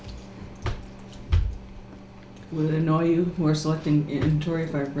Would it annoy you who are selecting inventory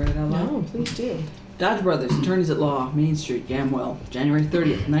if I read it out loud? No, please do. Dodge Brothers, Attorneys at Law, Main Street, Gamwell, January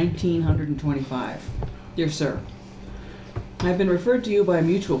 30th, 1925. Dear Sir, I have been referred to you by a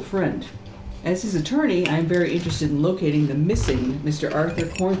mutual friend. As his attorney, I am very interested in locating the missing Mr. Arthur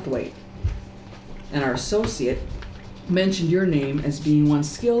Cornthwaite, and our associate mentioned your name as being one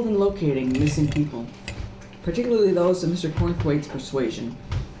skilled in locating missing people, particularly those of Mr. Cornthwaite's persuasion.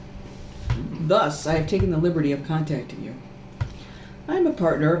 Thus, I have taken the liberty of contacting you. I am a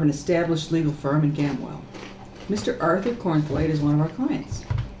partner of an established legal firm in Gamwell. Mr. Arthur Cornthwaite is one of our clients,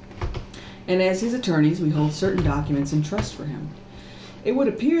 and as his attorneys, we hold certain documents in trust for him. It would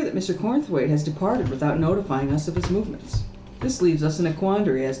appear that Mr. Cornthwaite has departed without notifying us of his movements. This leaves us in a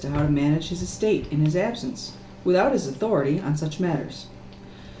quandary as to how to manage his estate in his absence, without his authority on such matters.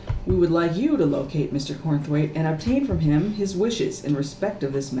 We would like you to locate Mr. Cornthwaite and obtain from him his wishes in respect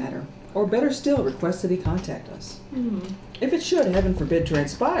of this matter, or better still, request that he contact us. If it should, heaven forbid,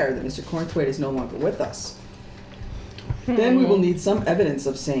 transpire that Mr. Cornthwaite is no longer with us, then we will need some evidence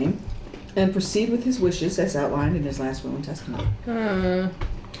of same, and proceed with his wishes as outlined in his last will and testament.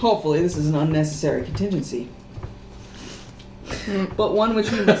 Hopefully this is an unnecessary contingency, but one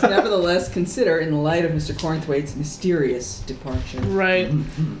which we must nevertheless consider in the light of Mr. Cornthwaite's mysterious departure. Right.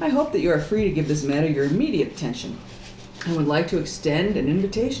 I hope that you are free to give this matter your immediate attention, and would like to extend an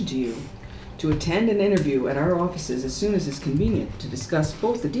invitation to you to attend an interview at our offices as soon as is convenient to discuss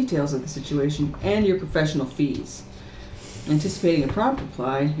both the details of the situation and your professional fees. Anticipating a prompt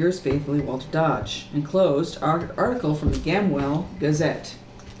reply, yours faithfully, Walter Dodge. Enclosed, article from the Gamwell Gazette.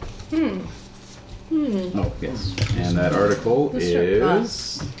 Oh, yes. And that article is...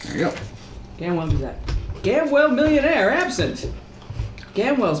 There you go. Gamwell Gazette. Gamwell millionaire absent.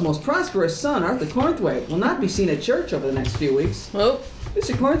 Gamwell's most prosperous son, Arthur Cornthwaite, will not be seen at church over the next few weeks. Oh.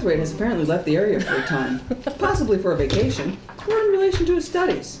 Mr. Cornthwaite has apparently left the area for a time, possibly for a vacation, or in relation to his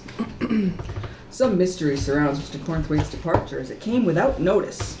studies. Some mystery surrounds Mr. Cornthwaite's departure, as it came without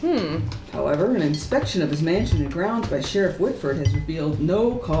notice. However, an inspection of his mansion and grounds by Sheriff Whitford has revealed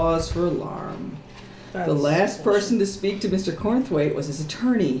no cause for alarm. The last person to speak to Mr. Cornthwaite was his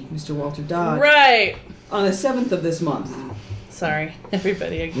attorney, Mr. Walter Dodge. Right. On the 7th of this month. Sorry,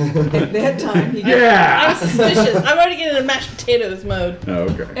 everybody. At that time, he I'm suspicious. I'm already getting into mashed potatoes mode. Oh,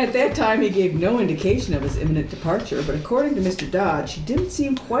 okay. At that time, he gave no indication of his imminent departure, but according to Mr. Dodge, he didn't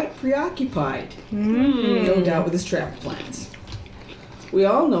seem quite preoccupied. No doubt with his travel plans. We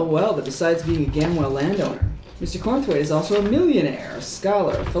all know well that besides being a Gamwell landowner, Mr. Cornthwaite is also a millionaire, a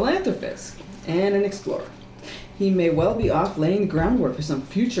scholar, a philanthropist, and an explorer. He may well be off laying the groundwork for some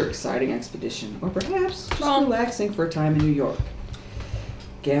future exciting expedition, or perhaps just relaxing for a time in New York.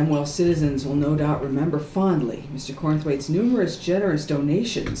 Gamwell citizens will no doubt remember fondly Mr. Cornthwaite's numerous generous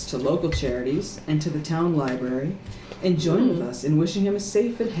donations to local charities and to the town library, and join with us in wishing him a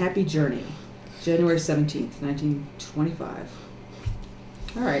safe and happy journey. January 17th, 1925.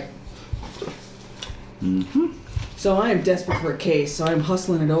 All right. So I am desperate for a case, so I'm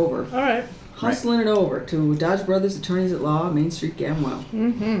hustling it over. All right. Hustling it over to Dodge Brothers, Attorneys at Law, Main Street, Gamwell.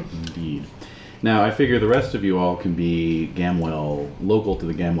 Indeed. Now, I figure the rest of you all can be Gamwell, local to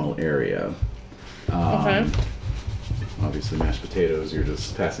the Gamwell area. Okay. Obviously, mashed potatoes, you're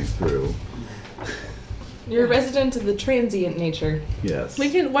just passing through. You're a resident of the transient nature. Yes.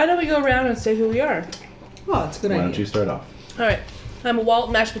 Why don't we go around and say who we are? Oh, that's a good Why idea. don't you start off? All right. I'm Walt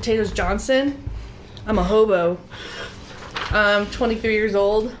Mashed Potatoes Johnson. I'm a hobo. I'm 23 years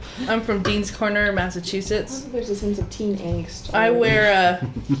old. I'm from Dean's Corner, Massachusetts. There's a sense of teen angst. I wear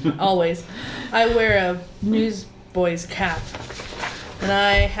always. I wear a newsboy's cap. And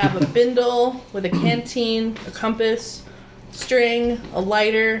I have a bindle with a canteen, a compass, string, a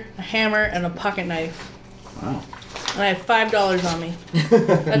lighter, a hammer, and a pocket knife. Wow. And I have $5 on me.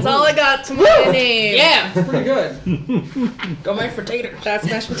 That's all I got to my name. Yeah, pretty good. Go mashed potatoes. That's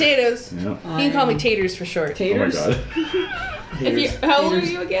mashed potatoes. Yeah. You can call me Taters for short. Taters. Oh my god. How old are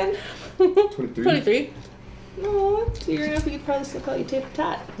you again? 23. No, so you're enough. We could probably still call you Tit for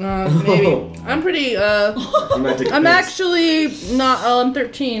Tat. Maybe. I'm pretty, I'm actually not, I'm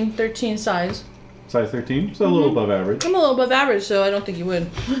 13 size. Size 13? So a little above average. I'm a little above average, so I don't think you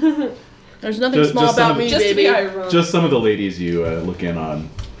would. There's nothing small about me, just baby. To be ironic. Just some of the ladies you look in on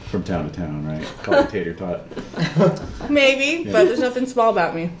from town to town, right? Call you Tater Tot. Maybe, but there's nothing small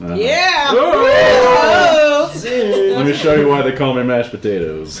about me. Yeah. Oh! Let me show you why they call me mashed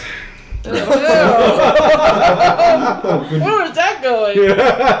potatoes. Where is that going?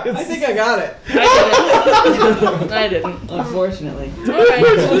 I think I got it. I didn't. Unfortunately. Okay.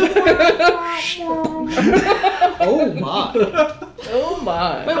 Oh my. Oh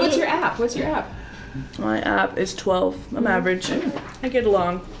my. Wait, what's your app? My app is 12. I'm average. I get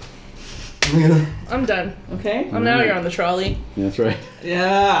along. I'm done. Okay. Oh, now you're on the trolley. That's right.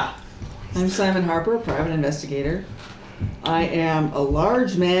 Yeah. I'm Simon Harper, private investigator. I am a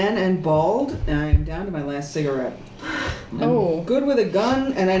large man and bald, and I am down to my last cigarette. I'm good with a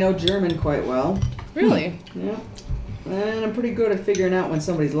gun, and I know German quite well. Really? Yeah. And I'm pretty good at figuring out when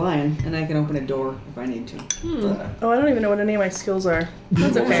somebody's lying, and I can open a door if I need to. Oh, I don't even know what any of my skills are.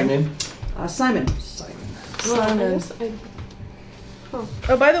 That's What's your okay. name? Simon. Simon.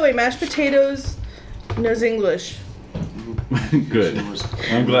 Oh, by the way, mashed potatoes knows English. Good.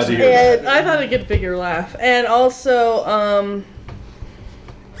 I'm glad to hear that. And I thought I'd get a bigger laugh. And also, I'm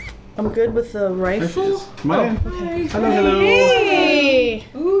good with the rifle. Come on in. Okay. Hello. Hey!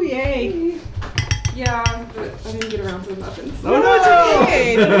 Ooh, yay. Yeah, but I didn't get around to the muffins. Oh, no, it's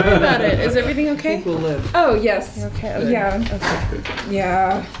okay. Don't worry about it. Is everything I okay? think we'll live. Oh, yes. Okay. Yeah. Okay.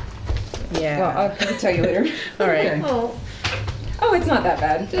 Yeah. Yeah. Well, I can tell you later. All right. Okay. Oh, it's not that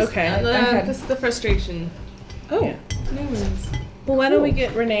bad. Okay. This is the frustration. Oh. No worries. Well, why don't we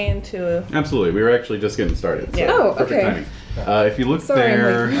get Renae into Absolutely. We were actually just getting started. So Yeah. Oh, perfect okay. timing. If you look Sorry, I'm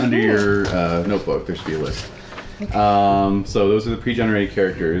there late. under your notebook, there should be a list. So those are the pre-generated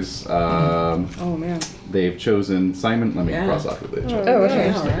characters. Oh, man. They've chosen Simon. Let me cross off with it. Oh,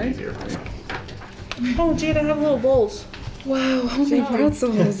 okay. Just make it Alright. easier for you. Oh, Jade, I have little bowls. Wow, homemade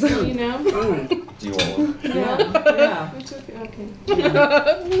pretzels. Oh, You know? Ooh. Do you want one? Yeah. It's okay.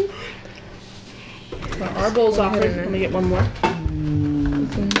 Okay. Our bowl's offered. ahead and- Let me get one more.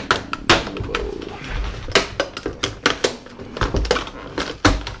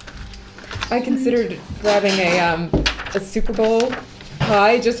 I considered grabbing a Super Bowl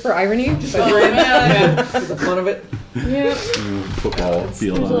pie just for irony. Just Oh, yeah. For the fun of it. yeah. Football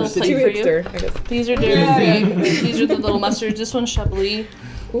field There's a on little it. plate Too for you. hipster, I guess. These are dairy free. These are the little mustards. This one's Chablis.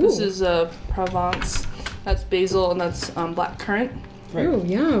 This Ooh. is Provence. That's basil, and that's black currant. Ooh,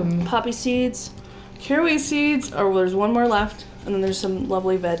 yum. Poppy seeds, caraway seeds. Oh, there's one more left, and then there's some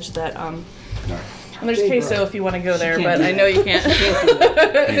lovely veg that and there's Jade queso brought- if you want to go there, can't but do I know you can't. Can't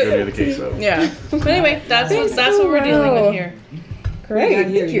go near the queso. Yeah. But anyway, that's what we're dealing with here. What do you Great, got here?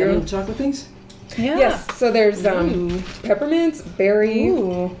 thank You got you. little chocolate things? Yeah. Yes, so there's Ooh. peppermint, berry,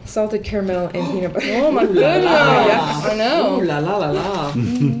 Ooh. salted caramel, and peanut butter. Oh my Ooh la goodness! la. I know. Ooh la la la la.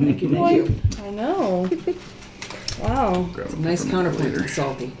 Thank you, thank you. I know. Wow. Grab a Nice peppermint counterpoint later. to the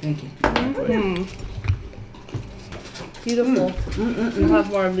salty. Thank you. Beautiful. We'll have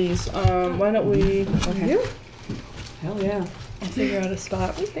more of these. Why don't we? Okay. Hell yeah. I'll figure out a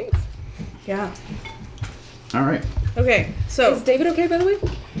spot. Thanks. Yeah. All right. Okay. So. Is David okay, by the way?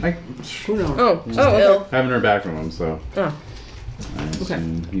 Who knows? Oh, Ill. Haven't heard back from him, so Oh. I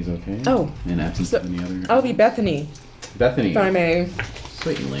assume he's okay. Oh. In absence of any other. I'll be Bethany, Bethany. if I may.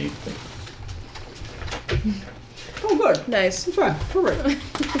 Certainly. Oh, good. Nice. That's fine. Perfect.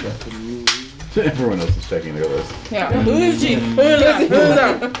 Everyone else is checking their list. Yeah. Who is she? Who is that? Who is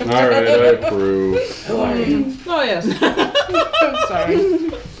that? All right, I approve. Oh, yes. Sorry.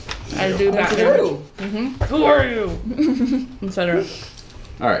 I do that. True. Who are you? Etc.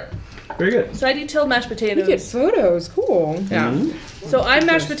 All right. Very good. So I detailed mashed We get potatoes. photos. Cool. Yeah. So I'm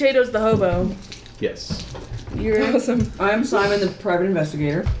mashed potatoes the hobo. Yes. You're Awesome. I'm Simon, the private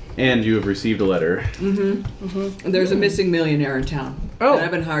investigator. And you have received a letter. There's a missing millionaire in town. Oh. And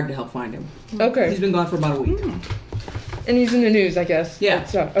I've been hard to help find him. Okay. He's been gone for about a week. And he's in the news, I guess. Yeah.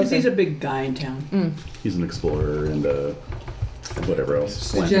 Stuff. Because Okay. he's a big guy in town. He's an explorer and whatever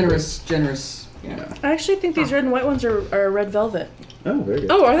else. A generous. Yeah. I actually think these red and white ones are red velvet. Oh, very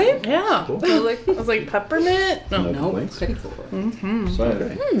good. Oh, are they? Yeah. Cool. I was like peppermint. No. No No, complaints. petty four.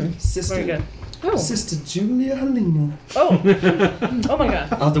 Sorry. Sister. Very good. Oh. Sister Julia Helena. Oh. Oh my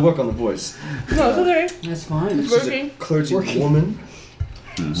god. I'll have to work on the voice. No, it's okay. That's fine. It's She's a working. clergy woman.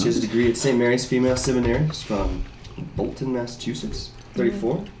 She has a degree at St. Mary's Female Seminary. She's from Bolton, Massachusetts.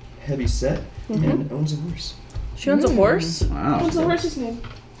 34. Heavy set. And owns a horse. She owns a horse. Wow. What's the horse's name?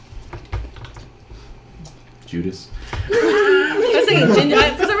 Judas. I was thinking ginger.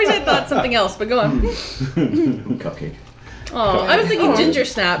 For some reason, I thought something else. But go on. Cupcake. Oh, I was thinking ginger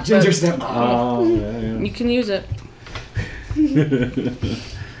snap. but Ginger snap. Oh, yeah. You can use it.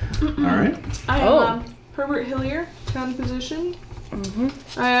 All right. I am Oh. Herbert Hillier, town physician.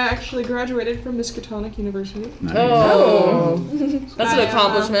 I actually graduated from Miskatonic University. Nice. Oh. That's an I,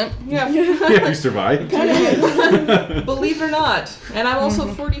 accomplishment. Yeah, Yeah, you survived. believe it or not. And I'm also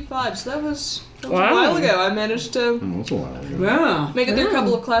 45, so that was a Wow. while ago. I managed to Oh, that's a while ago. Yeah. make it through a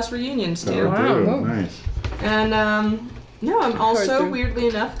couple of class reunions too. Wow. Wow. Nice. And no, I'm also through. weirdly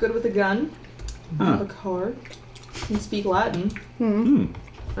enough good with a gun. Huh. Have a car. Can speak Latin. Hmm.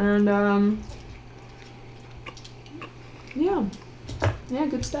 And Yeah. Yeah,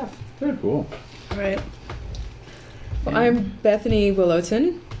 good stuff. Very cool. All right. Well, I'm Bethany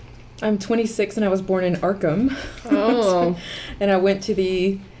Willowton. I'm 26 and I was born in Arkham. Oh. And I went to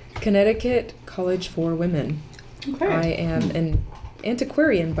the Connecticut College for Women. Okay. I am an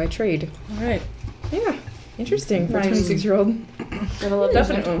antiquarian by trade. All right. Yeah. Interesting for a Nice. 26-year-old. Gotta love those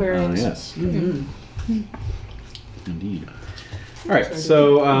Definitely. antiquarians. Yes. Mm-hmm. Indeed. All right,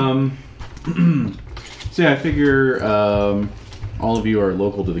 so so yeah, I figure all of you are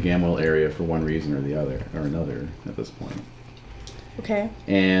local to the Gamwell area for one reason or the other or another at this point. Okay.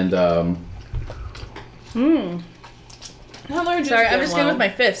 And How large Sorry, is I'm just going Gamwell? with my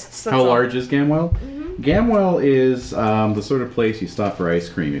fists. That's how all. large is Gamwell? Gamwell is the sort of place you stop for ice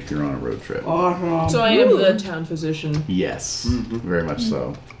cream if you're on a road trip. Awesome. So I am the town physician. Yes, very much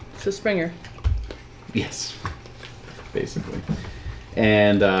so. So Springer. Yes, basically.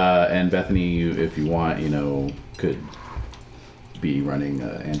 And Bethany, you, if you want, you know, could be running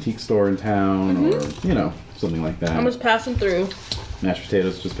an antique store in town, or you know, something like that. I'm just passing through. Mashed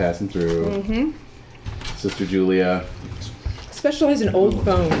potatoes just passing through. Sister Julia. Specialize in old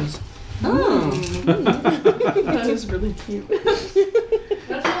phones. That is really cute.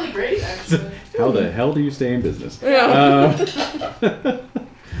 That's really great, actually. How the hell do you stay in business? Yeah.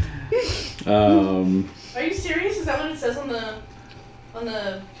 Are you serious? Is that what it says on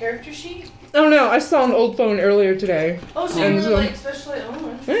the character sheet? Oh no, I saw an old phone earlier today. Oh, so And you were so- like specialized.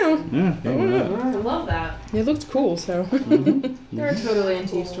 Oh, Yeah. Yeah, I love that. It looked cool, so. There are totally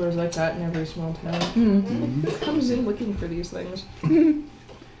antique stores like that in every small town. Who comes in looking for these things?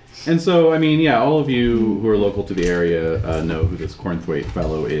 And so, I mean, yeah, all of you who are local to the area know who this Cornthwaite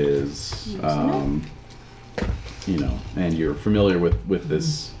fellow is. You know, and you're familiar with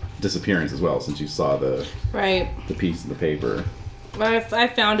this disappearance as well, since you saw the Right. piece of the paper. I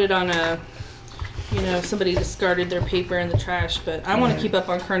found it on somebody discarded their paper in the trash, but I want to keep up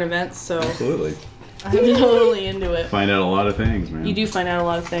on current events, so Absolutely. I'm totally into it. Find out a lot of things, man. You do find out a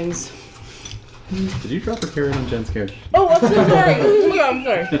lot of things. Did you drop a carrot on Jen's carrot? Oh, I'm so sorry. Oh my god, I'm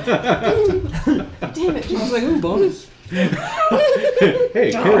sorry. Damn it. I was like, ooh, bonus.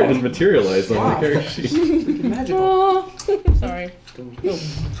 Hey, carrot has materialized on my character sheet. Freaking magical. Oh, sorry.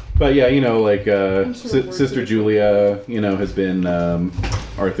 But yeah, you know, like sort of worried Sister that- Julia, you know, has been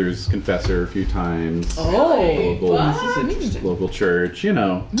Arthur's confessor a few times. Oh, Local, this is interesting. local church, you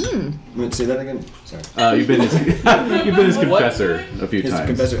know. Wait, say that again. Sorry. You've been his you've been his confessor a few His times.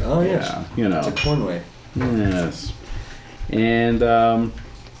 confessor. Oh yeah. Yeah, you know. To Cornway. Yes. And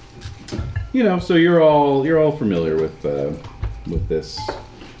you know, so you're all familiar with this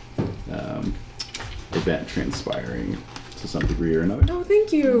event transpiring to some degree or another. Oh,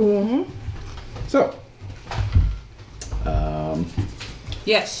 thank you. So,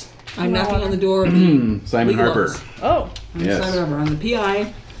 Yes. I'm knocking on the door of the Simon legal Harper. office. Oh, I'm Yes. Simon Harper. I'm the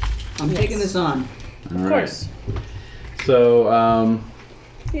PI. I'm taking this on. All of course. So,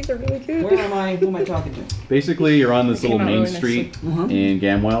 These are really good. Where am I? Who am I talking to? basically, you're on this They little came out main really street nicely. in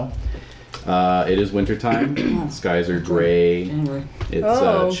Gamwell. It is wintertime. Skies are gray. January. It's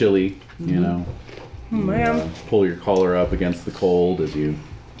Oh. chilly, you know. Oh, man. You, pull your collar up against the cold as you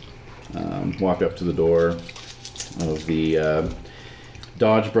walk up to the door of the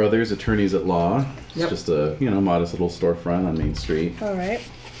Dodge Brothers Attorneys at Law. It's Yep. just a modest little storefront on Main Street, All right.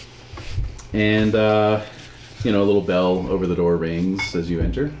 and a little bell over the door rings as you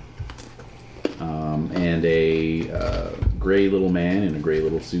enter, and a gray little man in a gray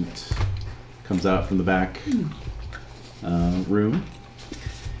little suit comes out from the back room.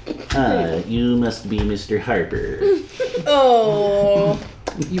 You must be Mr. Harper. Oh.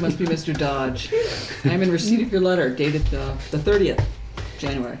 You must be Mr. Dodge. I'm in receipt of your letter, dated the 30th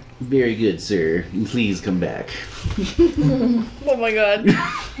January. Very good, sir. Please come back. Oh my god.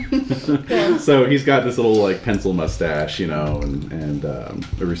 So he's got this little like pencil mustache, you know, and a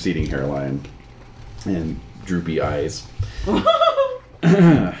receding hairline and droopy eyes.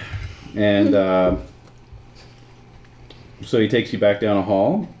 And so he takes you back down a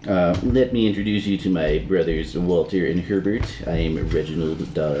hall. Let me introduce you to my brothers Walter and Herbert. I am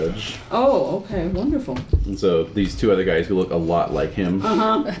Reginald Dodge. Oh, okay. Wonderful. And so these two other guys who look a lot like him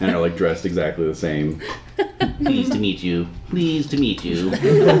and are like dressed exactly the same. Pleased to meet you. Pleased to meet you. But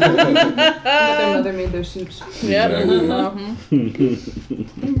their mother made their suits. Yep.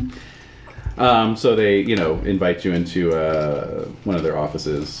 So they, invite you into one of their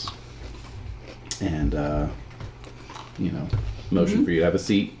offices and, motion for you to have a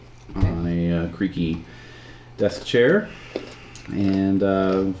seat on a creaky desk chair. And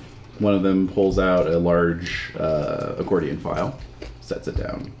one of them pulls out a large accordion file, sets it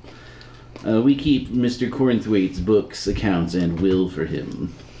down. We keep Mr. Cornthwaite's books, accounts, and will for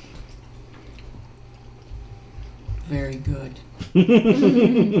him. Very good.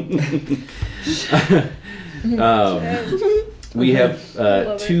 We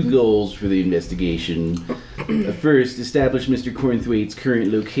have two goals for the investigation. First, establish Mr. Cornthwaite's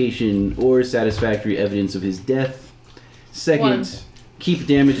current location or satisfactory evidence of his death. Second, keep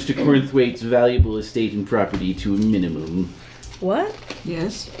damage to Cornthwaite's valuable estate and property to a minimum. What?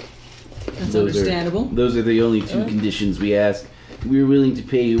 Yes. That's understandable. Those are the only two conditions we ask. We are willing to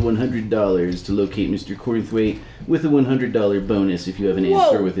pay you $100 to locate Mr. Cornthwaite, with a $100 bonus if you have an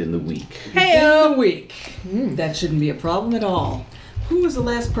answer within the week. Within the week. That shouldn't be a problem at all. Who was the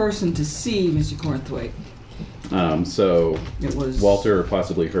last person to see Mr. Cornthwaite? So It was Walter or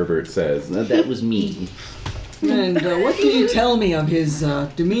possibly Herbert says, that was me. And what can you tell me of his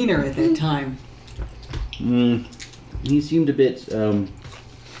demeanor at that time? He seemed a bit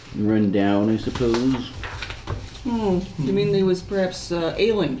run down, I suppose. You mean he was perhaps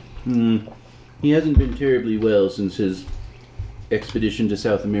ailing? He hasn't been terribly well since his expedition to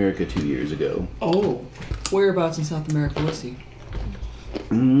South America 2 years ago. Oh. Whereabouts in South America was he?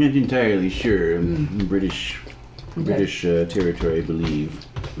 Not entirely sure. British territory, I believe.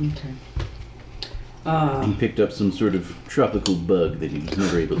 Okay. He picked up some sort of tropical bug that he was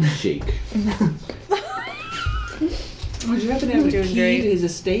never able to shake. Would you happen to have a Doing key great. to his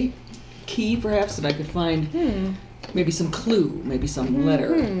estate? Key, perhaps, that I could find maybe some clue, maybe some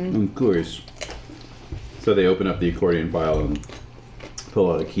letter. Of course. So they open up the accordion file and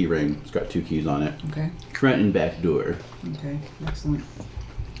pull out a key ring. It's got 2 keys on it. Okay. Front and back door. Okay. Excellent.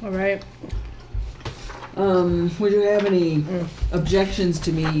 All right. Would you have any objections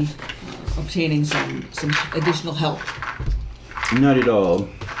to me obtaining some additional help? Not at all.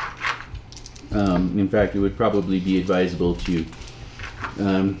 In fact, it would probably be advisable to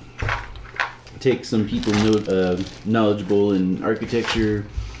take some people knowledgeable in architecture,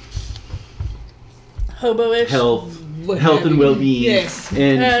 Hobo-ish. health What and have you. well-being, Yes.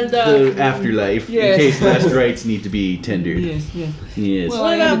 and the afterlife, Yes. in case last rites need to be tendered. Yes, yes. Yes. Well,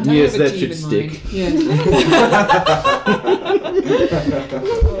 I have a Yes, team that in should mind. stick. Yes.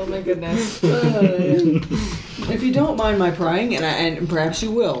 Oh my goodness. If you don't mind my prying, and perhaps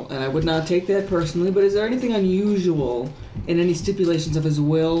you will, and I would not take that personally, but is there anything unusual in any stipulations of his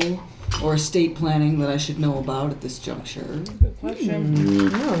will or estate planning that I should know about at this juncture? Good question.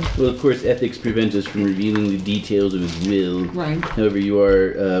 Well, of course, ethics prevent us from revealing the details of his will. Right. However, you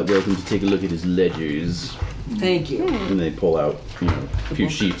are welcome to take a look at his ledgers. Thank you. And they pull out, a few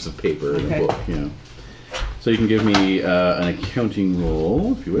sheets of paper and Okay. a book, So you can give me an accounting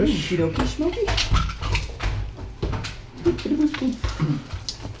roll, if you wish. Okie smoky.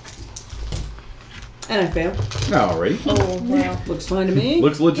 And I failed. Alrighty. Oh, wow. Looks fine to me.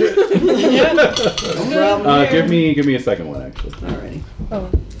 Looks legit. No problem here. Give me a second one, actually. Alrighty. Oh,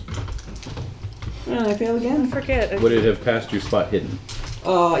 And I fail don't again. forget. Would it have passed your spot hidden?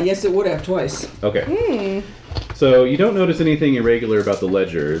 Yes, it would have twice. Okay. So you don't notice anything irregular about the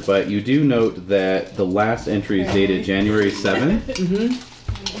ledger, but you do note that the last entry is dated January 7th.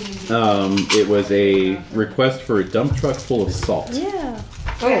 It was a request for a dump truck full of salt. Yeah.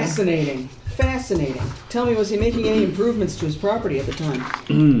 Fascinating. Fascinating. Tell me, was he making any improvements to his property at the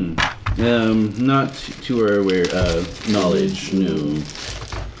time? Not to our knowledge, no.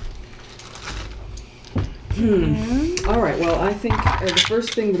 All right, well, I think the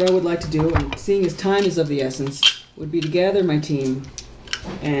first thing that I would like to do, and seeing as time is of the essence, would be to gather my team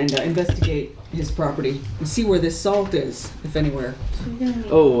and investigate his property and see where this salt is, if anywhere.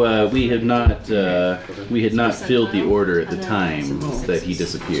 Oh, we had not filled the order at the time that he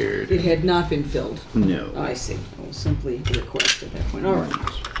disappeared. It had not been filled. No. I see. I will simply request at that point. All right.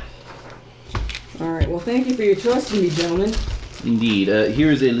 All right, well, thank you for your trust in me, gentlemen. Indeed. Here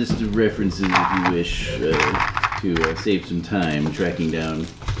is a list of references if you wish to save some time tracking down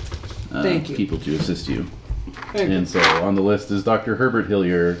Thank you. people to assist you. Thank you. And so on the list is Dr. Herbert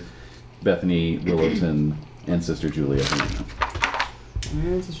Hillier, Bethany Willowton, and Sister Julia Helena.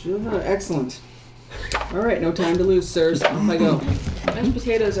 Excellent. All right, no time to lose, sirs. Off I go. Mashed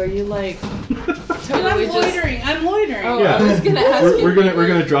potatoes, are you like I'm totally just... loitering. I'm loitering. Oh, I was gonna ask you. We're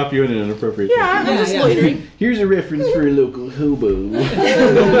gonna drop you in an inappropriate. Yeah, I'm just yeah. loitering. Here's a reference for a local hobo.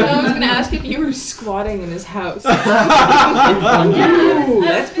 I was gonna ask if you were squatting in his house. Ooh,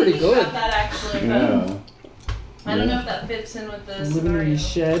 that's pretty good. About that actually, but Yeah. I don't know if that fits in with the Living in scenario. the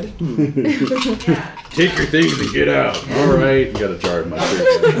shed. Yeah. Take your things and get out. All right. You got a jar of mustard.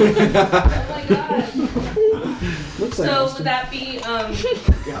 Oh my god. Looks So Mr. would that be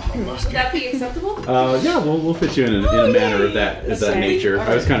Yeah, would that be acceptable? Yeah, we'll fit you in a manner of that nature.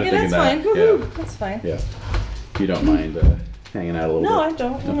 I was kind of thinking that's that. fine. Yeah. That's fine. Yeah. If you don't mind hanging out a little No, bit. I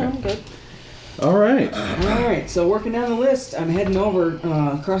don't. No, I'm good. All right. All right, so working down the list, I'm heading over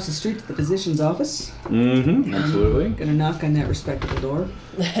across the street to the physician's office. Mm-hmm. Absolutely. Gonna knock on that respectable door.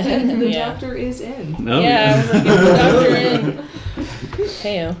 The Yeah. doctor is in. No. Yeah, I was like, get the doctor in.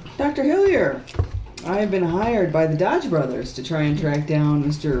 Heyo. Dr. Hillier, I have been hired by the Dodge brothers to try and track down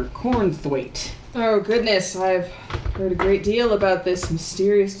Mr. Cornthwaite. Oh, goodness. I've heard a great deal about this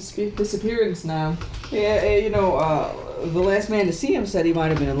mysterious disappearance now. Yeah, the last man to see him said he might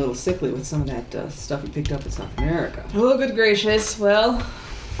have been a little sickly with some of that stuff he picked up in South America. Oh, good gracious. Well,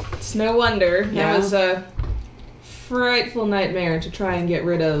 it's no wonder. Yeah? That was a frightful nightmare to try and get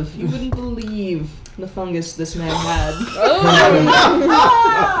rid of. You wouldn't believe the fungus this man had.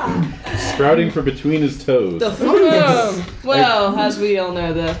 Sprouting from between his toes. The fungus! Well, as we all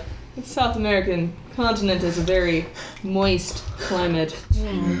know, the South American continent is a very moist climate.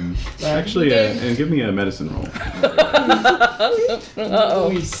 Actually, and give me a medicine roll.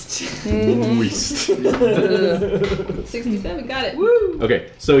 Moist. Moist. 67, got it. Woo! Okay,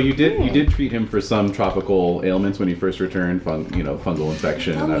 so you did treat him for some tropical ailments when he first returned, fungal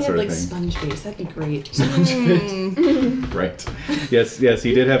infection Tell and me that he sort had of like thing. sponge face. That'd be great. Right. Yes,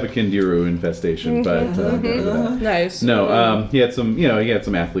 he did have a Kindiru infestation, but Nice. no, he had some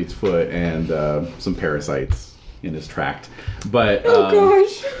athlete's foot and some parasites in his tract. But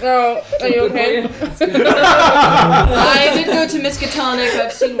Gosh. Oh, are you okay? I did go to Miskatonic.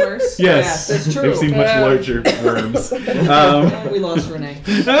 I've seen worse. yes, that's true. I've seen much larger worms. And we lost Renae.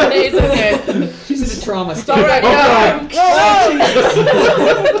 It's okay. She's in a trauma state. All right. God.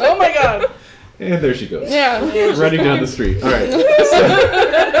 Oh my god. And there she goes. Yeah. Running down the street. All right.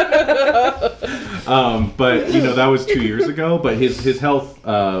 But that was 2 years ago. But his health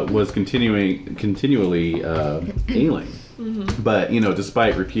was continually ailing. Mm-hmm. But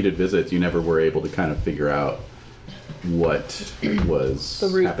despite repeated visits, you never were able to kind of figure out what was The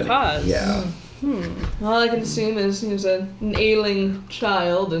root happening. cause. Yeah. All I can assume is he was an ailing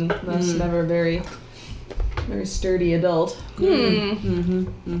child and thus never a very sturdy adult.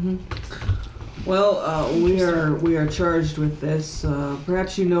 Well, we are charged with this.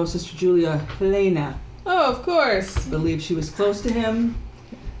 Perhaps you know Sister Julia Helena. Oh, of course. I believe she was close to him.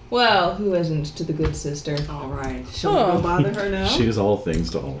 Well, who isn't to the good sister? All right. Shall we go bother her now? She is all things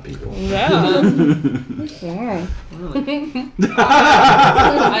to all people. Yeah. Really?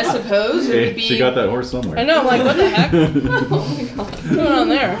 I suppose it would be. She got that horse somewhere. I know. I'm like, what the heck? Oh my god. What's going on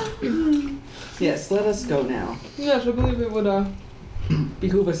there? Yes, let us go now. Yes, I believe it would.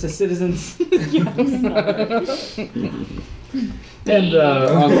 Behoove us as citizens. And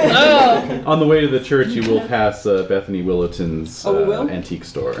on the way to the church, you will pass Bethany Willowton's Oh, we will? antique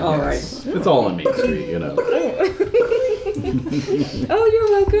store. All Yes. It's all on Main Street, Oh,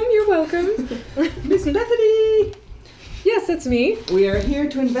 you're welcome. Miss Bethany! Yes, that's me. We are here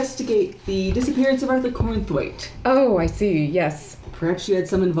to investigate the disappearance of Arthur Cornthwaite. Oh, I see. Yes. Perhaps you had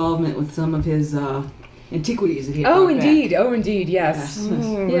some involvement with some of his antiquities that he had Oh, brought back. indeed. Oh, indeed. Yes. Yes.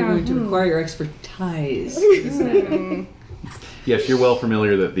 We're going to require your expertise in this matter. Yes, you're well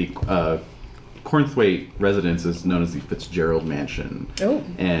familiar that the Cornthwaite residence is known as the Fitzgerald Mansion. Oh.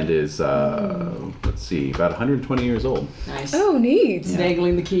 And is, let's see, about 120 years old. Nice. Oh, neat.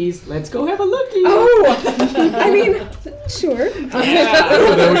 Dangling the keys. Let's go have a lookie. Oh, I mean, sure.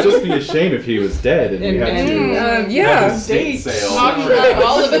 That would just be a shame if he was dead and we had to have Yeah. a estate sale.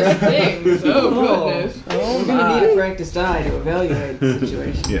 All of its things. Oh, goodness. We're going to need a practiced eye to evaluate the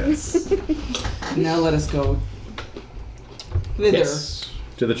situation. Yes. Now let us go thither. Yes.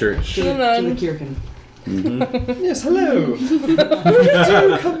 To the church. To the Kirchen. Yes, hello.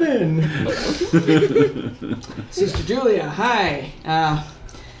 Do come in. Sister Julia, hi.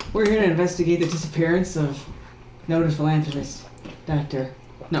 We're here to investigate the disappearance of noted philanthropist,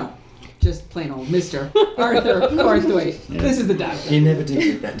 just plain old Mr. Arthur Cornthwaite. Yeah. This is the doctor. He never did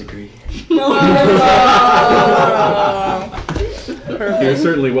get that degree. You're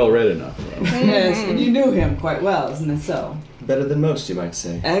certainly well read enough. Yes, and you knew him quite well, isn't it so? Better than most, you might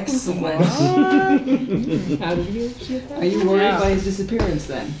say. Excellent. How did you achieve that? Are you worried by his disappearance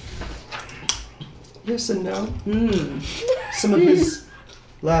then? Yes and no. Some of his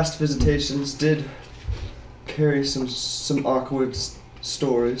last visitations did carry some awkward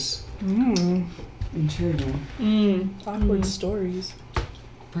stories. Intriguing. Awkward stories.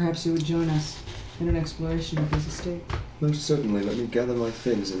 Perhaps you would join us in an exploration of his estate. Most certainly. Let me gather my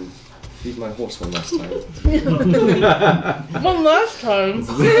things and beat my horse one last time. One last time. Oops.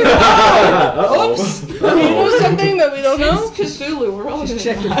 You know something that we don't know? Cthulhu, we're all Just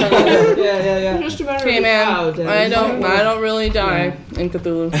gonna check your die. phone. Yeah. Just a matter Hey of man, how, then. I don't really die in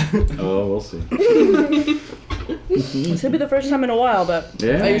Cthulhu. Oh, we'll see. This could be the first time in a while, but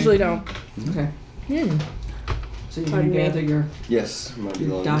Yeah. I usually don't. Okay. So you're Pardon gonna me. gather your My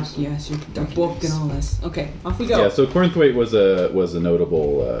your belongings. your book and all this. Okay, off we go. Yeah, so Cornthwaite was a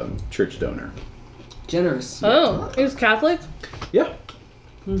notable church donor. Generous. Oh, he was Catholic? Yeah.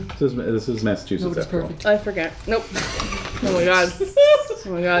 This is Massachusetts, Nobody's after perfect. I forget. Nope. Oh my god. Oh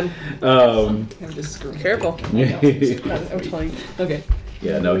my god. all. I'm just screwing. Careful. Yeah. I'm telling you. Okay.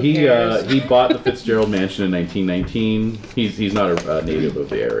 Yeah, no, Who he cares? bought the Fitzgerald Mansion in 1919. He's not a native of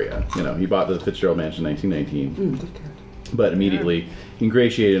the area. You know, he bought the Fitzgerald Mansion in 1919, Good card. but immediately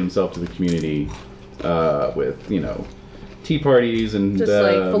ingratiated himself to the community with, you know, tea parties and Just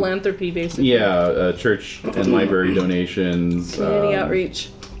like philanthropy, basically. yeah, church and library donations, Community outreach.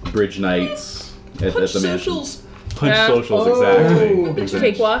 bridge nights at the mansion. socials. Punch Yeah. socials, Oh.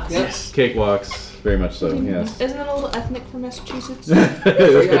 exactly. Cake walks. Yes. Cakewalks, very much so. Yes. Isn't that a little ethnic for Massachusetts? I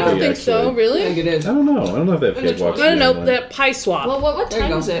don't think so, really. I think it is. I don't know. I don't know if they have And the cakewalks. I don't in know, England. that pie swap. Well, what There you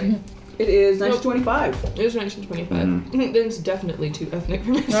time go. is it? It is 1925. It is 1925. Then it's definitely too ethnic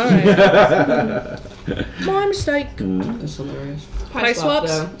for Massachusetts. Alright. My mistake. That's hilarious. Pie swap,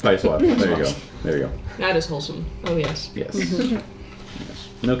 swaps? though. Pie swap. There you go. There you go. That is wholesome. Oh, yes. Yes. Yes.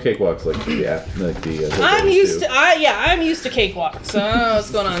 No cakewalks like the. I'm hillbillies used do. to I'm used to cakewalks. So I don't know what's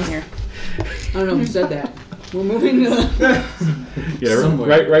going on here. I don't know who said that. We're moving. Yeah,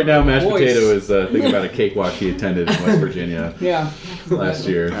 Somewhere. right now, Mashed Voice. Potato is thinking about a cakewalk he attended in West Virginia Yeah. last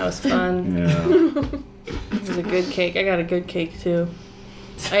year. That was fun. Yeah. It was a good cake. I got a good cake too.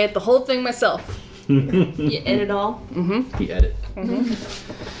 I ate the whole thing myself. You ate it all? He edit.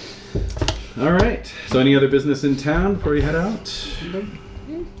 All right. So, any other business in town before you head out?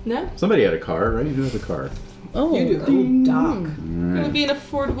 No? Somebody had a car, right? Who has a car? Oh. You do. Oh, Doc. It would be an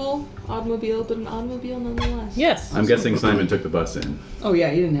affordable automobile, but an automobile nonetheless. Yes. I'm guessing Simon took the bus in. Oh yeah,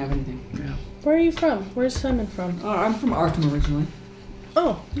 he didn't have anything. Yeah. Where are you from? Where's Simon from? I'm from Arkham originally.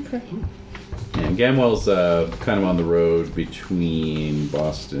 Oh, okay. And Gamwell's kind of on the road between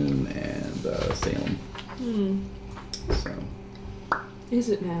Boston and Salem. So. Is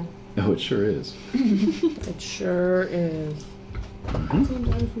it now? Oh, it sure is. It sure is. I'm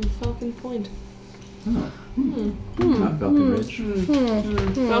down from Falcon Point. Oh. Not Falcon Ridge.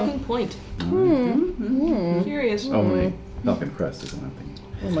 Falcon Point. Curious. Oh, wait. Falcon Crest is what I'm thinking.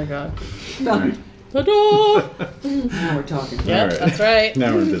 Oh my god. All right. Ta-da! Now we're talking. Yep, All right. that's right.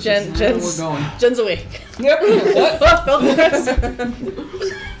 Now we're in business. Now Jen's, we're going. Jen's awake. Yep. What? Falcon Crest.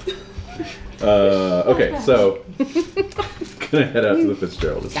 Okay, so gonna head out to the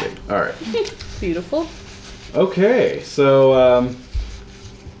Fitzgerald estate. All right. Beautiful. Okay, so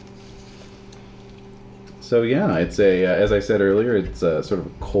yeah, it's a as I said earlier, it's a sort of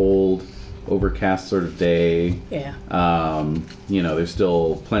a cold, overcast sort of day. Yeah. You know, there's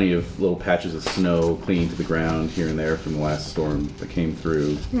still plenty of little patches of snow clinging to the ground here and there from the last storm that came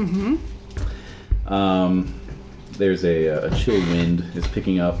through. There's a chill wind is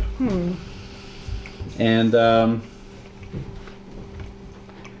picking up. And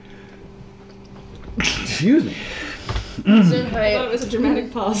excuse me. I thought it was a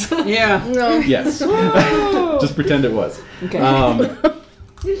dramatic pause. Yeah. No. Yes. Just pretend it was. Okay.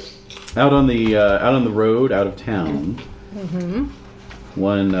 Out on the road, out of town.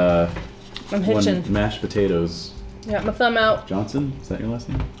 One I'm hitching. one mashed potatoes Got my thumb out. Johnson. Is that your last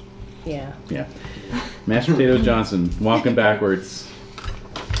name? Yeah. Yeah. Mashed potatoes Johnson walking backwards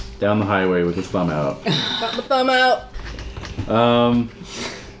down the highway with his thumb out. Got my thumb out.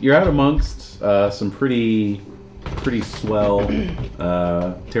 You're out amongst some pretty swell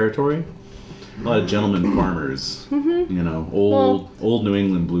territory. A lot of gentlemen farmers. You know, old New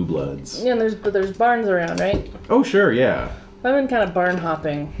England blue bloods. Yeah, and there's barns around, right? Oh sure, yeah. I've been kind of barn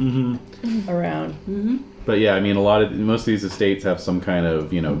hopping around. But yeah, I mean, most of these estates have some kind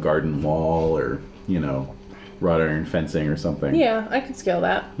of, you know, garden wall or, you know, wrought iron fencing or something. Yeah, I could scale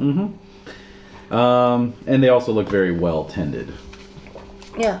that. And they also look very well tended.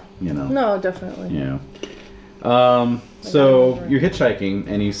 Yeah. You know. No, definitely. Yeah. So you're hitchhiking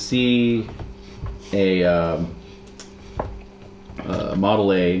and you see a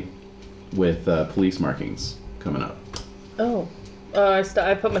Model A with police markings coming up. Oh. I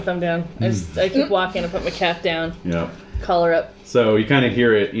put my thumb down. I keep walking. I put my cap down. Yeah. Collar up. So you kind of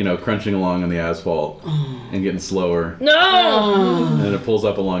hear it, you know, crunching along on the asphalt and getting slower. No! And then it pulls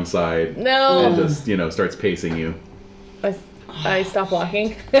up alongside No! and just, you know, starts pacing you. I stop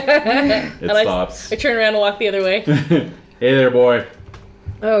walking. And stops. I turn around and walk the other way. Hey there, boy.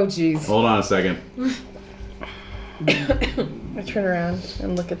 Oh, jeez. Hold on a second. I turn around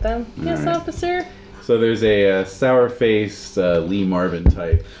and look at them. Yes, right. officer. So there's a sour-faced Lee Marvin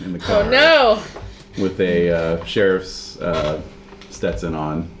type in the car. Oh no! With a sheriff's Stetson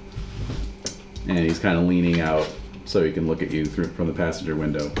on, and he's kind of leaning out so he can look at you from the passenger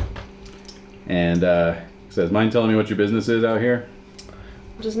window. And he says, "Mind telling me what your business is out here?"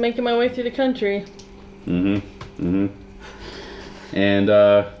 I'm just making my way through the country. And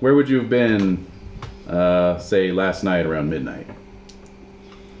where would you have been, say, last night around midnight?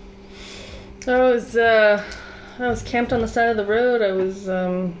 I was camped on the side of the road. I was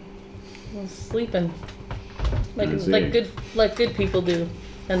sleeping, like good people do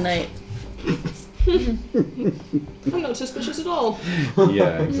at night. I'm not suspicious at all.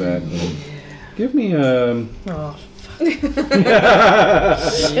 Yeah, exactly. Give me a... Oh,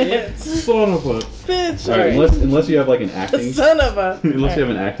 Son of a... bitch! All right, unless you have like an acting... Son of a... Unless you have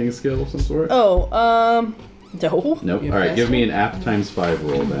an acting skill of some sort. Oh, no. Nope. All right, give me an app times 5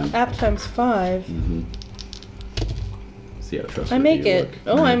 roll then. App times 5. See how trustworthy I make you it. look.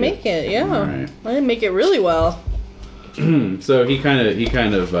 Oh, I make it. Yeah. All right. I make it really well. So he kind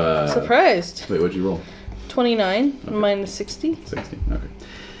of. Surprised. Wait, what'd you roll? 29 minus 60. 60. Okay.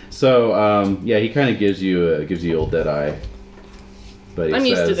 So yeah, he kind of gives you old dead eye. But he I'm says,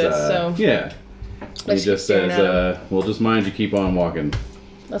 used to this, so yeah. He just just keep staring says, at "Well, just mind you keep on walking."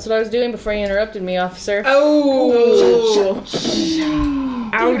 That's what I was doing before you interrupted me, officer. Oh!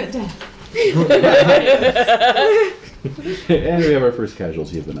 Out. And we have our first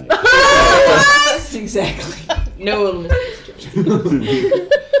casualty of the night. Exactly. No one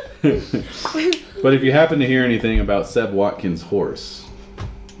But if you happen to hear anything about Seb Watkins' horse,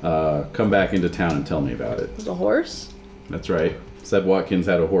 come back into town and tell me about it. There's a horse? That's right. Seb Watkins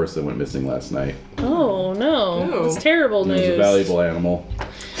had a horse that went missing last night. Oh, no. No. That's terrible news. It was a valuable animal,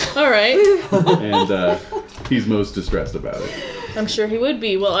 All right. and he's most distressed about it. I'm sure he would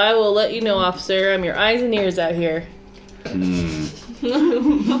be. Well, I will let you know, officer. I'm your eyes and ears out here.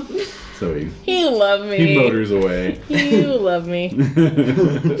 So You love me. he motors away. You love me.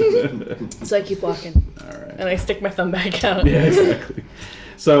 So I keep walking. All right. And I stick my thumb back out. Yeah, exactly.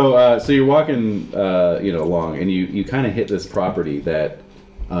 So you're walking, along, and you kind of hit this property that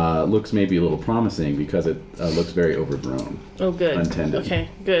looks maybe a little promising because it looks very overgrown. Oh, good. Untended. Okay,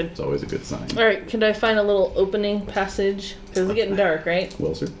 good. It's always a good sign. All right, could I find a little opening passage? Because it's getting dark, right?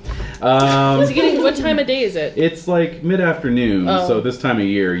 Well, sir. What time of day is it? It's like mid-afternoon, Oh. so this time of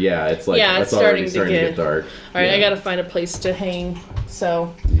year, yeah, it's like Yeah, it's it's already starting starting to to get dark. All right, Yeah. I gotta find a place to hang.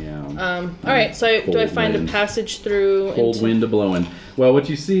 So, Yeah. all right. So do I Cold find wind. a passage through? Cold wind blowing. Well, what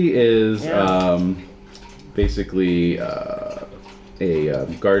you see is Yeah. basically a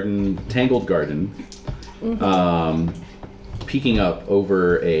tangled garden, peeking up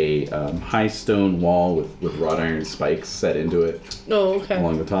over a high stone wall with wrought iron spikes set into it Oh, okay.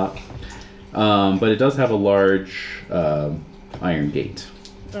 along the top. But it does have a large iron gate.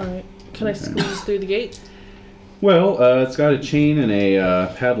 All right. Can I squeeze through the gate? Well, it's got a chain and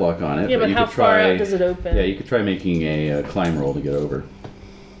a padlock on it. Yeah, but you how could far try, out does it open? Yeah, you could try making a climb roll to get over.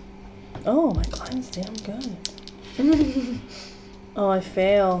 Oh, my climb's damn good. Oh, I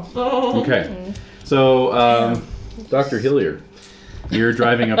fail. Okay. So, Dr. Hillier, you're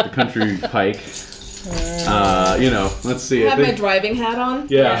driving up the country pike. Let's see. I have my driving hat on.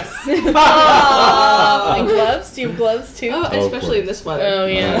 Yeah. And gloves? Do you have gloves too? Oh, of especially in course. this weather. Oh,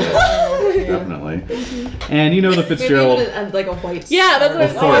 yeah. Definitely. And you know the Maybe Fitzgerald. even like a white. Yeah, that's what I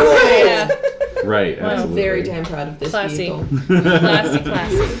was Of course. going to say. Yeah. Right, I'm absolutely. very damn proud of this Classy. vehicle.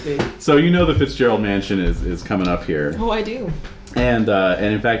 Classy. So you know the Fitzgerald mansion is coming up here. Oh, I do. And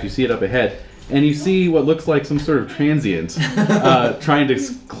in fact, you see it up ahead. And you see what looks like some sort of transient trying to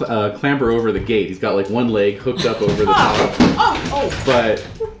clamber over the gate. He's got like one leg hooked up over the top. But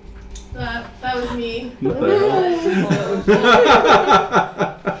That was me. what the hell?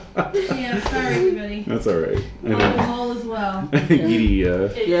 Yeah, sorry, everybody. That's all right. All as well. I think Edie.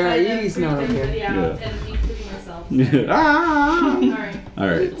 Yeah, Edie's not okay. Yeah. And including myself. Ah! Sorry. All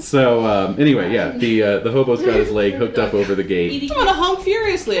right. So anyway, yeah, the hobo's got his leg hooked up over the gate. Edie, I'm gonna honk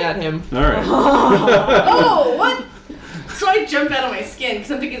furiously at him. All right. oh, what? So I jumped out of my skin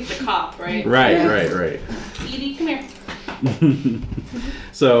because I'm thinking it's the cop, right? Right. Edie, come here.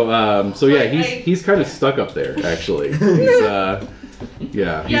 So yeah, he's kind of stuck up there actually. He's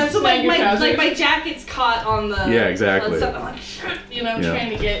yeah. Yeah, so Snag your trousers. my jacket's caught on the Yeah, exactly. on stuff. I'm like, shit, Yeah.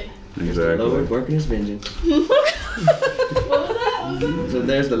 trying to get. Exactly. Lord working his vengeance. What was that? So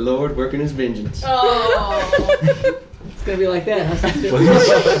there's the Lord working his vengeance. Oh. It's gonna be like that, huh,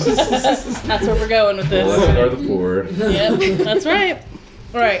 sister? That's where we're going with this. Well, are the 4. Yep, that's right.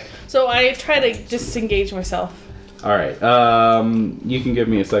 All right. So I try to disengage myself. All right. You can give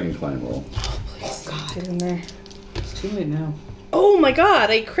me a second climb roll. Please get in there. It's too late now. Oh my god!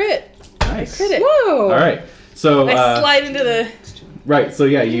 I crit. Nice. I crit it. Whoa! All right. So I slide into the. right. So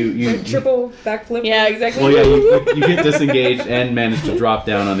yeah, you Triple backflip. Yeah, exactly. well, yeah, you get disengaged and manage to drop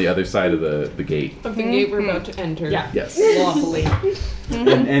down on the other side of the gate. Of the gate we're about to enter. Yeah. Yes. Lawfully.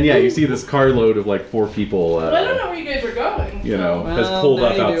 And yeah, you see this carload of like 4 people. Well, I don't know where you guys are going. You know, Well, has pulled now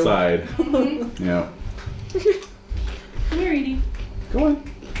up you do. outside. Yeah. Come here, Edie. Go on.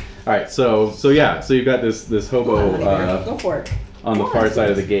 All right. So you've got this hobo Go for it. on the far side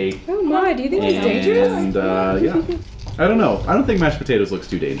of the gate. Oh my, do you think he's dangerous? And yeah. I don't know. I don't think mashed potatoes looks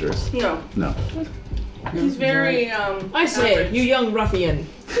too dangerous. No. No. He's very I say, average. you young ruffian.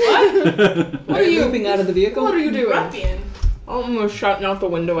 What? Are you leaping out of the vehicle? What are you doing? Ruffian. I'm almost shouting out the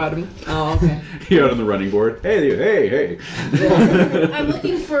window at him. Oh, okay. You're out on the running board. Hey. I'm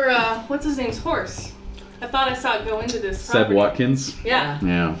looking for what's his name's horse. I thought I saw it go into this Seb property. Watkins. Yeah.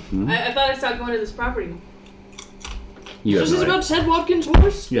 Yeah. I thought I saw it go into this property. You have This no is idea. about Ted Watkins'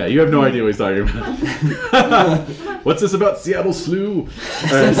 horse? Yeah, you have no idea what he's talking about. What's this about Seattle Slew? All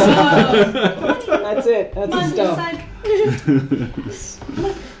right. That's it. That's his stuff.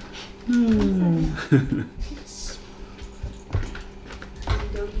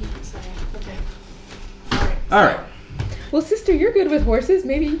 Okay. All right. Well, sister, you're good with horses.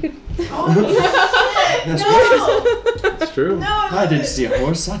 Maybe you could. That's right. It's true. I didn't see a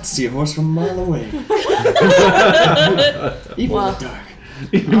horse. I'd see a horse from a mile away. Even in the dark.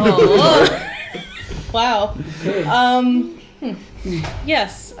 Oh. Wow. Okay.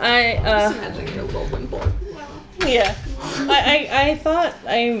 Yes, I Imagine your little wimple. yeah. I thought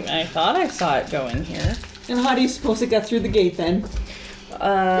I saw it go in here. And how do you suppose it got through the gate then?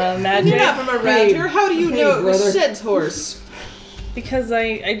 Magic. You're not from around Hey, here. How do you hey, know it was brother. Ted's horse? Because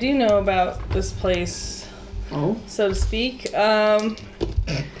I do know about this place, Oh. so to speak. Oh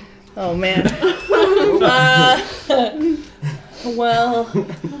man. Well,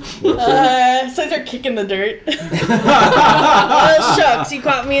 so I start kicking the dirt. Well, shucks, you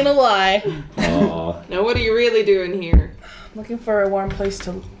caught me in a lie. Aw. Now, what are you really doing here? Looking for a warm place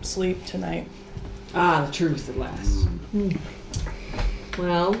to sleep tonight. Ah, the truth at last.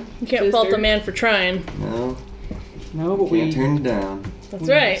 Well, You can't fault a man for trying. No, No, but can't we... turn it down. That's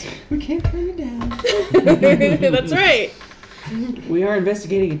right. We can't turn it down. That's right. We are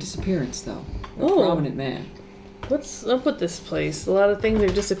investigating a disappearance, though. A Oh. prominent man. What's up with this place? A lot of things are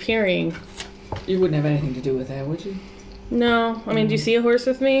disappearing. You wouldn't have anything to do with that, would you? No, I mean, do you see a horse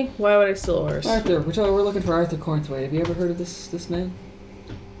with me? Why would I steal a horse? Arthur, we're looking for Arthur Cornthwaite. Have you ever heard of this man?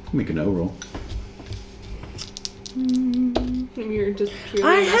 Make a no roll. maybe you're just purely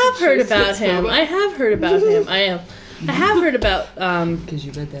I have heard about Massachusetts him. hobo. I have heard about him. I have heard about Because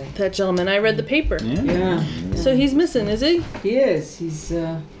you read that. that gentleman. I read the paper. Yeah. So he's missing, is he? He is. He's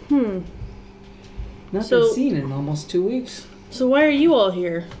not So- been seen in almost 2 weeks. So why are you all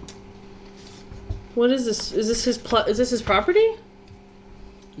here? What is this? Is this his is this his property?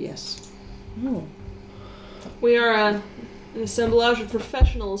 Yes. Oh. We are an assemblage of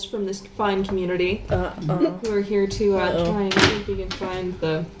professionals from this fine community who are here to Uh-oh. try and see if we can find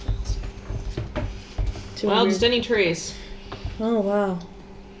the Too well, weird. just any trace. Oh wow.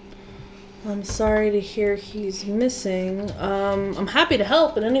 I'm sorry to hear he's missing. I'm happy to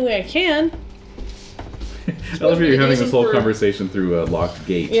help in any way I can. I love you're having this using whole for- conversation through a locked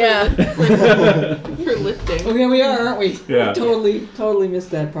gate. Yeah. For lifting. Oh, yeah, we are, aren't we? Yeah. Totally missed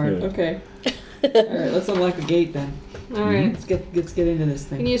that part. Yeah. Okay. All right, let's unlock the gate then. All right. Let's get into this We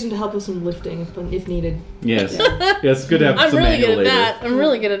can thing. use them to help with some lifting if needed. Yes. Yes, it's good to have I'm some really manual good at labor. that. I'm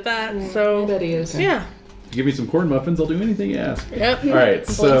really good at that. I So bet he is. yeah. Give me some corn muffins, I'll do anything you ask. Yep. All right,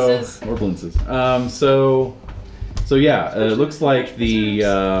 so Blintzes. or blintzes. So yeah, it looks like the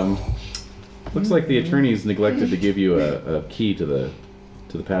attorneys neglected to give you a key to the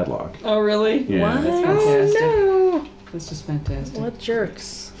padlock. Oh, really? Yeah. What? That's fantastic. Oh That's just fantastic. no. What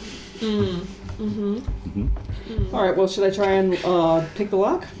jerks. All right, well, should I try and pick the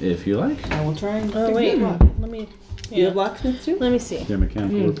lock? If you like, I will try and Oh pick wait. the lock. Let me. You have Yeah. locksmith too? Let me see. your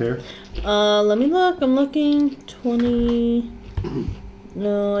mechanical repair. Let me look. I'm looking. 20.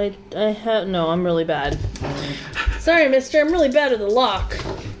 No, I have. No, I'm really bad. Sorry, mister. I'm really bad at the lock.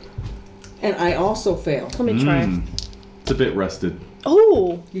 And I also fail. Let me try. It's a bit rusted.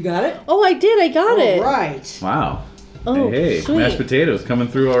 Oh. You got it? Oh, I did. I got it. All right. Wow. Oh, hey, sweet. mashed potatoes coming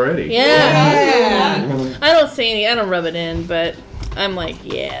through already. Yeah. I don't say any. I don't rub it in, but I'm like,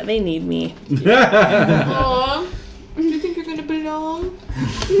 yeah, they need me. Aw. Did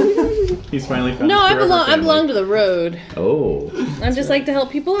He's finally found No, his I forever belong. I family. belong to the road. Oh. I just like to help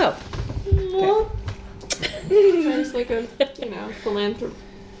people out. Sounds like a,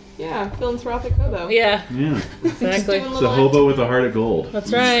 philanthropic hobo. Yeah, Yeah. exactly. Doing It's a hobo with a heart of gold.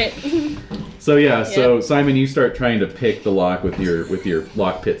 That's right. So Simon, you start trying to pick the lock with your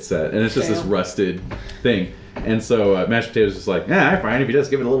lock pit set, and it's just this Fail. rusted thing. And so Mashed Potato's just like, I find if you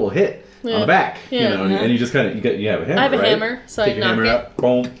just give it a little hit on the back, Yeah. and you just kind of you have a hammer. I have a right? hammer, so Take I your knock hammer it. out,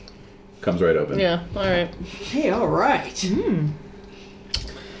 boom, comes right open. Yeah. All right. Hey, all right.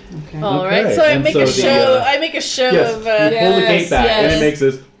 Okay. All Okay, right. So I and make so a the, show. I make a show Yes, of. you pull the cape back, and it makes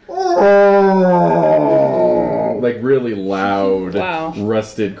this like really loud, Wow.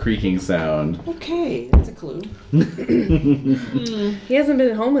 rusted creaking sound. Okay, that's a clue. He hasn't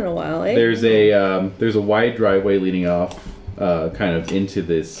been home in a while, eh? There's a wide driveway leading off, kind of into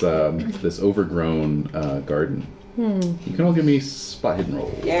this this overgrown garden. You can all give me spot hidden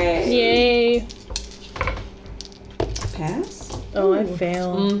rolls. Yay. Pass? Oh, I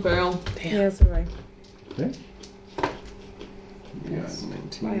fail. Barrel. Yeah, so do I. Okay. You got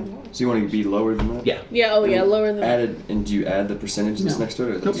 19. So you want to be lower than that? Yeah. Yeah. Oh, yeah. Lower than. Added, and do you add the percentage that's No. next to it,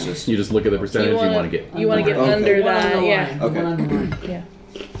 or Nope. that's just? You just look at the percentage you want to get. You want to get Okay. under One on that. the Yeah. line. Okay. One on the line. Yeah.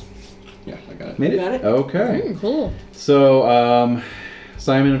 Yeah, I got it. Made it? Got it? Okay. Cool. So,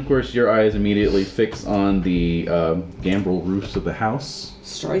 Simon, of course, your eyes immediately fix on the gambrel roofs of the house.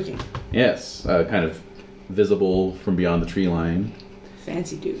 Striking. Yes, kind of visible from beyond the tree line.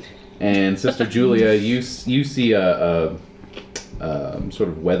 Fancy dude. And Sister Julia, you see a sort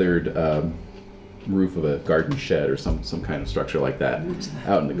of weathered roof of a garden shed or some kind of structure like that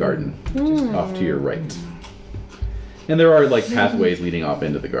out in the garden, off to your right. And there are like pathways leading off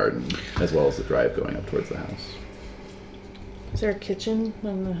into the garden, as well as the drive going up towards the house. Is there a kitchen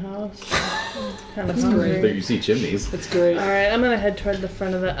in the house? Kind of That's hungry. There you see chimneys. That's great. All right, I'm gonna head toward the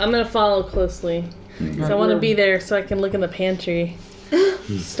front of the. I'm gonna follow closely. So I want to be there so I can look in the pantry.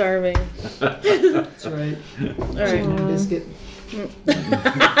 Starving. That's right. All right. Chicken and biscuit.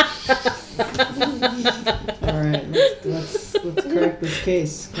 All right, let's crack this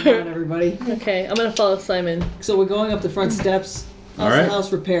case. Come on, everybody. Okay, I'm gonna follow Simon. So we're going up the front steps. How's All right. the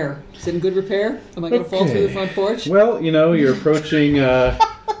house repair? Is it in good repair? Am I going to fall through the front porch? Well, you're approaching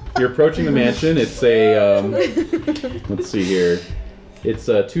the mansion. It's a let's see here. It's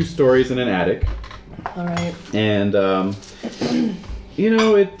 2 stories and an attic. All right. And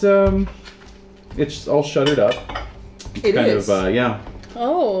it's all shuttered up. It is.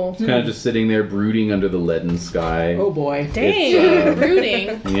 Oh. It's kind of just sitting there brooding under the leaden sky. Oh boy. Dang.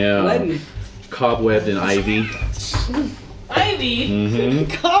 Brooding. Yeah. Leaden. Cobwebbed in ivy. Ivy.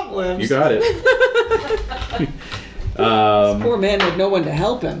 Mm-hmm. Cobwebs. You got it. Poor man had no one to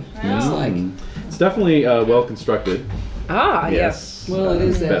help him. It's like. It's definitely well constructed. Ah, Yes. Well, it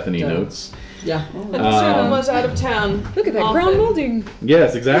is that, Bethany notes. Yeah. And someone was out of town. Look at that Often. ground molding.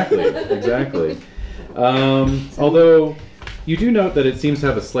 Yes, exactly. Although you do note that it seems to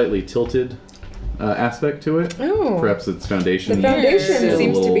have a slightly tilted aspect to it. Oh. Perhaps its foundation. The foundation is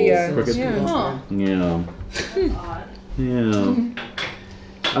seems to be a crooked. yeah. Huh. Yeah. That's odd. Yeah.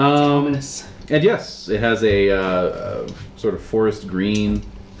 Ominous. And yes, it has a sort of forest green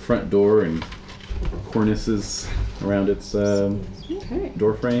front door and cornices around its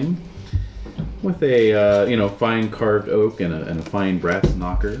door frame, with a fine carved oak and a fine brass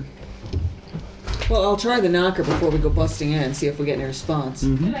knocker. Well, I'll try the knocker before we go busting in and see if we get any response.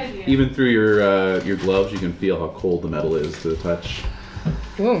 Good idea. Even through your gloves, you can feel how cold the metal is to the touch.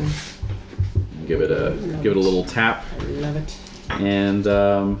 Boom. Give it a little tap, I love it. and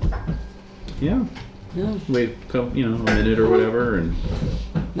yeah, No, wait, a minute or whatever, and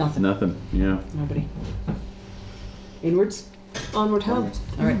nothing. Yeah. Nobody. Inwards? Onward home.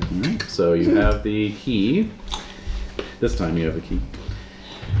 All right. All right. So you have the key. This time you have the key,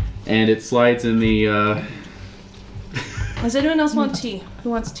 and it slides in the. Does anyone else want tea? Who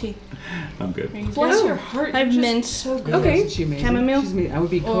wants tea? I'm good. Bless your heart. I have you're just mint. So good. Okay. Isn't she amazing? Chamomile? She's amazing. I would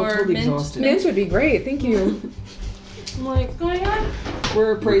be Or totally mint? exhausted. Mince would be great. Thank you. I'm like, What's going on?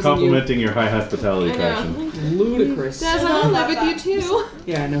 We're We're praising you. complimenting your high hospitality I fashion. know. Ludicrous. Daz, I want to live with you too.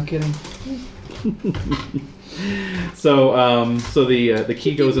 Yeah, no kidding. So the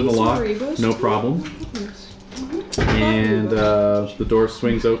key goes in the lock, Sorry, no problem, and the door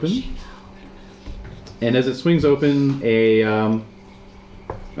swings open. And as it swings open, a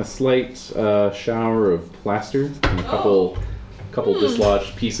slight shower of plaster and a couple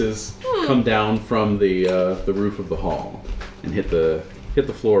dislodged pieces come down from the roof of the hall and hit the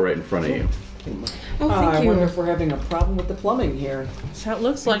floor right in front of you. Oh, thank I you. wonder if we're having a problem with the plumbing here. That's how it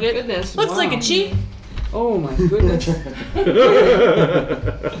looks like it. Goodness. Looks like Wow. a cheat. Oh my goodness.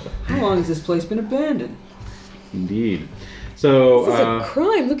 How long has this place been abandoned? Indeed. So, This is a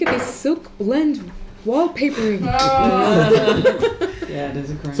crime. Look at this silk blend wallpapering. Yeah, it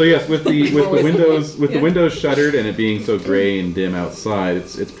is a crime. so yes, with the windows shuttered and it being so gray and dim outside,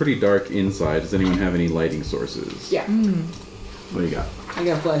 it's pretty dark inside. Does anyone have any lighting sources? Yeah. What do you got? I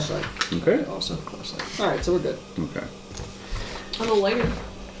got a flashlight. Okay. Also, flashlight. Alright, so we're good. Okay. On a lighter.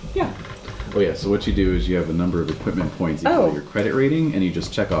 Yeah. Oh yeah. So what you do is you have a number of equipment points equal to your credit rating, and you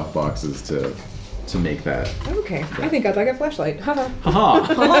just check off boxes to make that. Okay. I think I'd like a flashlight. Haha.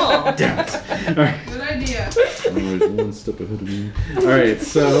 Haha! Damn it! All right. Good idea. Always one step ahead of me. All right,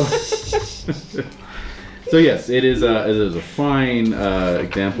 so so yes, it is a fine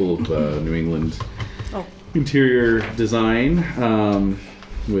example of New England interior design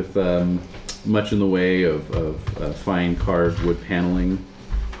with much in the way of fine carved wood paneling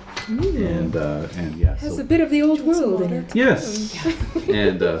and yeah, Has a bit of the old world in it. yes,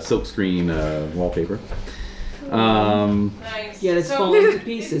 and silkscreen wallpaper. Nice. Yet it's fallen to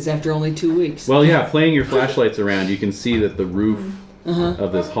pieces after only 2 weeks. Well, yeah, playing your flashlights around, you can see that the roof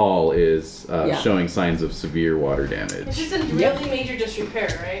of this hall is showing signs of severe water damage. It's just in really major disrepair,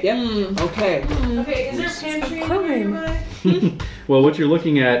 right? Yep. Okay. Okay, is there a pantry nearby? Well, what you're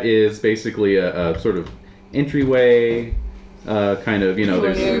looking at is basically a sort of entryway, kind of,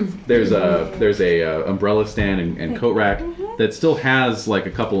 there's a umbrella stand and coat rack that still has like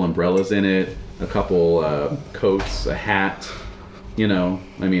a couple umbrellas in it, a couple coats, a hat. I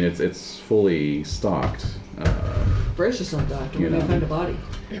mean, it's fully stocked. Brace yourself, Doctor. We may find a body.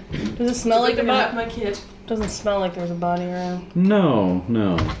 Does it smell like the body? my kit. Doesn't smell like there's a body around. No.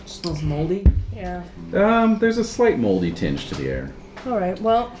 It smells moldy. Yeah. There's a slight moldy tinge to the air. All right.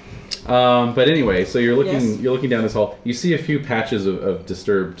 Well. But anyway, so you're looking Yes. you're looking down this hall. You see a few patches of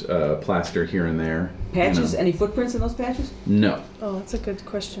disturbed plaster here and there. Patches? Any footprints in those patches? No. Oh, that's a good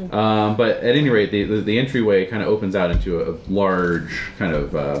question. But at any rate, the entryway kind of opens out into a large kind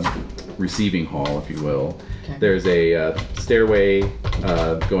of receiving hall, if you will. Okay. There's a stairway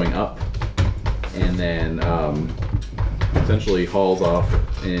going up, and then essentially hauls off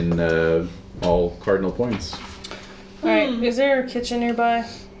in all cardinal points. All right. Is there a kitchen nearby?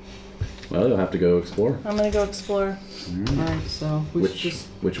 Well, you'll have to go explore. I'm gonna go explore. Alright, so we should just...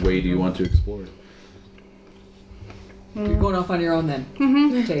 Which way do you want to explore? You're going off on your own then.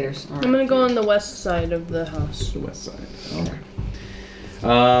 Taters. All right. I'm gonna go on the west side of the house. The west side.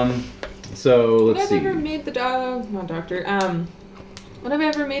 Okay. So let's see. Would I've ever made the not doctor? Would I've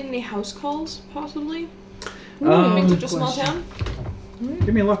ever made any house calls? Possibly. In such a small town.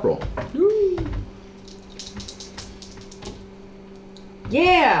 Give me a luck roll.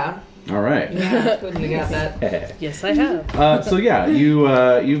 Yeah. All right. Yeah. Couldn't have got that. Yes, I have. So yeah,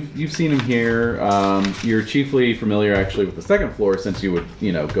 you've seen him here. You're chiefly familiar actually with the second floor since you would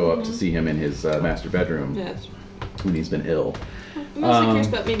go up to see him in his master bedroom Yeah. when he's been ill. I'm mostly curious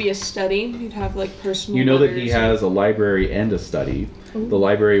about maybe a study. You'd have like personal. You know that he letters. has a library and a study. The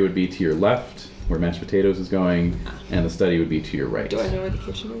library would be to your left, where mashed potatoes is going, and the study would be to your right. Do I know where the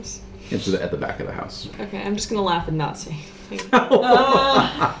kitchen is? It's at the back of the house. Okay, I'm just gonna laugh and not say anything.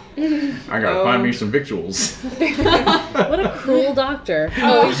 I gotta find me some victuals. What a cruel doctor.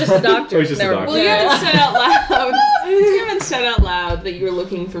 Oh, he's just a doctor. Oh, he's just a doctor. Well, you haven't said out loud. You haven't said out loud that you were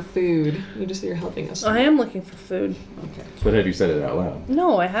looking for food. You just say you're helping us. I am looking for food. But have you said it out loud?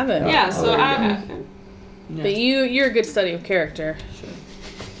 No, I haven't. Yeah, so there you I'm But you're a good study of character.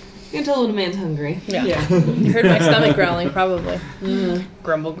 gonna tell when a man's hungry. Yeah. Yeah. You heard my stomach growling, probably.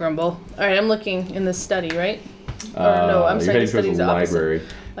 Grumble, grumble. All right, I'm looking in this study, right? Or no, I'm You're sorry, heading the towards study's the opposite. library.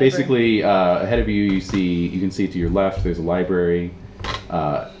 Basically, ahead of you, you can see to your left. There's a library.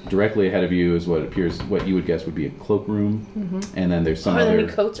 Directly ahead of you is what you would guess would be a cloakroom, and then there's some Are there other.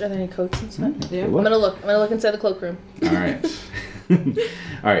 any coats? Are there any coats inside? Yeah. I'm gonna look. I'm gonna look inside the cloakroom. All right.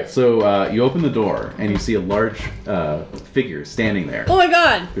 All right. So you open the door and you see a large figure standing there. Oh my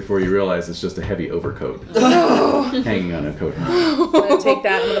god! Before you realize it's just a heavy overcoat hanging on a coat hanger. I'm gonna take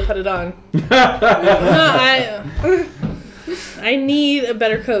that. I'm gonna put it on. I need a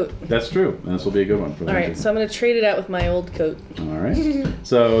better coat. That's true. This will be a good one for the All right, winter. so I'm gonna trade it out with my old coat. All right.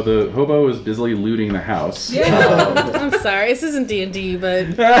 So the hobo is busily looting the house. I'm sorry, this isn't D&D, but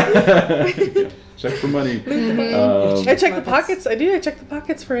Check for money. I check the pockets. I check the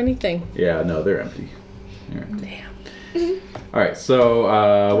pockets for anything. Yeah, no, they're empty. They're empty. Damn. All right. So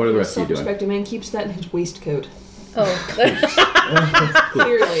what are the rest of you doing? Self-respecting man keeps that in his waistcoat. Oh.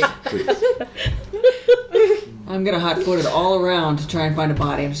 Clearly. I'm gonna hot-foot it all around to try and find a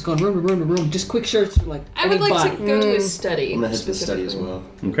body. I'm just going room to room to room. Just quick shirts for like I any would like body. to go to his study. I'm gonna head to the study as well.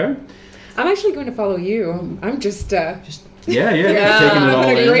 Okay. I'm actually going to follow you. I'm just Yeah, taking it having all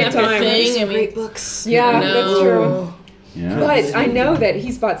a in. great time. Thing, I mean, Great books. Yeah, No. that's true. Yeah. But I know that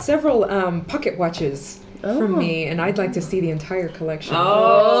he's bought several pocket watches from Oh. me, and I'd like to see the entire collection.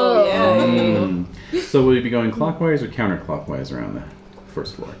 Oh, yeah. Mm. So will you be going clockwise or counterclockwise around the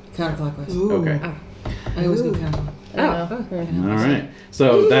first floor? Counterclockwise. Okay. I always go counterclockwise. All right.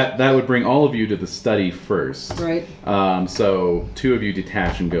 So that would bring all of you to the study first. Right. So 2 of you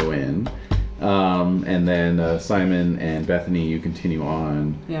detach and go in. And then Simon and Bethany, you continue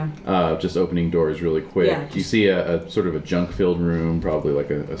on. Yeah. Just opening doors really quick. Yeah, You see a sort of a junk-filled room, probably like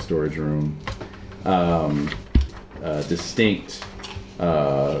a storage room. Distinct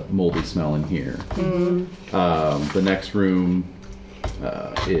moldy smell in here. The next room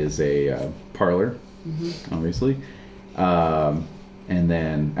is a parlor, obviously. And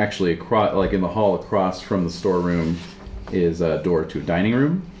then actually across, like in the hall across from the storeroom is a door to a dining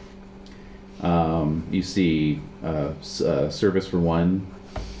room. You see service for one.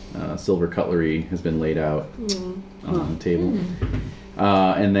 Silver cutlery has been laid out on the table.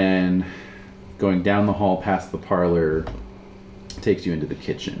 And then going down the hall past the parlor takes you into the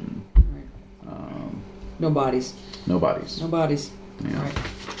kitchen. No bodies. No bodies. No bodies. Yeah. All right.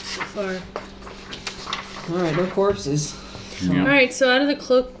 So far. All right. No corpses. Yeah. All right, so out of the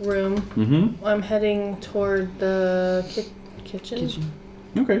cloakroom, Mm-hmm. I'm heading toward the kitchen.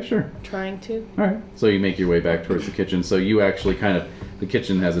 Okay, sure. Trying to. All right. So you make your way back towards the kitchen. So you actually the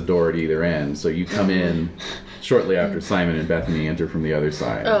kitchen has a door at either end. So you come in shortly after Simon and Bethany enter from the other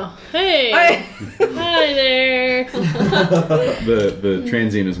side. Oh, hey! Hi there! The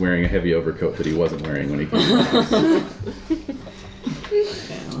transient is wearing a heavy overcoat that he wasn't wearing when he came in.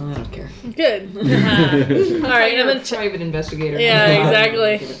 Yeah, well, I don't care. Good. All right, I'm You're a gonna check. private investigator. Yeah,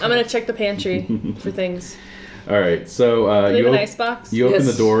 exactly. I'm gonna check the pantry for things. All right. So Do they you have an icebox? you open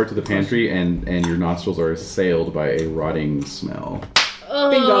Yes. the door to the pantry, and your nostrils are assailed by a rotting smell.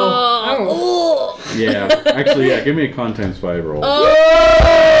 Oh. Yeah. Actually, yeah. Give me a con times 5 roll.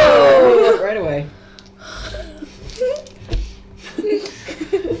 Oh. Right away.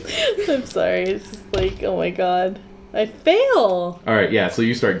 I'm sorry. It's just like, oh my god. I fail. All right. Yeah. So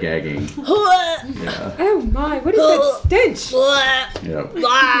you start gagging. Yeah. Oh my, what is that stench? Yep.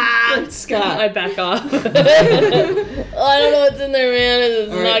 Good Scott. I back off. I don't know what's in there, man.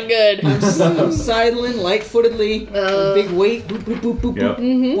 It's All not right. good. I'm sidling, light-footedly, a big weight. Boop, boop, boop, boop, Yep.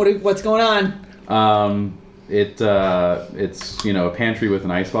 boop. What's going on? It's a pantry with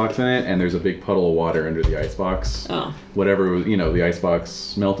an icebox in it, and there's a big puddle of water under the icebox. Oh. Whatever was, the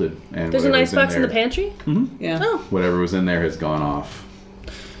icebox melted, and There's an whatever was icebox in the there- pantry? Yeah. Oh. Whatever was in there has gone off.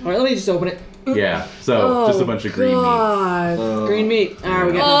 All right, let me just open it. Yeah. So just a bunch of green meat. God. Green meat. All right,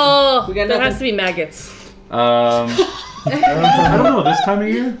 we got Oh, nothing. We got there nothing. has to be maggots. I don't know. This time of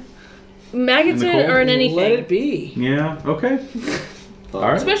year. Maggots In the cold? are in anything. Let it be. Yeah. Okay. All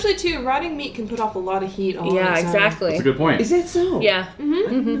right. Especially too, rotting meat can put off a lot of heat. All Yeah, on its own. exactly. That's a good point. Is that so? Yeah.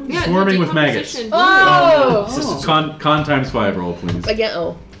 Yeah, Swarming the with maggots. decomposition. Oh! Con times 5 roll, please.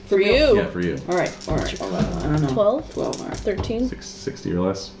 Again, for real? you. Yeah, for you. All right. I don't know. 12? 12. All right. 13? 60 or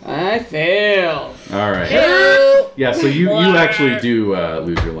less. I failed. All right. Hey! Yeah. So you actually do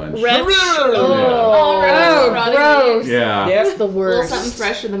lose your lunch. Wretch. Oh, Oh, rotting gross. Yeah. Yep. The meat. A little worst. something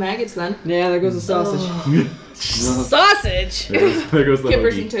fresh for the maggots then. Yeah, there goes the sausage. Sausage! There goes the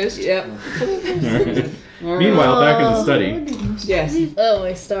Kippers and hoagie. toast. Yep. All right. Meanwhile, back in the study. Yes. Oh,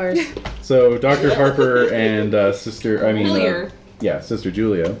 my stars. So Dr. Harper and Sister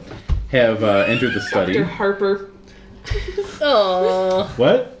Julia have entered the study. Dr. Harper. Oh.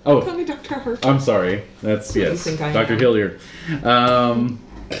 What? Call Oh, me Dr. Harper. I'm sorry. That's yes, think I Dr. am. Hilliard.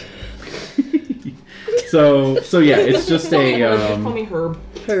 So yeah, it's just Call me Herb. a Just call me Herb.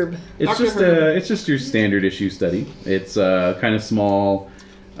 Herb. it's just your standard issue study. It's kind of small.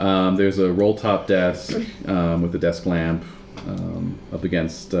 There's a roll top desk with a desk lamp up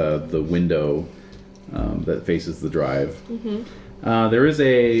against the window that faces the drive. There is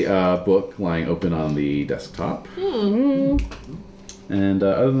a book lying open on the desktop. And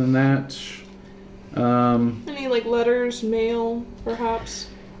other than that, Any like letters, mail, perhaps?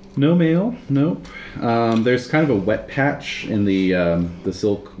 no mail. Nope. There's kind of a wet patch in the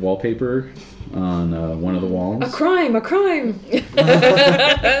silk wallpaper on one of the walls. A crime, a crime.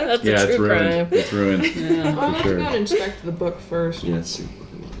 That's Yeah, a it's true ruined. crime. It's ruined. I'll have sure. to go and inspect the book first. Yeah, let's see what book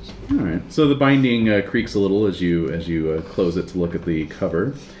it was. All right. So the binding creaks a little as you close it to look at the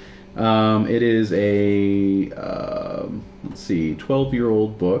cover. It is a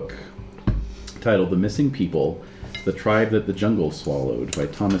 12-year-old book titled "The Missing People: The Tribe That the Jungle Swallowed" by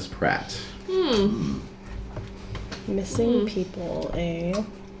Thomas Pratt. Missing people, eh?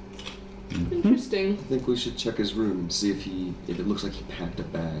 Interesting. I think we should check his room and see if it looks like he packed a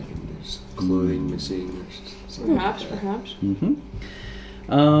bag and there's clothing missing or something. Perhaps. Mm-hmm.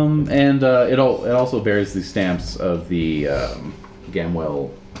 And it also bears the stamps of the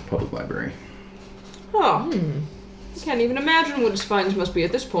Gamwell Public Library. Oh. I can't even imagine what his finds must be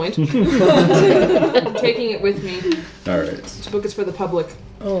at this point. I'm taking it with me. All right. This book is for the public.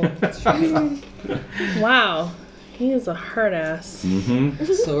 Oh. Wow. He is a hard ass. Mm-hmm.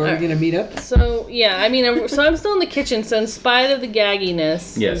 So are we going to meet up? So, yeah, I mean, so I'm still in the kitchen, so in spite of the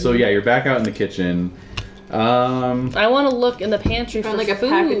gagginess. Yeah, so yeah, you're back out in the kitchen. I want to look in the pantry Found for like a food.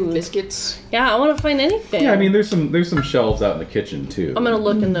 pack of biscuits. Yeah, I want to find anything. Yeah, I mean, there's some shelves out in the kitchen, too. I'm going to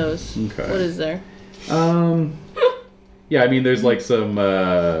look in those. Okay. What is there? Yeah, I mean, there's like some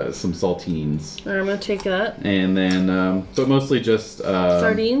saltines. All right, I'm going to take that. And then, but mostly just...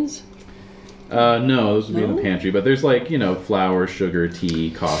 Sardines? No, those would be in No? the pantry. But there's like, flour, sugar,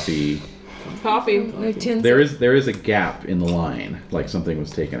 tea, coffee. Coffee. Like tins There of- is a gap in the line, like something was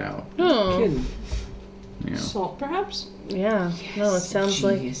taken out. Oh. Kidding. Yeah. Salt, perhaps? Yeah. No, it sounds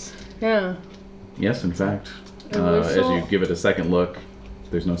like... Genius. Yeah. Yes, in fact. Where's As you salt? give it a second look,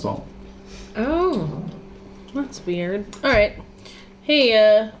 there's no salt. Oh. That's weird. All right.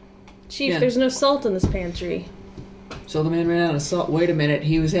 Hey, Chief, Yeah. there's no salt in this pantry. So the man ran out of salt. Wait a minute.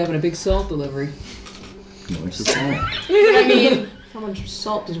 He was having a big salt delivery. He likes the salt. I mean, how much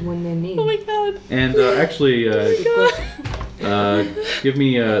salt does one man need? Oh my god. And actually, give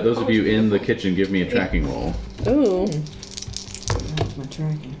me, those of you in the kitchen, give me a tracking roll. Ooh. That's my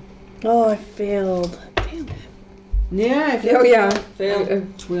tracking. Oh, I failed. Damn it. Yeah, I failed. Oh, yeah.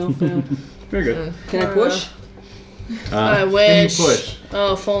 Failed. We all failed. Very good. Can I push? I Can wish. you push?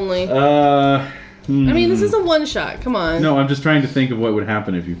 Oh, if only. I I mean, this is a one shot. Come on. No, I'm just trying to think of what would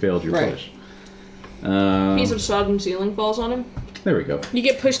happen if you failed your Right. push. Piece of sodden ceiling falls on him. There we go. You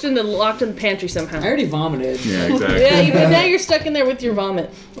get pushed into, locked in the pantry somehow. I already vomited. Yeah, exactly. Yeah, but now you're stuck in there with your vomit.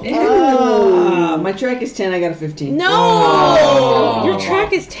 My track is 10. I got a 15. No! Oh. Your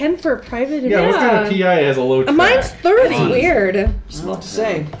track is 10 for a private Yeah, what kind of PI has a low track? Mine's 30. Honest. Weird. I don't know what to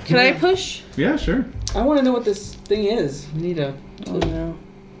say. Can I push? Yeah, sure. I want to know what this thing is. We need a... Oh, no.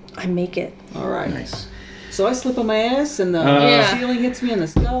 I make it. All right. Nice. So I slip on my ass, and the Yeah. ceiling hits me in the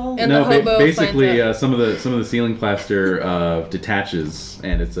skull. And the hobo basically, finds some of the ceiling plaster detaches,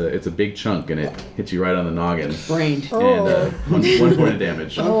 and it's a big chunk, and it hits you right on the noggin, Brained. and one point of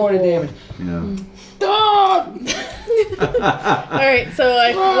damage. 1 point of damage. Yeah. All right, so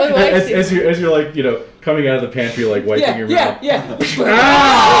what do I see? As you're like coming out of the pantry, like wiping your mouth. Yeah.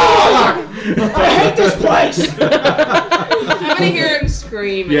 I hate this place. I'm gonna hear him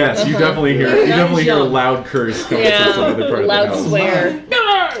scream. Yes, you definitely hear a young. loud curse coming from some other part loud of the house. swear.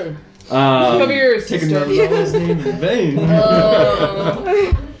 Come here, Taking sister. my mama's name in vain.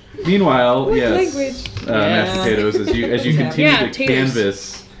 Meanwhile, yes, language? mashed potatoes. As you continue Yeah, to taters.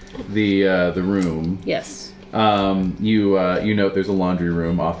 canvass the room, Yes. you note there's a laundry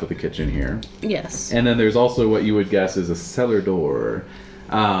room off of the kitchen here, Yes. and then there's also what you would guess is a cellar door.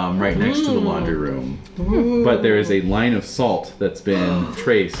 Right next to the laundry room. But there is a line of salt that's been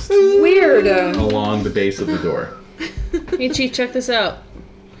traced Weird. along the base of the door. Hey, Chief, check this out.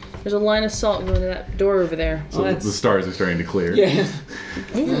 There's a line of salt going to that door over there. So that's- the stars are starting to clear. Yeah.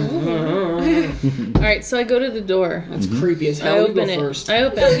 All right, so I go to the door. That's creepy as I hell. You open go it. first. I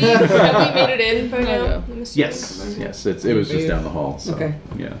open it. Have we made it in by I now? know. I'm assuming? Yes. It was just down the hall. So, Okay.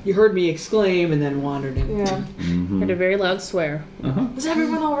 Yeah. You heard me exclaim and then wandered in. Yeah. Heard a very loud swear. Is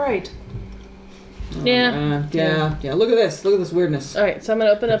everyone all right? Yeah. Yeah. Look at this. Look at this weirdness. All right, so I'm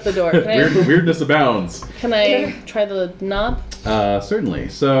gonna open up the door. Can I, Weirdness abounds. can I try the knob? Certainly.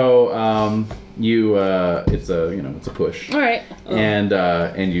 So it's a push. All right.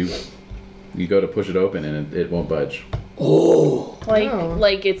 And you go to push it open and it won't budge.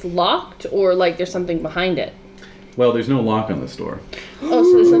 Like it's locked or like there's something behind it. Well, there's no lock on this door. Oh,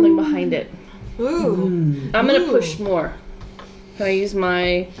 so there's something behind it. Ooh. I'm gonna push more. Can I use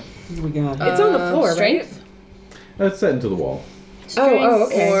my What do we got? It's on the floor, strength? That's set into the wall. Oh,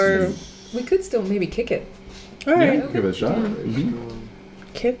 okay. Or We could still maybe kick it. all right, Yeah, give it a shot.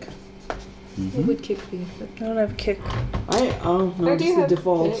 kick. What would kick be? I don't have kick. No, just the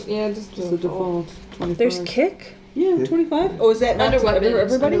default. Yeah, just Just the default. 25. There's kick. Yeah, 25. Oh, is that not Under to weapons.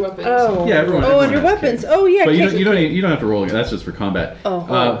 everybody? Under weapons. Oh. Yeah, everyone. Oh, everyone under has weapons. kick. Oh yeah, But kick. you don't have to roll. That's just for combat.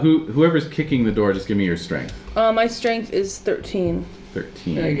 Oh. Whoever's kicking the door, just give me your strength. My strength is 13.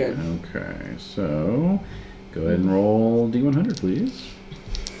 13. Very good. Okay, so go ahead and roll D100, please.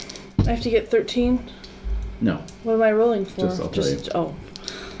 I have to get 13. No. What am I rolling for? I'll tell you. Oh.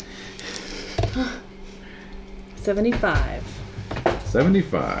 75.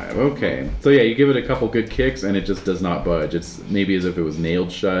 75. Okay. So yeah, you give it a couple good kicks and it just does not budge. It's maybe as if it was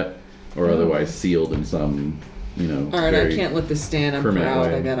nailed shut or otherwise sealed in some, All right, I can't let this stand. I'm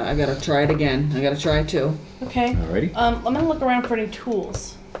proud. way. I gotta try it again. I gotta try too. Okay. Alrighty. I'm gonna look around for any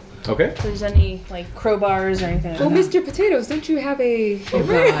tools. Okay. If there's any like crowbars or anything. Well, like Mr. Potatoes, don't you have a Oh God,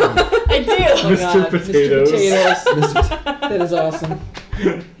 that. I do. oh, Mr. God. Potatoes. Mr. Potatoes. That is awesome.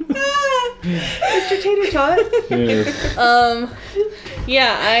 Mr. Tater Tot? Yes.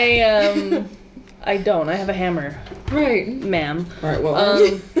 Yeah, I don't. I have a hammer, Right. ma'am. All right, well,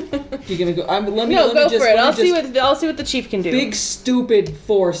 you're gonna go. Let me. No, let me go just, for it. let me I'll just- see what the chief can do. Big stupid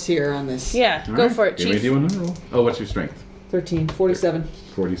force here on this. Yeah, All go right. for it, Give me a chief. D1 roll. Oh, what's your strength? 13, 47.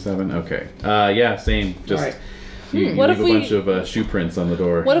 47. Okay. Yeah, same. Just All right. you What leave if a we- bunch of shoe prints on the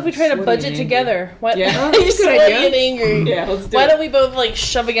door. What if we try to Sweaty budget and angry. together? What? Yeah. You're Good sweaty idea. and angry. Yeah, let's do Why it. don't we both like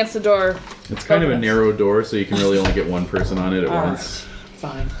shove against the door? It's kind of a Both of us. narrow door, so you can really only get one person on it at All once.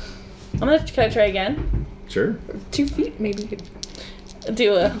 Fine. Can I try again? Sure. 2 feet, maybe.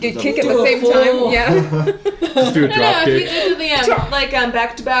 Do a. Good kick at Do the a same full- time. Yeah. Just do a drop if you kick. do the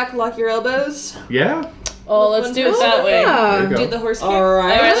back to back, lock your elbows. Yeah. Oh, With let's one do it person. that way. Yeah. There you go. Do the horse kick. All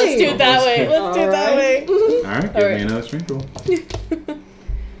right. All right, let's do it that Almost. way. Let's do it that way. All right. Give All right. me another strength roll.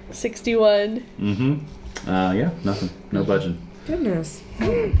 61. Mm-hmm. Yeah. Nothing. No budging. Goodness.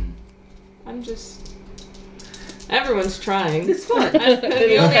 I'm just. Everyone's trying. It's fun. I'm the is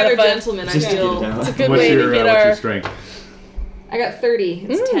only kinda other fun. gentleman I Just to get it feel. out. It's a good What's way your to get what's our. your strength? I got 30.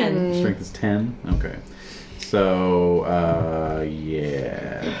 It's 10. Mm. Strength is 10. Okay. So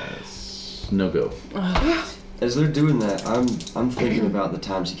yes. No go. As they're doing that, I'm thinking about the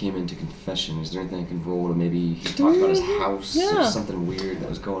times he came into confession. Is there anything I can roll to maybe he talked about his house Yeah. or something weird that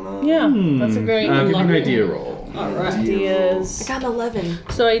was going on? Yeah, that's a great Give me an idea roll. All right. ideas. I got an 11.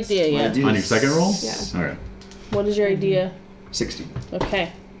 So idea, My yeah. idea On your is second roll? Yeah. All right. What is your idea? 60.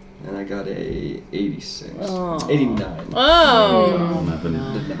 Okay. And I got a 86. Oh. 89. Oh. Nothing.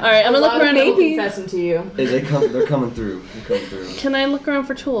 All right, I'm gonna look around. maybe. Confessing to you. Hey, they're coming through. They're coming through. Can I look around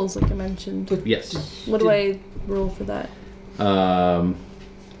for tools, like I mentioned? Yes. What do I roll for that? Where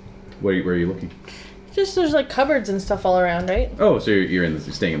are you looking? Just there's like cupboards and stuff all around, right? Oh, so you're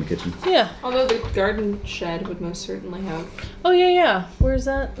staying in the kitchen. Yeah. Although the garden shed would most certainly have. Oh yeah. Where's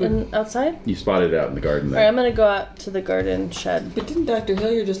that? Outside? You spotted it out in the garden All right, there. I'm gonna go out to the garden shed. But didn't Dr.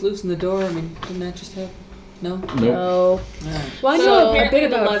 Hillier just loosen the door? I mean, didn't that just happen? No? Nope. No. All right. Well, I So know a apparently bit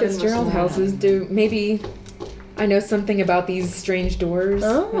the about 11 must Fitzgerald have houses. Maybe I know something about these strange doors.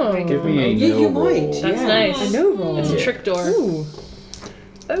 Oh. That might Give me a Yeah, no you roll. might. That's Yeah. nice. a no roll. It's a Yeah. trick door. Ooh.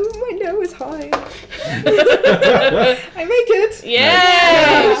 Oh, my no is high. I make it.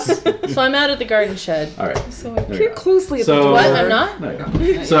 Yes. So I'm out at the garden shed. All right. So I There you peer go. closely at So- the door. What? I'm not? No, you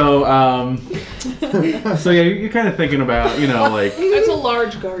don't. So so yeah, you're kind of thinking about like That's a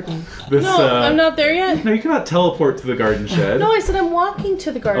large garden. this. No, I'm not there yet. No, you cannot teleport to the garden shed. No, I said I'm walking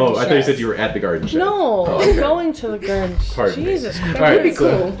to the garden Oh, shed. I thought you said you were at the garden shed. No, Oh, I'm okay. going to the garden. Pardon me. Jesus Christ. All right, That'd be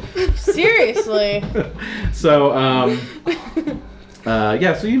cool. Seriously. So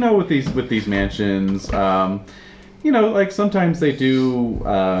yeah, so with these mansions, like sometimes they do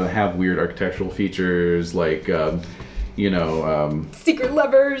have weird architectural features, like Secret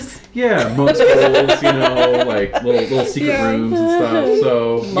levers. yeah, monk's holes, like little secret Yeah. rooms and stuff.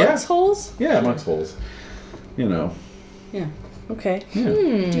 So Monk's holes? yeah, monk's holes. Yeah. Okay. Yeah.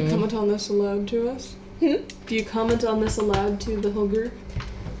 Do you comment on this aloud to us? Do you comment on this aloud to the whole group?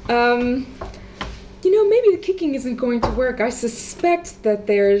 Maybe the kicking isn't going to work. I suspect that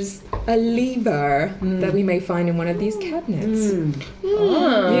there's a lever that we may find in one of these cabinets.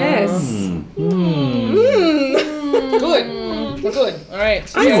 Yes. Good. We're good. All right.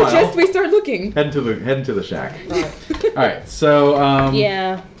 I Meanwhile- suggest we start looking. Heading to the shack. All right. So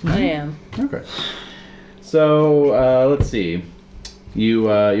Yeah, I am. okay. So let's see.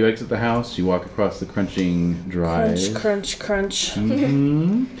 You exit the house. You walk across the crunching drive. Crunch, crunch, crunch.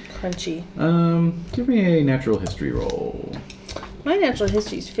 Mm-hmm. Crunchy. Give me a natural history roll. My natural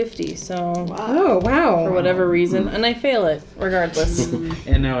history is 50, so Oh, wow. for whatever reason, and I fail it regardless.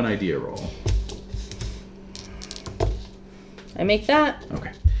 And now an idea roll. I make that.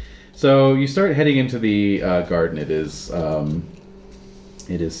 Okay. So you start heading into the garden. It is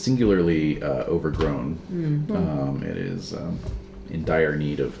singularly overgrown. It is in dire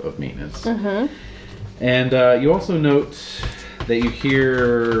need of maintenance. And you also note that you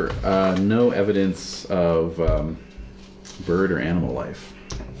hear no evidence of bird or animal life.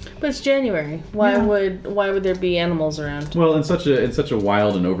 But it's January. Why would there be animals around? Well, in such a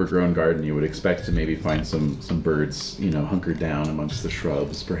wild and overgrown garden, you would expect to maybe find some birds, hunkered down amongst the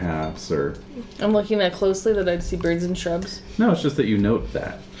shrubs, perhaps, or. I'm looking that closely that I'd see birds and shrubs. No, it's just that you note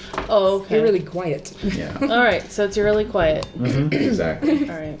that. Oh, okay. You're really quiet. Yeah. All right, so it's really quiet. Exactly.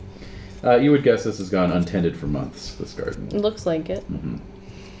 All right. You would guess this has gone untended for months. This garden. It looks like it.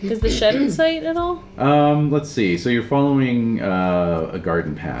 Is the shed in sight at all? Let's see. So you're following a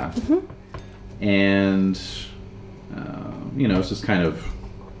garden path, and it's just kind of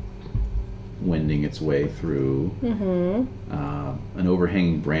wending its way through. An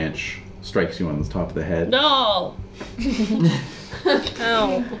overhanging branch strikes you on the top of the head. No.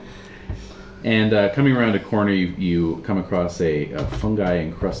 Ow. And coming around a corner, you come across a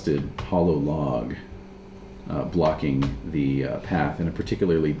fungi-encrusted hollow log blocking the path in a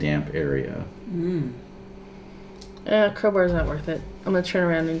particularly damp area. Crowbar's not worth it. I'm going to turn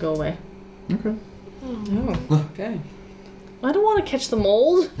around and go away. Okay. Oh, okay. I don't want to catch the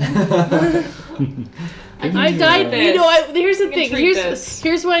mold. I died. Here's the thing. Here's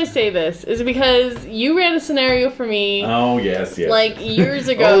Here's why I say this is because you ran a scenario for me. Oh yes. Like years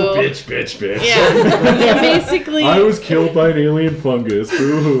ago. Oh bitch. Yeah. And basically. I was killed by an alien fungus.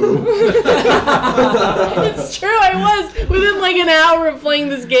 Boo-hoo. It's true. I was within like an hour of playing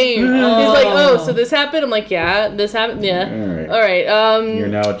this game. He's like, "Oh, so this happened." I'm like, "Yeah, this happened." Yeah. All right. You're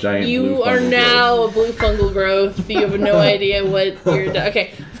now a giant. You blue are fungal now growth. a blue fungal growth. You have no idea what you're.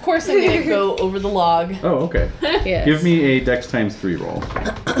 Okay. Of course, I'm gonna go over the log. Oh, okay. Yes. Give me a Dex times 3 roll.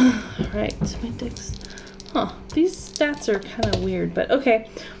 Alright, my Dex. These stats are kind of weird, but okay.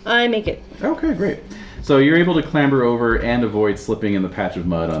 I make it. Okay, great. So you're able to clamber over and avoid slipping in the patch of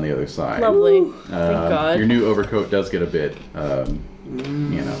mud on the other side. Lovely. Thank God. Your new overcoat does get a bit, That's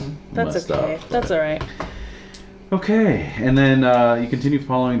mussed okay. up. That's alright. Okay, and then you continue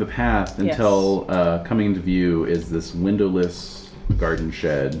following the path until coming into view is this windowless garden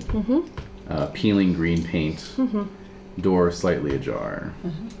shed. Peeling green paint, door slightly ajar.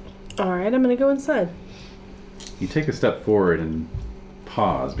 Alright, I'm gonna go inside. You take a step forward and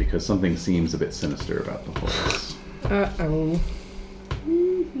pause because something seems a bit sinister about the place. Uh-oh.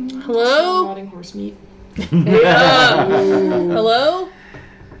 Hello? Rotting horse meat. Hello?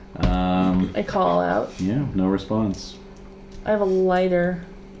 I call out. Yeah, no response. I have a lighter.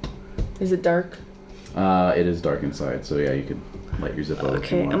 Is it dark? It is dark inside, so yeah, you could light your Zippo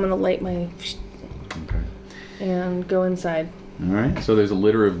if you Okay, want. I'm gonna light my... Okay. and go inside. Alright, so there's a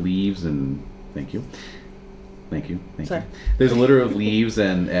litter of leaves and... Thank you. Sorry. There's a litter of leaves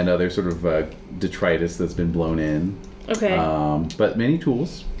and other sort of detritus that's been blown in. Okay. But many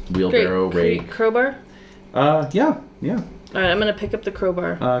tools. Wheelbarrow, rake. Crowbar? Yeah. Alright, I'm gonna pick up the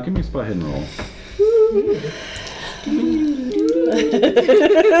crowbar. Give me a spot hidden roll.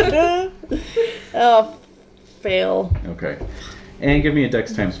 Oh, fail. Okay. And give me a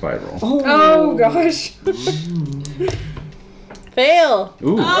Dex times 5 roll. Oh gosh. Fail.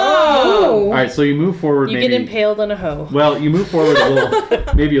 Ooh. Oh. All right, so you move forward. You maybe, get impaled on a hoe. Well, you move forward a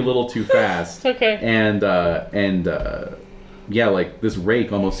little, maybe a little too fast. Okay. And yeah, like this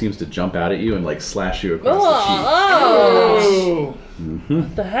rake almost seems to jump out at you and like slash you across the cheek. Oh!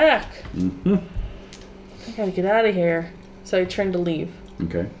 What the heck? I gotta get out of here. So I turn to leave.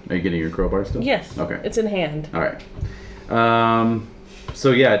 Okay. Are you getting your crowbar still? Yes. Okay. It's in hand. All right.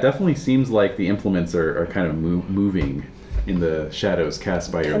 So yeah, it definitely seems like the implements are kind of moving in the shadows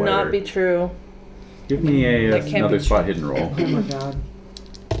cast by your lighter. Cannot be true. Give me That can't another be spot true. hidden roll. Oh my god.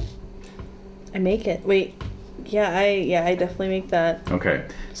 I make it. Wait. Yeah, I definitely make that. Okay,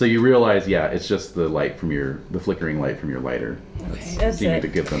 so you realize, it's just the light from the flickering light from your lighter. That's seeming it. to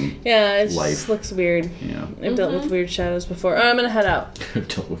give them Yeah, it life. just looks weird. Yeah. I've dealt with weird shadows before. I'm gonna head out.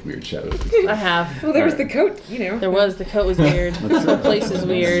 Dealt with weird shadows. I have. Well, there was Alright. the coat, you know. The coat was weird. This whole place is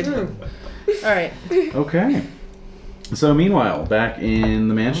weird. Alright. Okay. So meanwhile, back in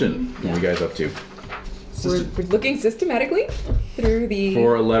the mansion, what are you guys up to? We're looking systematically through the...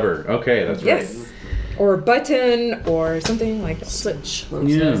 For a lever. Okay, that's Yes. right. Or a button or something like... Switch.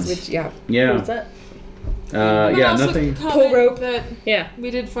 Yeah. Switch, yeah. Yeah. What's that? Nothing. Pull rope. That Yeah.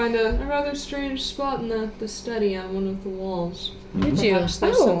 we did find a rather strange spot in the study on one of the walls. Did you? Perhaps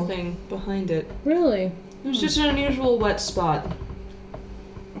there's Oh. something behind it. Really? It was just an unusual wet spot.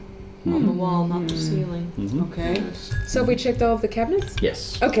 On the wall, not the ceiling. Okay. So have we checked all of the cabinets?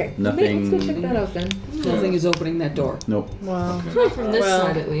 Yes. Okay. Nothing- Let's go check that out then. Nothing is opening that door. Nope. Wow. Not from this Well.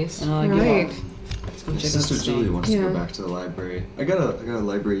 side, at least. I give Right. up. Let's go My check out sister the Julie stain. wants to Yeah. go back to the library. I got a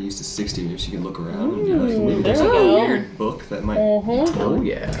library used to 60. Maybe she can look around. there Maybe we there's like go. a weird book that might. Oh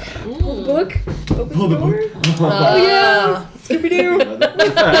yeah. Pull the book. Open the door. Oh yeah. Scooby-Doo.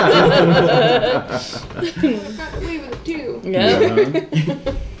 Got away with it too.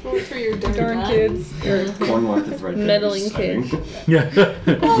 Yeah. For your Darn kids. Corn walk the thread. Meddling kid. Yeah.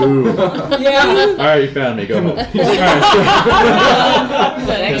 Boo. Yeah. All right, you found me. Go home.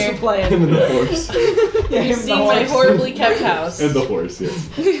 Thanks for playing. Him and the horse. Yeah, him and See the my horse. horribly kept house. And the horse, yes.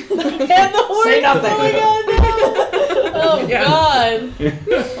 And the horse. Say nothing. Oh Yeah. God.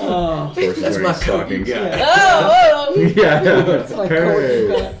 Oh, Horse is That's wearing my coat stockings. you got. Oh. Yeah. that's my coat you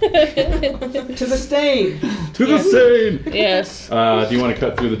got. To the stain. To the same. Yes. Do you want to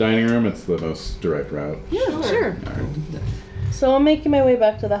cut through the dining room? It's the most direct route. Yeah, sure. All right. So I'm making my way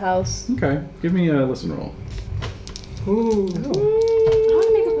back to the house. Okay. Give me a listen roll. Ooh. I want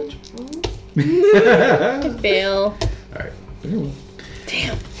to make a bunch of rolls. Fail. All right. Very well.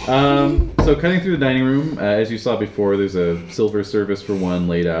 Damn. So cutting through the dining room, as you saw before, there's a silver service for one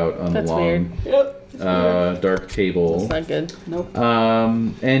laid out on That's the long, weird. Yep. dark table. That's not good. Nope.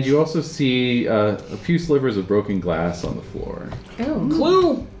 And you also see a few slivers of broken glass on the floor. Oh,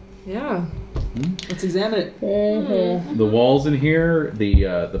 Clue. yeah. Let's examine it. The walls in here,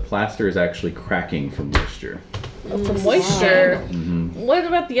 the plaster is actually cracking from moisture. From moisture. Mm-hmm. What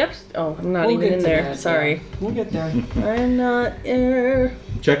about the ups? Oh, I'm not We'll even get in to there. that, Sorry. yeah. We'll get there. I'm not in.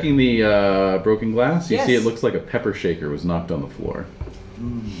 Checking the broken glass, you see Yes. it looks like a pepper shaker was knocked on the floor.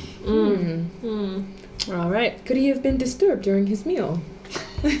 All right. Could he have been disturbed during his meal?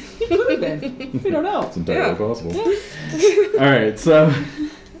 Could have been. We don't know. It's entirely Yeah. possible. All right, so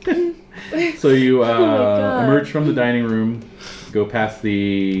you God. emerge from the dining room, go past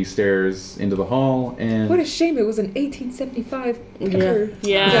the stairs into the hall, and What a shame it was an 1875 Yeah. pepper.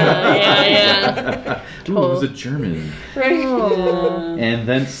 Yeah. ooh, it was a German. Right? And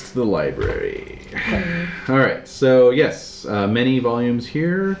thence to the library. All right, so yes, many volumes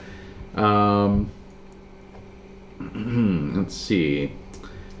here. Let's see.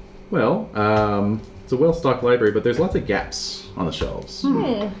 Well, it's a well-stocked library, but there's lots of gaps on the shelves.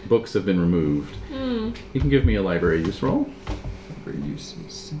 Books have been removed. You can give me a library use roll. Library use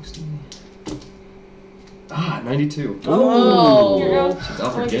is 60. 92. Oh. She's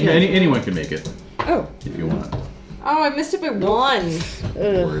off her Oh, game. Yeah, anyone can make it Oh, if you want. Oh, I missed it by one.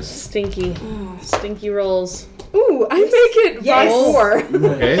 Ugh, stinky. Stinky rolls. ooh, I make it by Yes. 4.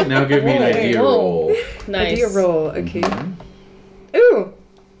 Okay, now give me an idea Whoa. roll. Nice. Idea roll, okay. Ooh,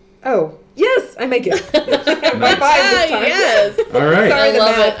 oh, yes, I make it. By 5 this time. Yes. All right. Sorry. I the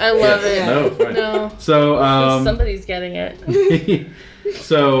love math. it. I love it. No, fine. No. So, Somebody's getting it.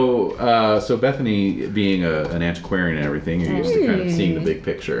 so Bethany, being an antiquarian and everything, you're used to kind of seeing the big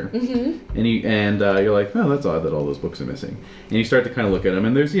picture. And you're like, oh, that's odd that all those books are missing. And you start to kind of look at them,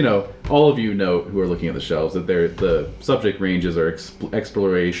 and there's, all of you note who are looking at the shelves that the subject ranges are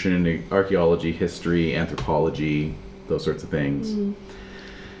exploration, archaeology, history, anthropology, those sorts of things.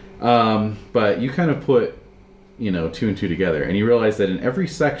 But you kind of put, 2 and 2 together, and you realize that in every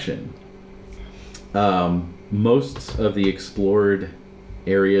section, most of the explored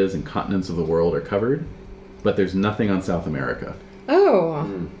areas and continents of the world are covered, but there's nothing on South America. Oh.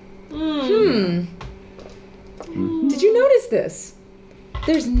 Did you notice this?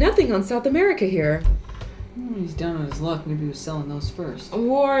 There's nothing on South America here. He's down on his luck. Maybe he was selling those first.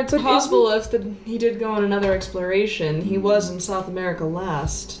 Or it's But possible if he did go on another exploration. He was in South America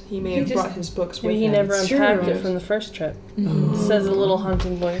last. He may have just- brought his books with Maybe he him. never It's unpacked true. it from the first trip. Says a little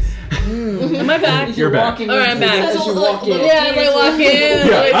haunting voice. Am I back? You're back. Walking All right, I'm into- back. As you walk in. Yeah, as I walk in.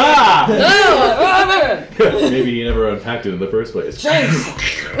 Yeah. Ah! No! Maybe he never unpacked it in the first place.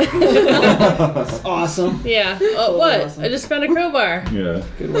 That's awesome. Yeah. Oh, what? awesome. I just found a crowbar. Yeah.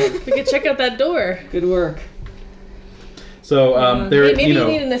 Good work. We could check out that door. Good work. So there, Hey, maybe you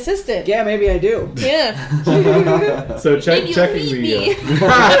need an assistant. Yeah, maybe I do. Yeah. so checking the.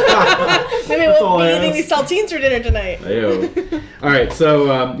 Maybe I That's all won't I be eating ask. these saltines for dinner tonight. Ayo. All right,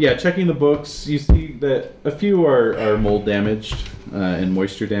 so checking the books, you see that a few are mold damaged and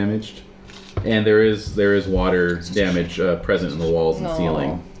moisture damaged, and there is water damage present in the walls and Aw.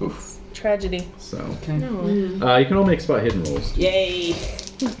 ceiling. Oof. Tragedy. So Okay. you can all make spot hidden rolls. Yay.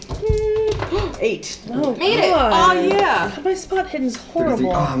 8. Oh, Made it! God. Oh, yeah! My spot hidden's 33.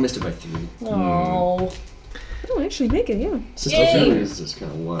 horrible. Oh, I missed it by 3. Oh. Oh, I actually make it, yeah. It's Yay. really is just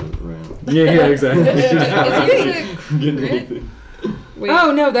kind of waddling around. Yeah, exactly. Getting anything. Wait.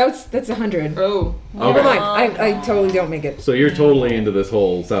 Oh, no, that's 100. Oh. Never Okay. mind. I totally don't make it. So you're totally into this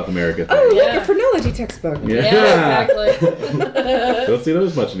whole South America thing. Oh, Yeah. like a phrenology textbook. Yeah, exactly. Don't see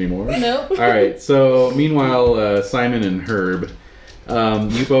those much anymore. Nope. All right. So meanwhile, Simon and Herb,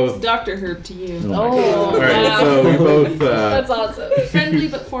 You both. Dr. Herb to you. Oh, my God. All right, wow. so you both. That's awesome. Friendly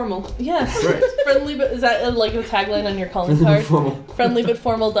but formal. Yes. Right. Friendly, but is that like the tagline on your calling card? Friendly but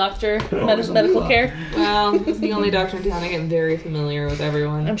formal doctor, medical care. Well, as the only doctor in town, I get very familiar with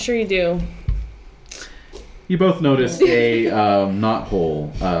everyone. I'm sure you do. You both noticed a knot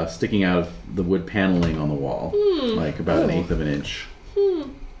hole sticking out of the wood paneling on the wall, like about 1/8 of an inch.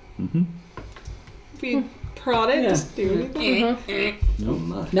 If we prod it, just do anything.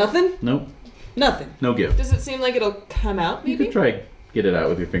 Nothing? Nope. Nothing. No give. Does it seem like it'll come out, You maybe? could try get it out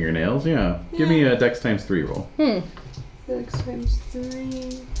with your fingernails. Yeah. Give me a Dex times 3 roll. 6 times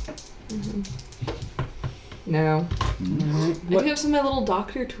 3. No. Alright. I do have some of my little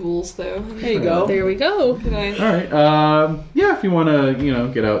doctor tools, though. There you go. There we go. Could I? All right. Yeah, if you want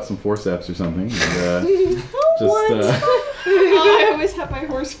to, get out some forceps or something, and just. I always have my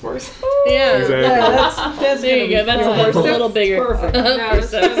horse force. Yeah. Exactly. Yeah, that's There you go. That's a little bigger. Perfect. No,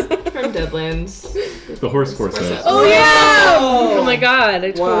 it's from Deadlands. The horse forceps. Oh yeah! Oh. Oh my god,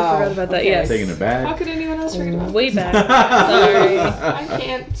 I totally Wow. forgot about that. Okay. Yes. Taking it back. How could anyone else forget about Way back. Sorry. I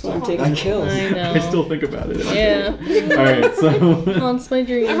can't. I'm taking the pills. I know. I still think about it. Yeah. All right, so. Haunts my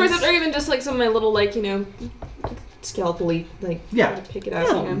dreams. Or even just like some of my little, scalpel-y, Yeah. to pick it out.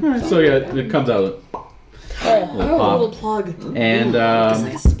 All right, so yeah, it comes out. Oh. Little A pop. little plug. And It's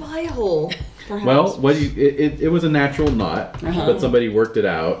like a spy hole, perhaps. well, it was a natural knot, but somebody worked it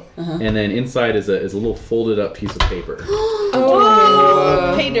out, and then inside is a little folded up piece of paper.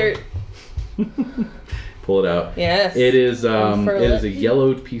 Oh. Pay dirt. Pull it out. Yes. It is Unfurl it is it. a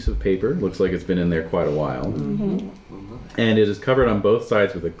yellowed piece of paper. Looks like it's been in there quite a while, and it is covered on both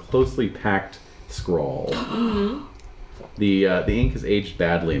sides with a closely packed scrawl. The ink has aged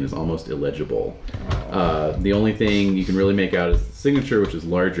badly and is almost illegible. The only thing you can really make out is the signature, which is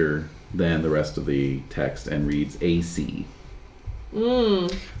larger than the rest of the text and reads AC.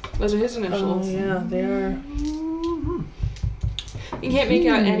 Those are his initials. Oh yeah, they are. You can't make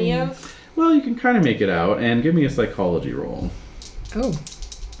out any of. Well, you can kind of make it out, and give me a psychology roll. Oh.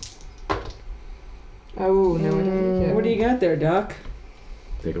 Oh no, I don't think What do you got there, Doc?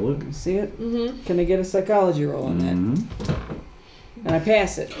 Take a look. See it? Can I get a psychology roll on that? And I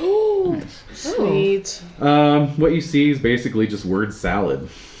pass it. Sweet. What you see is basically just word salad.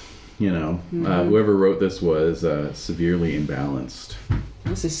 Whoever wrote this was severely imbalanced.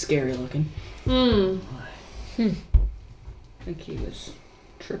 This is scary looking. I think he was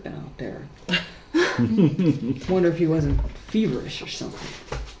tripping out there. Wonder if he wasn't feverish or something.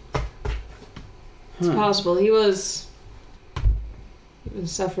 It's possible. He was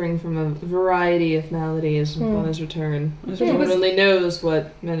suffering from a variety of maladies upon his return. Lord only knows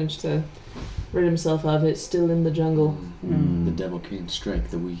what managed to rid himself of it, still in the jungle. The devil can't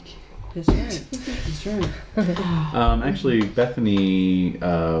strike the weak. That's right. That's right. Actually, Bethany,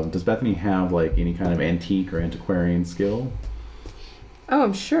 does Bethany have like any kind of antique or antiquarian skill? Oh,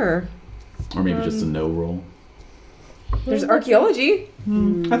 I'm sure. Or maybe just a no roll? There's archaeology.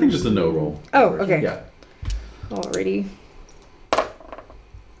 I think just a no roll. Oh, okay. Yeah. Alrighty.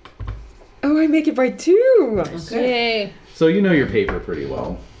 Oh, I make it by 2. Yay. So you know your paper pretty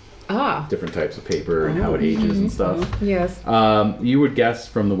well. Ah. Different types of paper and how it ages and stuff. Yes. You would guess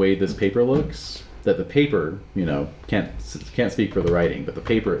from the way this paper looks that the paper, can't speak for the writing, but the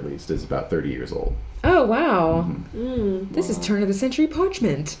paper at least is about 30 years old. Oh, wow. This is turn of the century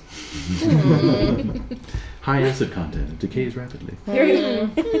parchment. High acid content. It decays rapidly. About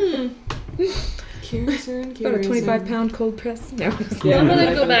About a 25-pound cold press. No. Yeah. I'm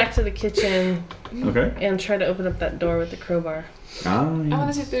gonna go back to the kitchen Okay. and try to open up that door with the crowbar. I want to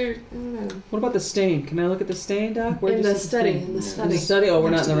Yes. see if they're. I don't know. What about the stain? Can I look at the stain, Doc? Where'd In you the see study. stain? In the In study. the study? Oh, we're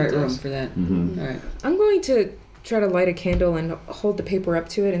not in the right room Details. for that. Mhm. All right. I'm going to try to light a candle and hold the paper up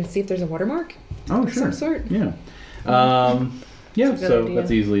to it and see if there's a watermark Oh, of sure. some sort. Yeah. Yeah, That's a good so idea.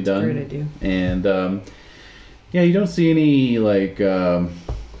 that's easily done. Great idea. And yeah, you don't see any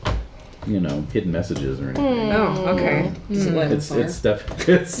hidden messages or anything. Oh, okay. Does it light on It's fire?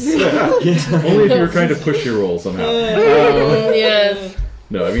 only if you were trying to push your roll somehow. Yes.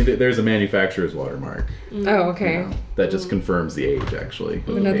 No, I mean there's a manufacturer's watermark Oh, okay. that just confirms the age actually. of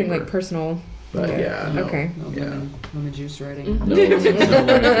But the nothing paper. like personal. But yeah, no. Okay. No Yeah. lemon juice writing. No lemon juice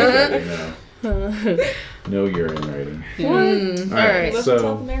writing, no. No urine writing. Yeah. All right, He lives in so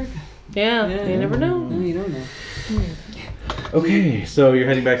South America. Yeah. Yeah. You never know. No, you don't know. okay, so you're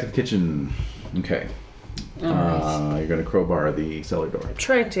heading back to the kitchen. Okay. All right. You're gonna crowbar the cellar door.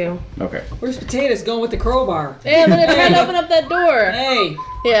 Try to. Okay. Where's Potatoes going with the crowbar? Hey, I'm gonna try to open up that door. Hey.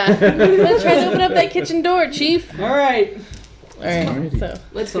 Yeah. I'm gonna try to open up that kitchen door, Chief. All right. All right. Alrighty. So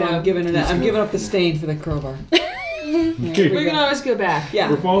Let's So go. I'm giving up the stain for the crowbar. We can always go back. Yeah.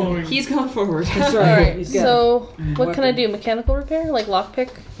 We're following. He's gone forward. That's All right. right. He's got So, a what can I weapon. do? Mechanical repair, like lockpick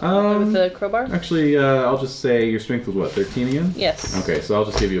with the crowbar? Actually, I'll just say your strength was what, 13 again? Yes. Okay, so I'll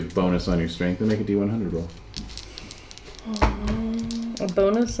just give you a bonus on your strength and make a D100 roll. A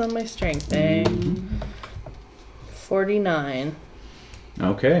bonus on my strength, eh? 49.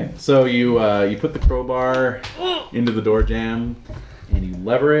 Okay, so you put the crowbar into the door jamb and you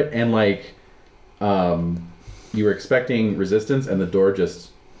lever it, and you were expecting resistance, and the door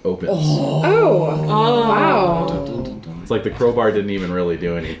just opens. Wow. It's like the crowbar didn't even really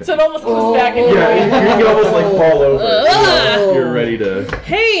do anything. So it almost goes back in. Yeah, you almost fall over. You're ready to.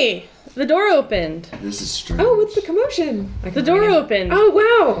 Hey, the door opened. This is strange. Oh, what's the commotion? The door opened. Oh,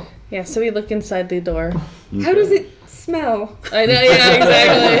 wow. Yeah, so we look inside the door. How does it smell? I know, yeah,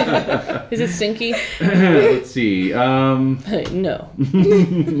 exactly. Is it stinky? Let's see. No.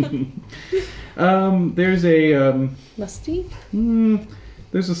 There's a Musty?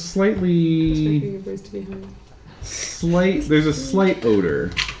 there's a slightly there's a slight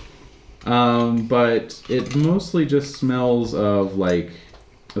odor, but it mostly just smells of like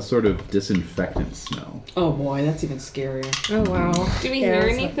a sort of disinfectant smell. Oh boy, that's even scarier. Oh, wow. Do we Yeah, hear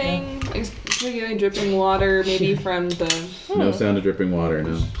it's not anything? Do we get any dripping water, maybe from the... No sound of dripping water.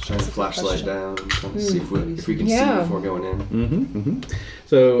 No. Shine the flashlight down and kind of see if we can see Yeah. before going in.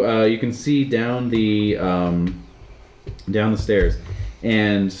 So you can see down the stairs,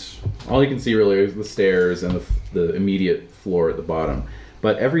 and all you can see really is the stairs and the immediate floor at the bottom.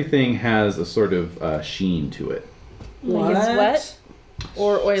 But everything has a sort of sheen to it. Like it's wet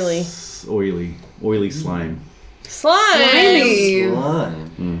or oily? Oily slime. Slimy.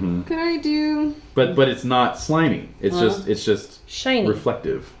 Slime. Could I do... But it's not slimy. It's just Shiny.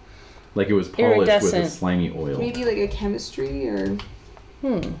 reflective, like it was polished with a Iridescent. slimy oil. Maybe like a chemistry or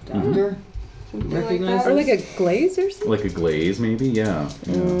Doctor? something Recognize like Or that? like a glaze or something? Like a glaze, maybe. Yeah.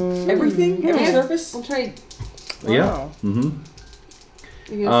 Everything? Every surface? I'll try... Yeah.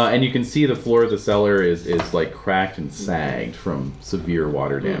 I guess. And you can see the floor of the cellar is like cracked and sagged from severe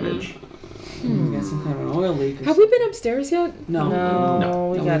water damage. We got some kind of an oil leak. Or Have we been upstairs yet? No. No,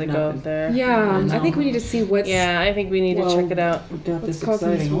 we No, gotta we've go not up been. there. Yeah, I think we need to see what's... Yeah, I think we need to check it out. We got What's this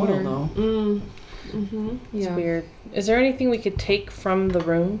causing this exciting oil water? though. It's Yeah. weird. Is there anything we could take from the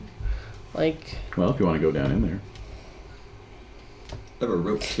room? Like... Well, if you want to go down in there. I have a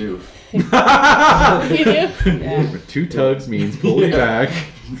rope too. You do? Yeah. 2 tugs means pull me back.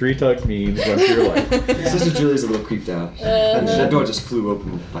 3 tugs means run for your life. Sister Julie's a little creeped out. And that door just flew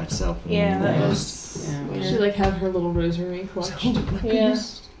open by itself. Yeah, that was... Yeah. She like have her little rosary collection. Yeah.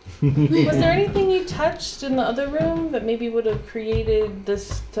 Was there anything you touched in the other room that maybe would have created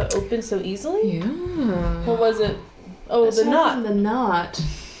this to open so easily? Yeah. What was it? Oh, the Aside knot. from the knot.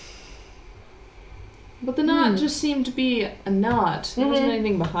 But the knot just seemed to be a knot. There wasn't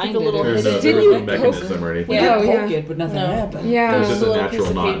anything behind Like a it. little There hidden- was no you mechanism or anything. We Yeah. did Oh, poke yeah. it, but nothing No. happened. It Yeah. was just a a little natural piece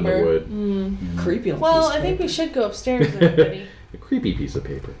of knot in the paper. wood. Creepy little Well, piece of I think we paper. should go upstairs, everybody. A creepy piece of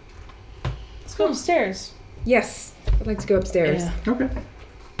paper. Let's go upstairs. Yes. I'd like to go upstairs. Yeah. Okay.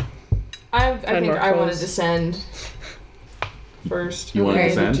 I think more I want to clothes. descend first. You want to Okay.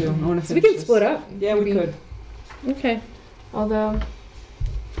 Me descend? too. I wanna So we finish can this. split up. Yeah, we Maybe. could. Okay. Although,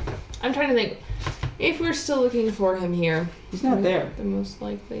 I'm trying to think. If we're still looking for him here, He's not there. the most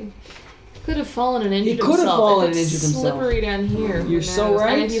likely could have fallen and injured could have himself. fallen If and it's injured himself. slippery down here. who You're so knows?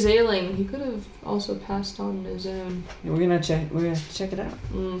 right. And if he's ailing, he could have also passed on his own. Yeah, we're gonna have to check it out.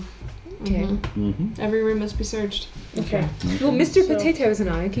 Okay. Every room must be searched. Okay. Well, Mr. So- Potatoes and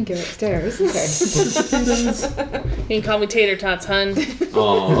I can go upstairs. Okay. You can call me Tater Tots, hun.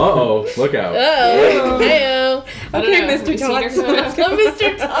 Oh, look out. Oh, heyo. I don't Okay, know, have Mr. you seen her Tots. photo? I'm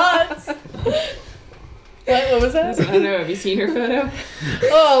Mr. Tots. What was that? I don't know. Have you seen her photo?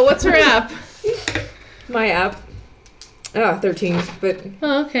 Oh, what's her app? My app. 13, but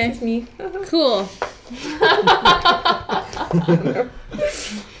Oh, okay. it's me. Cool.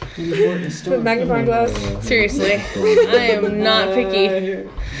 The magnifying glass. Seriously. I am not picky.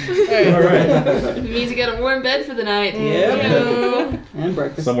 All right. It means you got a warm bed for the night. Yeah. And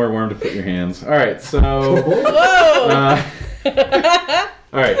breakfast. Somewhere warm to put your hands. All right, so. Whoa!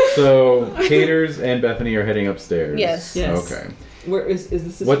 All right, so Taters and Bethany are heading upstairs. Yes. Yes. Okay. Where is the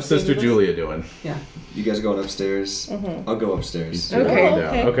sister? What's staying Sister with us? Julia doing? Yeah. You guys are going upstairs. I'll go upstairs. You're Okay. going Oh,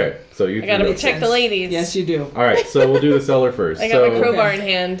 down. okay. Okay, so you I gotta three. protect the ladies. Yes, you do. All right, so we'll do the cellar first. I got my So crowbar in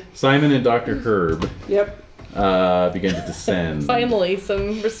hand. Simon and Dr. Herb Yep. begin to descend. Finally,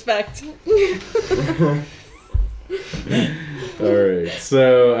 some respect. All right,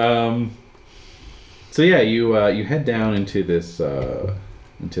 so yeah, you head down into this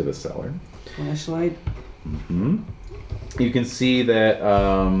into the cellar. Flashlight. you can see that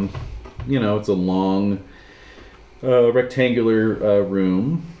it's a long rectangular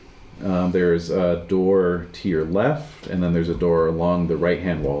room. There's a door to your left, and then there's a door along the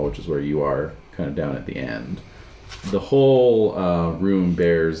right-hand wall, which is where you are, kind of down at the end. The whole room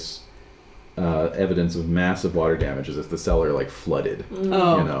bears evidence of massive water damage, as if the cellar flooded, and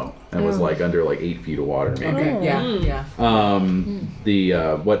was under 8 feet of water, maybe. Okay. Yeah. The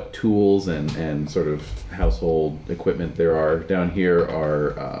what tools and sort of household equipment there are down here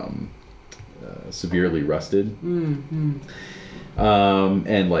are severely rusted. And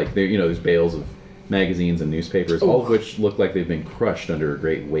there's bales of magazines and newspapers, all of which look like they've been crushed under a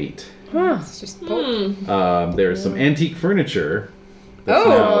great weight. It's just pulp. There's some antique furniture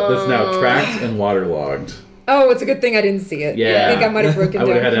that's now tracked and waterlogged. Oh, it's a good thing I didn't see it. Yeah. I think I might have broken I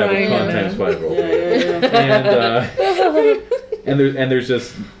would down have had to have a crying. con times 5 roll. Yeah. And there's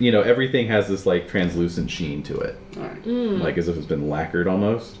just everything has this translucent sheen to it, All right. as if it's been lacquered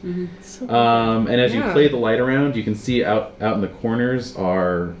almost. So And as you play the light around, you can see out in the corners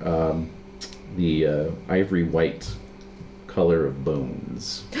are the ivory white color of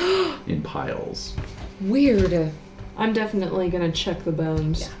bones in piles. Weird. I'm definitely gonna check the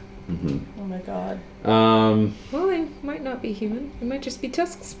bones. Oh my god. Well, they might not be human. It might just be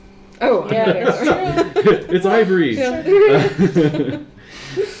tusks. Oh, Yeah, I'm that's true. It's ivory.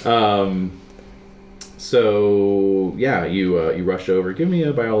 So yeah, you rush over. Give me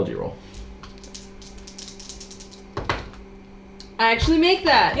a biology roll. I actually make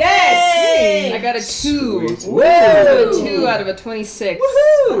that. Yes! I got a 2. Sweet. Woo! A 2 out of a 26.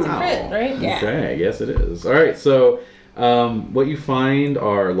 That's a crit, right? Yeah. Okay, yes it is. All right, so what you find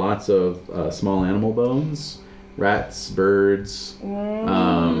are lots of small animal bones, rats, birds,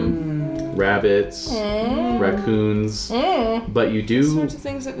 rabbits, raccoons, but you do Sorts of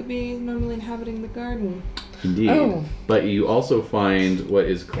things that would be normally inhabiting the garden. indeed. Oh. But you also find what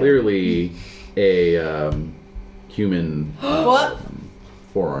is clearly a human What?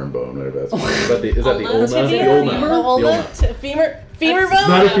 forearm bone, whatever that's called. Is that the ulna? Ulna? The Tibia? ulna. Femur? The ulna. Femur It's bone?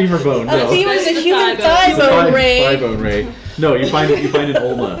 not a femur bone. A No. femur's a It's a human thigh thigh It's a bone, Ray. thigh bone, Ray. No, you find an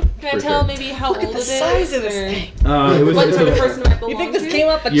ulna. Can I for tell sure. maybe how old The it is? size of this or thing. It was what it's sort of a- person might belong You think this to? came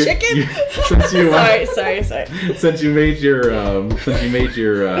off a chicken? since you Sorry. since you made your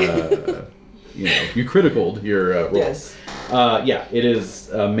you criticaled your roll. Yes. It is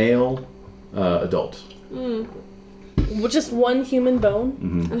a male adult. Well, just one human bone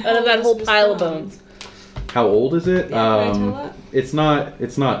Mm-hmm. And out of how that old whole is this pile of bone? bones. How old is it? Can I tell that? It's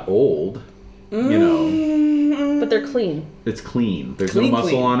not old. But they're clean. It's clean. There's Clean, no muscle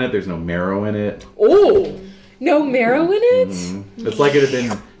clean. on it. There's no marrow in it. Oh. No marrow in it? It's like it had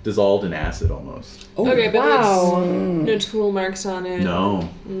been dissolved in acid almost. Oh. Okay, but Wow. no tool marks on it. No.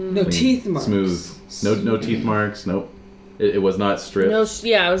 No teeth marks. Smooth. No teeth marks. Nope. It was not stripped. I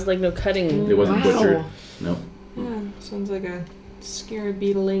was like no cutting. It wasn't Wow. butchered. Nope. Yeah, sounds like a scarab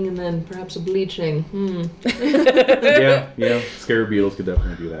beetling and then perhaps a bleaching. Yeah. Scarab beetles could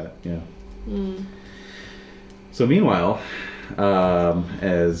definitely do that. Yeah. So meanwhile,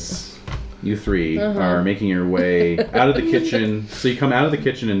 as you three are making your way out of the kitchen, so you come out of the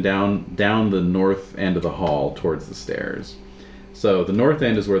kitchen and down the north end of the hall towards the stairs. So the north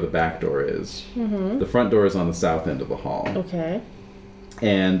end is where the back door is. The front door is on the south end of the hall. Okay.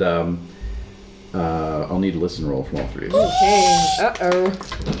 And I'll need a listen roll from all three of you. Okay. Uh-oh.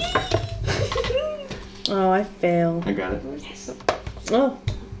 Oh, I fail. I got it. Oh.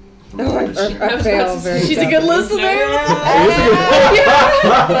 Oh, I fail very She's a badly. good listener.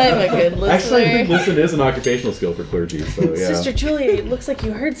 I'm a good listener. Actually, I think listen is an occupational skill for clergy. So yeah. Sister Julia, it looks like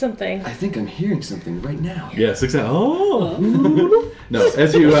you heard something. I think I'm hearing something right now. Yes, exactly. Oh. No,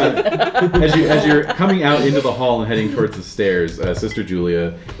 as you're coming out into the hall and heading towards the stairs, Sister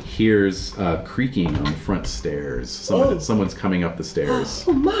Julia hears creaking on the front stairs. Someone's coming up the stairs.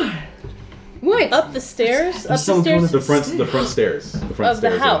 Oh my! What? Up the stairs? Up the someone stairs? The front stairs. The front Of the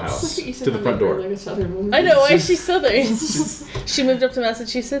stairs house. to the front door. Like a southern woman. I know, why is she southern? She moved up to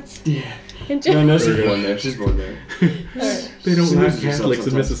Massachusetts? Yeah. And No, she's born there. She's born there. They don't She have loses herself Catholics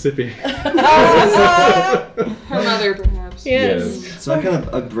in sometimes. Mississippi. Her mother, perhaps. Yes. So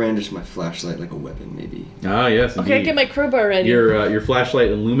I brandish my flashlight like a weapon, maybe. Ah, yes, indeed. Okay, get my crowbar ready. Your flashlight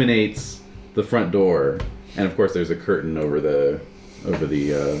illuminates the front door, and of course there's a curtain over the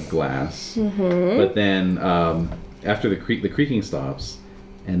glass. But then after the creaking stops,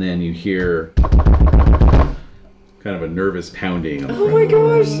 and then you hear kind of a nervous pounding on the front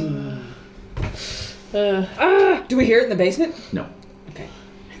door. gosh. Do we hear it in the basement? No. Okay.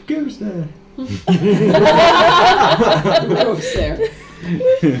 Who goes there? Who goes there?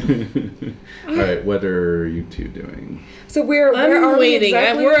 All right, what are you two doing? So where I'm are waiting. we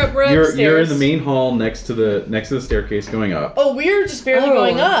exactly? We're upstairs. You're in the main hall next to the staircase going up. Oh, we're just barely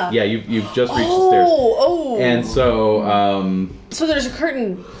going up. Yeah, you've just reached the stairs. And so So there's a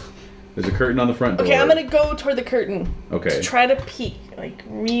curtain. there's a curtain on the front door. Okay, I'm gonna go toward the curtain. Okay. To try to peek, like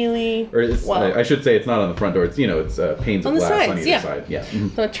really. Or it's, well. I should say it's not on the front door. It's it's panes of On the glass on sides, either yeah. side. Yeah. I'm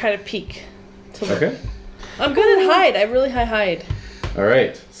gonna try to peek. Okay. I'm good at hide. I really hide. All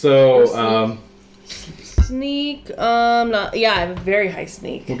right. So Sneak. Not. Yeah, I have a very high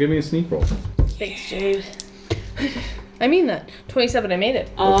sneak. well, give me a sneak roll. Thanks, Jade. I mean that. 27. I made it.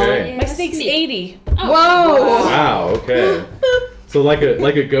 Okay. My sneak's 80. Whoa! Wow. Okay. So like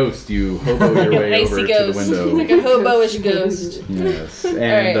a ghost, you hobo your way icy over ghost. to the window. Like a hobo-ish ghost. Yes.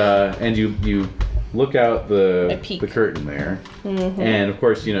 And and you look out the peek. curtain there, and of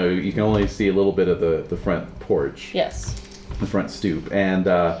course you can only see a little bit of the front porch. Yes. The front stoop, and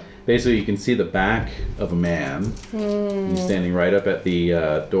basically you can see the back of a man. He's standing right up at the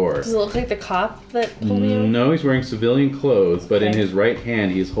door. Does it look like the cop that pulled me over? No, he's wearing civilian clothes, but in Okay. his right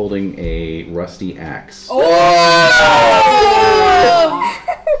hand he is holding a rusty axe.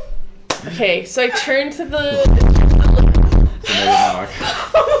 Okay, so I turn to the... Another knock.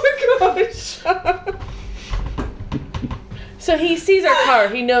 Oh my gosh! So he sees our car.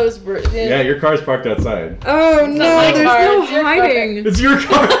 He knows we're... Yeah, your car's parked outside. Oh no, my there's car, no it's your car. hiding. It's your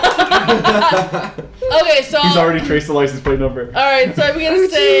car. Okay, so... He's already traced the license plate number. Alright, so I'm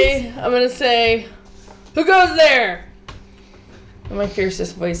gonna say... Who goes there? In my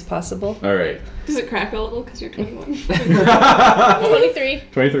fiercest voice possible. All right. Does it crack a little because you're 21? 23.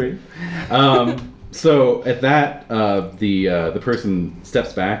 23. So at that, the person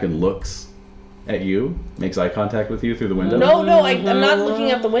steps back and looks at you, makes eye contact with you through the window. No, I'm not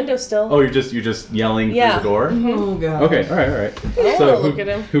looking out the window still. Oh, you're just yelling Yeah. through the door. Oh god. Okay. All right. I So wanna who, look at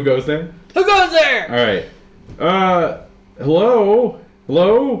him. who goes there? Who goes there? All right. Hello.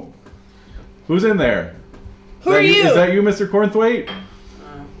 Who's in there? Who are you? Is that you, Mr. Cornthwaite?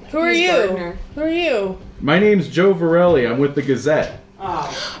 Who are you? Gardner. Who are you? My name's Joe Varelli. I'm with the Gazette. Oh.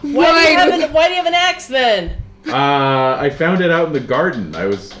 Why do you have an axe then? I found it out in the garden. I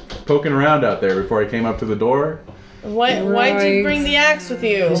was poking around out there before I came up to the door. Why'd you Right. bring the axe with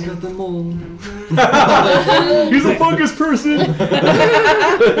you? He's got the mole. He's a fungus person.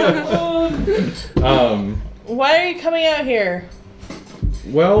 Why are you coming out here?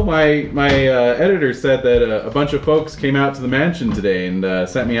 Well, my editor said that a bunch of folks came out to the mansion today and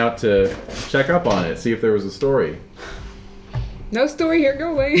sent me out to check up on it, see if there was a story. No story here.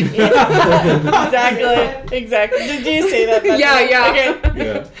 Go away. Exactly. Did you say that? Yeah.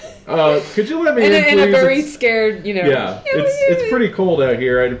 Okay. Yeah. Could you let me In in, a please? very It's- scared, Yeah, it's pretty cold out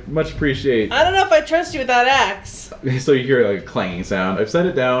here. I'd much appreciate. I don't know if I trust you with that axe. So you hear like a clanging sound. I've set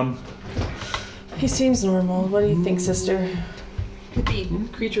it down. He seems normal. What do you think, sister? Could be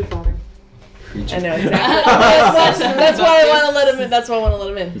creature fodder. I know exactly. That's why I want to let him in. That's why I want to let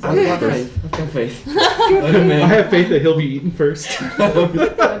him in. I've got faith. I have faith that he'll be eaten first.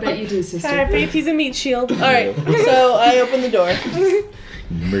 I bet you do, I sister. have faith he's a meat shield. All right, so I open the door.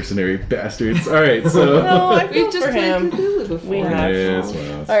 Mercenary bastards. All right, so. No, I feel We've just for played him. Cthulhu before. We have. Yes,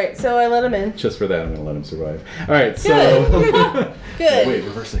 well, All right, so I let him in. just for that, I'm gonna let him survive. All right, so. Good. Wait,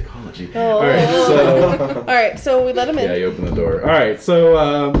 reverse psychology. Oh. All right, so. All right, so we let him in. Yeah, you open the door. All right,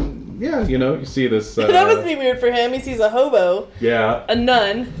 so yeah, you see this. That must be weird for him. He sees a hobo, Yeah. a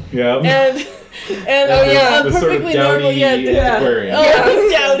nun, Yeah. and a the sort of perfectly normal dowdy antiquarian.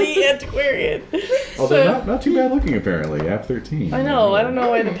 dowdy antiquarian. Although not too bad looking apparently. App 13. I know. I don't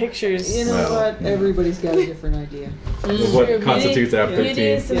know why the pictures. You know Well. what? Everybody's got a different idea. Of what constitutes App Beauty 13.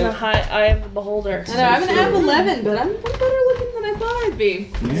 is in the eye of the beholder. I know, I'm an app 11, but I'm better looking than I thought I'd be.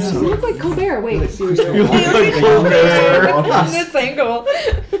 Yeah. You look like Colbert. Wait, seriously. You look like Colbert. On this angle.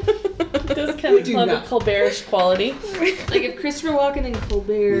 This kind of Do club not. Colbertish quality. Like if Christopher Walken and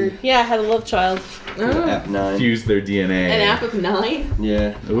Colbert, Yeah, I had a love child. App 9. Fuse their DNA. an app of 9.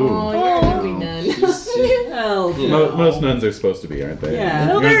 Yeah. Ooh. Oh, you're an ugly nun. Hell. Yeah. Most nuns are supposed to be, aren't they? Yeah.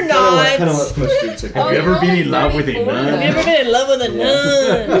 No, You're- they're not. Kind of what pushed her to Have you ever been in love with a Have you nun? ever been in love with a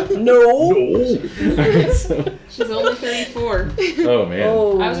nun? No. Alright, so, She's only 34. oh man.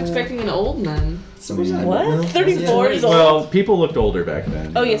 Oh. I was expecting an old nun. So was I. What? No? 34 is old. Well, people looked older back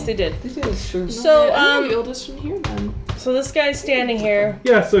then. Oh you yes, know. they did. That's true. So I'm the oldest from here then. so this guy's standing here.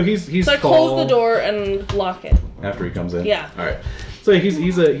 Yeah, so he's So I tall. close the door and lock it. After he comes in. Yeah. All right. So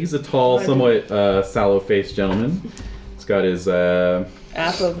he's a tall, somewhat sallow-faced gentleman. He's got his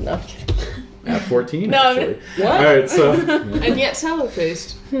App of no. app 14 No, actually. What? All right, so And yet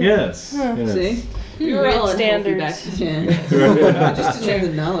sallow-faced. yes. See? We were all unhealthy back standards. then. Yeah. Just didn't have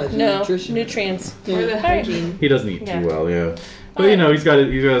the knowledge. No, Nutrition. nutrients. Or the hygiene. He doesn't eat Yeah. too well, yeah. But you know, he's got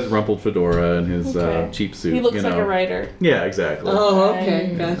his rumpled fedora and his Okay. cheap suit. He looks you like know. a writer. Yeah, exactly. Oh,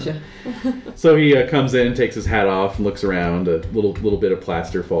 okay, gotcha. So he comes in, takes his hat off, and looks around. A little bit of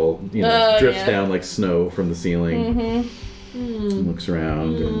plaster drifts down like snow from the ceiling. And looks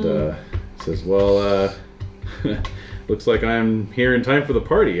around and says, "Well, looks like I'm here in time for the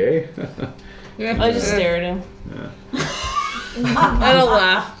party, eh?" I just stare at him. I don't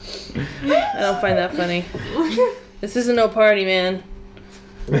laugh. I don't find that funny. This isn't no party, man.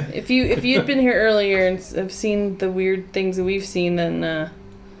 If you'd been here earlier and have seen the weird things that we've seen, then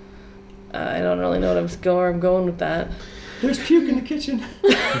I don't really know where I'm going with that. There's puke in the kitchen.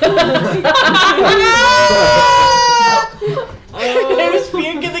 There's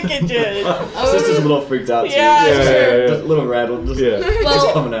puke in the kitchen. Sister's a little freaked out too. Yeah, Just a little rattled.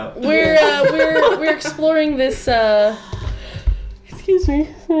 Just coming out. We're exploring this. Excuse me.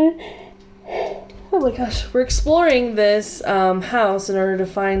 Oh my gosh, we're exploring this house in order to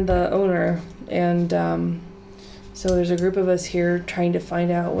find the owner, and so there's a group of us here trying to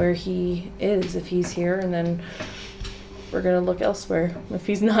find out where he is, if he's here, and then we're gonna look elsewhere if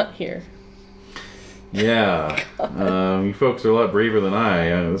he's not here. Yeah. You folks are a lot braver than I.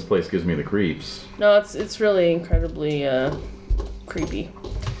 This place gives me the creeps. No, it's really incredibly creepy.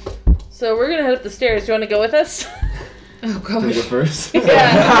 So we're gonna head up the stairs. Do you want to go with us? Oh Can we go gosh. first? Be our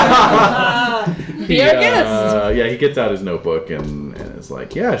guest. Yeah, he gets out his notebook and is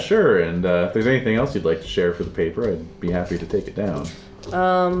like, "Yeah, sure. And if there's anything else you'd like to share for the paper, I'd be happy to take it down."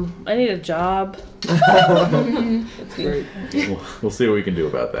 I need a job. That's great. We'll see what we can do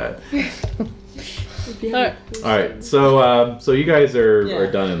about that. Alright. All right, so you guys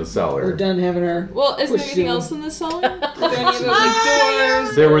are done in the cellar. We're done having our. Well, is there push anything zoom. else in the cellar? Is there any other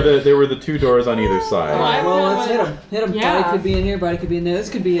doors? There were the two doors on either side. All right, well, I let's hit him. Hit him. Yeah. Body could be in here. Body could be in there. This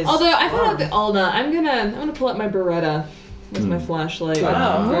could be his. Although I thought arm. of Alna, I'm gonna pull out my Beretta with my flashlight.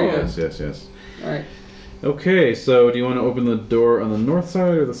 Wow. Very good. Yes. All right. Okay, so do you want to open the door on the north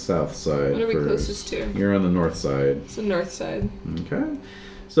side or the south side? What are we first? closest to? You're on the north side. It's the north side. Okay.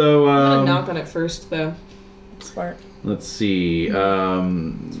 So I'm gonna knock on it first, though. Smart. let's see.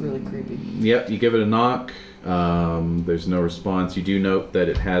 It's really creepy. Yep, you give it a knock. There's no response. You do note that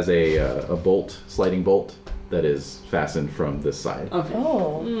it has a sliding bolt that is fastened from this side. Okay.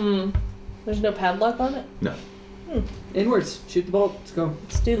 Oh. There's no padlock on it? No. Inwards. Shoot the bolt. Let's go.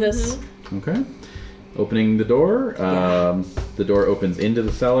 Let's do this. Okay. Opening the door. The door opens into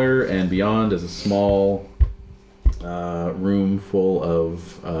the cellar, and beyond is a small room full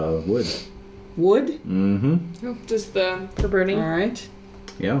of wood. Wood. Mm-hmm. Just the For burning. All right.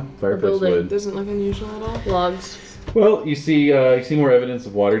 Yeah, fireplace building. wood. doesn't look unusual at all. Logs. Well, you see more evidence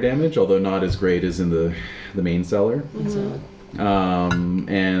of water damage, although not as great as in the main cellar. That's odd.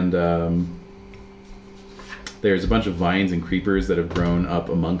 There's a bunch of vines and creepers that have grown up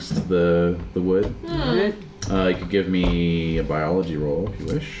amongst the wood. All right. You could give me a biology roll if you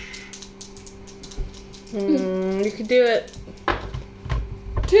wish. You could do it.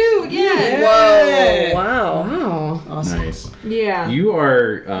 2, yeah. Whoa. Wow. Wow. Awesome. Nice. Yeah. You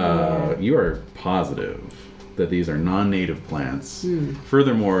are positive that these are non-native plants.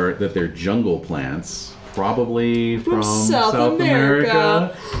 Furthermore, that they're jungle plants, probably from South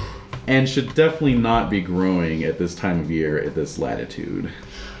America, and should definitely not be growing at this time of year at this latitude.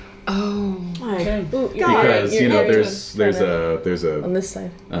 Oh. Okay. Ooh, Because there's on a this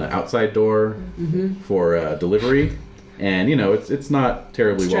side. outside door for delivery. And it's not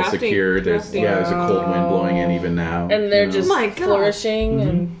terribly It's well drafty. secured. There's a cold wind blowing in even now. And they're just Oh my God. flourishing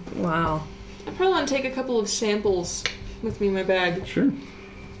and wow. I probably want to take a couple of samples with me in my bag. Sure.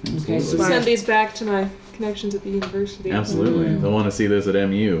 Okay. Smart. Send these back to my connections at the university. Absolutely. They'll want to see this at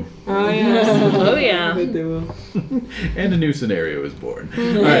MU. Oh yes. Oh yeah. Bet they will. And a new scenario is born.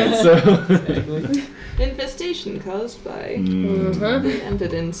 All right, so Exactly. Infestation caused by Uh-huh.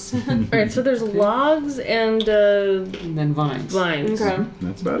 evidence. Alright, so there's logs and And then vines. vines. Okay.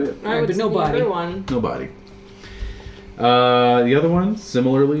 that's about it. Alright, but what's no the body. other one? No body. The other one,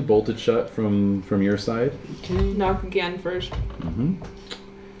 similarly, bolted shut from your side. Okay. Knock again first.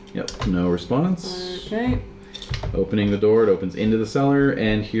 Yep, no response. Okay. Opening the door, it opens into the cellar,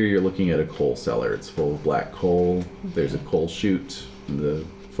 and here you're looking at a coal cellar. It's full of black coal. There's a coal chute in the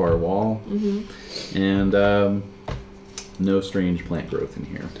far wall. And no strange plant growth in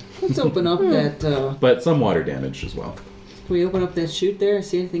here. Let's open up that. But some water damage as well. Can we open up that chute there?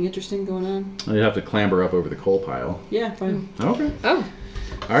 See anything interesting going on? You'd have to clamber up over the coal pile. Yeah, fine. Okay. Oh.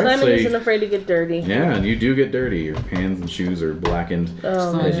 All right, Simon so isn't afraid to get dirty. yeah, and you do get dirty. Your hands and shoes are blackened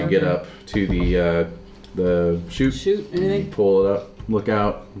as you get up to the chute. Shoot, anything? You pull it up, look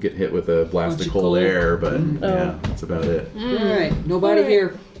out, get hit with a blast Bunch of of cold cold. air, but yeah, that's about it. All right, nobody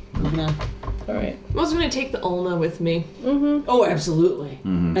here. Moving on. All right. I was going to take the ulna with me. Oh, absolutely.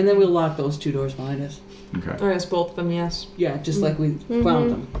 And then we'll lock those 2 doors behind us. Okay. I guess both of them, yes. Yeah, just like we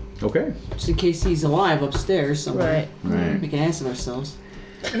found them. Okay. Just in case he's alive upstairs somewhere. Right. Make an ass of ourselves.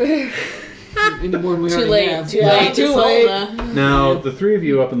 Any more than we already late. have. Too late. Too late. Now, the 3 of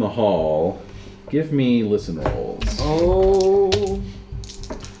you up in the hall, give me listen rolls. Oh.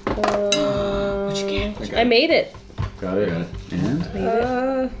 What'd you get? I made it. Got it.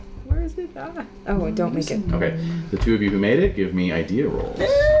 And? Where is it? Oh, don't make it. Okay. The 2 of you who made it, give me idea rolls.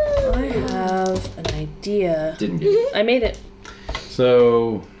 I have an idea. Didn't get it. I made it.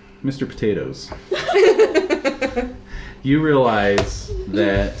 So, Mr. Potatoes, you realize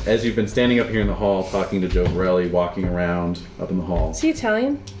that as you've been standing up here in the hall talking to Joe Borelli, walking around up in the hall. Is he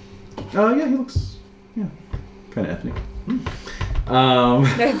Italian? Oh, yeah, he looks, kind of ethnic.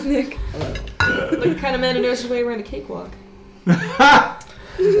 Ethnic. Like the kind of man who knows his way around a cakewalk.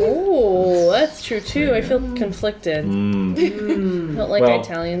 Oh, that's true too. I feel conflicted. Don't like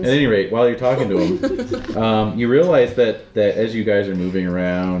Italians. At any rate, while you're talking to him, you realize that as you guys are moving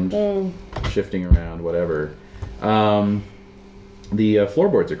around, shifting around, whatever, the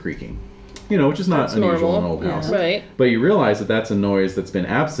floorboards are creaking. Which is not unusual in an old house. Right. But you realize that that's a noise that's been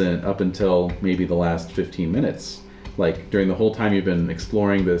absent up until maybe the last 15 minutes. Like during the whole time you've been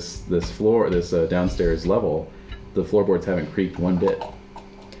exploring this floor, this downstairs level, the floorboards haven't creaked one bit.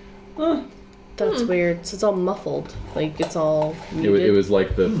 That's weird. So it's all muffled. Like it's all It was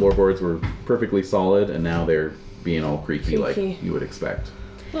like the floorboards were perfectly solid, and now they're being all creaky. Like you would expect.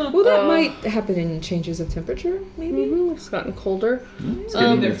 Well, that might happen in changes of temperature, maybe. It's gotten colder.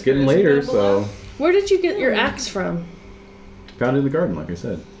 It's getting later, so Where did you get your axe from? found it in the garden, like I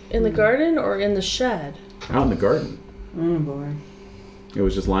said. In the garden or in the shed? Out in the garden. Oh, boy. It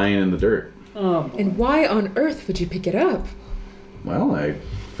was just lying in the dirt. Oh, boy. And why on earth would you pick it up? Well, I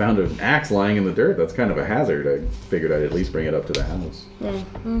found an axe lying in the dirt. That's kind of a hazard. I figured I'd at least bring it up to the house.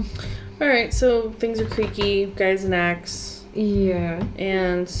 All right, so things are creaky. Guy's an axe. Yeah.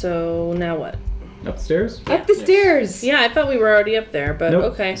 And so now what? Up the stairs? Up the stairs. Yeah, I thought we were already up there, but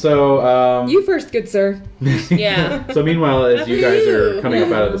Nope. okay. So, You first, good sir. Yeah. So meanwhile, as you guys are coming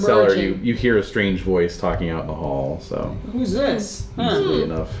up out of the cellar, Emerging. you hear a strange voice talking out in the hall. So Who's this? easily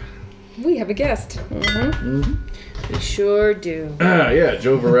enough. We have a guest. We sure do. Yeah,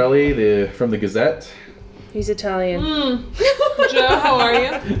 Joe Borelli, from the Gazette. He's Italian. Joe, how are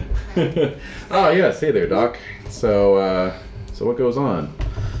you? Oh yes, hey there, Doc. So what goes on?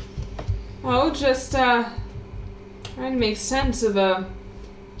 Oh, just trying to make sense of a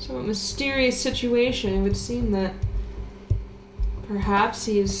somewhat mysterious situation. It would seem that perhaps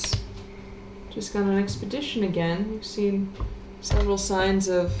he's just gone on an expedition again. We've seen several signs,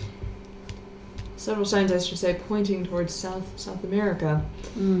 I should say, pointing towards South America.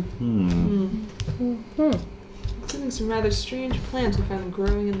 Including some rather strange plants we found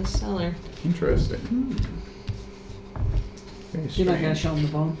growing in the cellar. Interesting. Very You're not going to strange. show him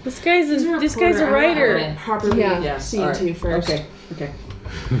the bone? This guy's a I writer. want to properly Yes. see all it to you first. Okay.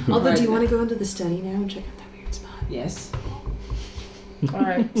 Although, do you want to go into the study now and check out that weird spot? Yes. All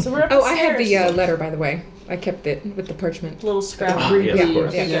right, so we're up Oh, the I have the stairs. letter, by the way. I kept it with the parchment. Little scrap. Ah, yes, of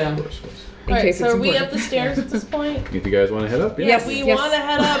course. Yeah. Of course. In All right, case so it's are we important. up the stairs at this point? If you guys want to head up, Yeah, we want to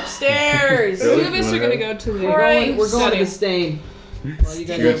head upstairs. The Really? two of You us wanna are going to go? go to the We're going to study. the stain. Well, you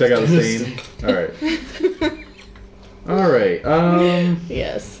guys You're gonna check out the stain. All right. All right.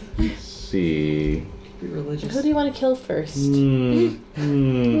 Yes. Let's see. Be religious. Who do you want to kill first?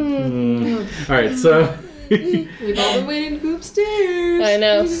 All right. So. We've all been waiting to go upstairs. I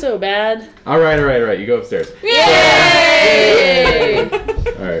know, so bad. All right. You go upstairs. Yay!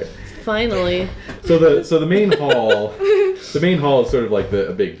 All right. Finally. So the main hall, is sort of like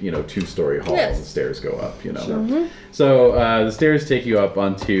a big 2-story hall. Yes. And the stairs go up. Sure. So the stairs take you up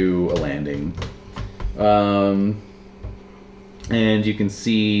onto a landing, and you can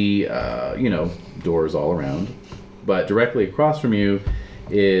see doors all around, but directly across from you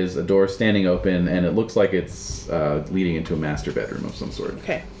is a door standing open, and it looks like it's leading into a master bedroom of some sort.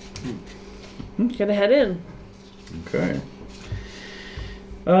 Okay. Gonna head in. Okay.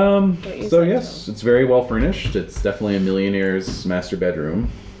 Don't use So that yes, it's very well furnished. It's definitely a millionaire's master bedroom.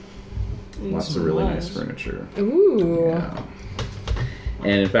 Lots of really nice furniture. Ooh. Yeah.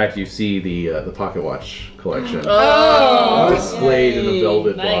 And in fact, you see the pocket watch collection Oh. displayed in a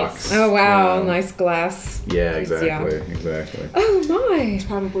velvet Nice. box. Oh wow, Yeah. nice glass. Yeah, exactly. Oh my.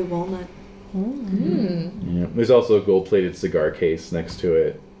 Probably walnut. Yeah. There's also a gold-plated cigar case next to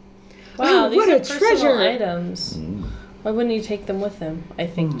it. Wow, Oh, these what are a personal treasure. items. Why wouldn't you take them with him? I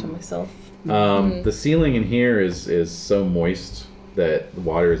think to myself. The ceiling in here is so moist that the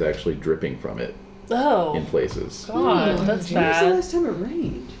water is actually dripping from it Oh, in places. God, that's When was the bad. last time it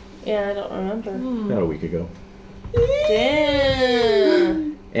rained? Yeah, I don't remember. About a week ago.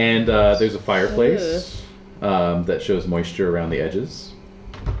 Damn. And there's a fireplace that shows moisture around the edges.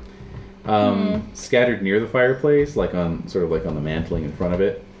 Scattered near the fireplace, like on the mantling in front of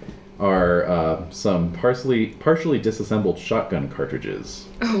it, are some partially disassembled shotgun cartridges.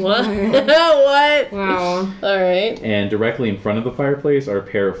 What? What? Wow. All right. And directly in front of the fireplace are a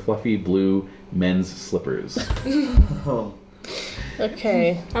pair of fluffy blue men's slippers. Oh.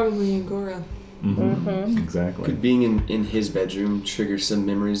 Okay. Probably Angora. Exactly. Could being in his bedroom trigger some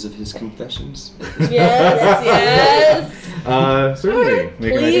memories of his confessions? Yes. Certainly.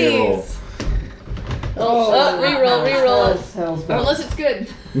 Make an idea roll. Please. Reroll. Hell's Unless it's good.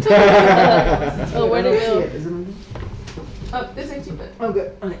 Oh, where'd it go? Is it on Oh, this ain't too bad. Oh,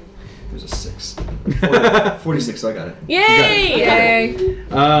 good. Okay. There's a 6. 46, so I got it. Yay! Yay.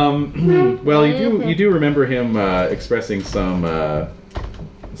 Well, you do remember him expressing some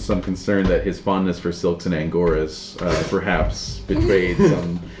concern that his fondness for silks and angoras perhaps betrayed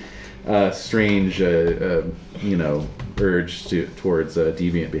some strange, urge towards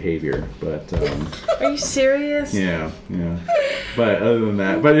deviant behavior. But Are you serious? yeah. But other than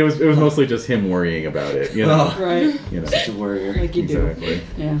that, it was mostly just him worrying about it. Right. Such a warrior. Like you do. Exactly.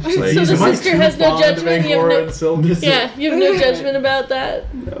 Yeah. Like, So the am I sister too has no fond of judgment, you have Angora no- and silk? Yeah, you have no judgment about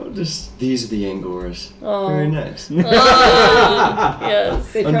that. No, just these are the Angoras. Oh. Very nice. Yes.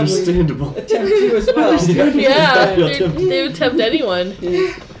 They probably Understandable. attempt you as well. Yeah, Feel tempted. they would tempt anyone.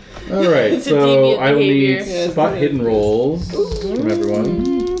 All right, It's a so deviant I will behavior. need Yeah, spot it's hidden rolls from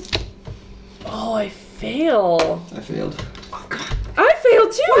everyone. Oh, I fail. I failed. I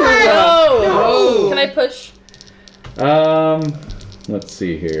failed too. No. Can I push? Let's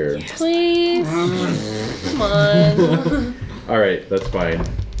see here. Please. Come on. All right, that's fine.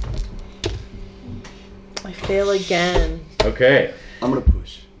 I fail again. Okay. I'm gonna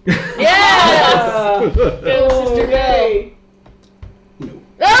push. Yes! Go, sister, go. No.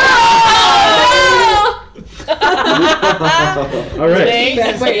 Oh! All right.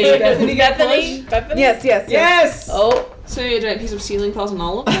 Thanks. Wait, is Bethany got Bethany? Bethany? Yes. Yes! Oh. So a giant piece of ceiling falls on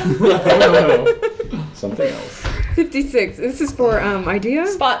all of them? No. Something else. 56. This is for idea.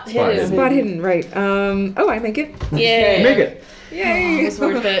 Spot hidden. Spot hidden. Right. Oh, I make it. Yay. Make it. Yay. It was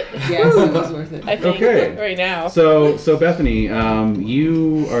worth it. Yes, it was worth it. I think. Okay. Right now. So Bethany,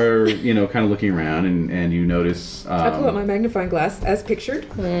 you are kind of looking around and you notice. I pull out my magnifying glass as pictured.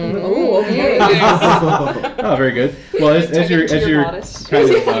 Oh, okay. Oh, very good. Well, as you're bodice. kind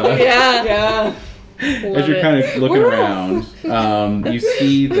of Yeah. Yeah. as you're kind of looking around, you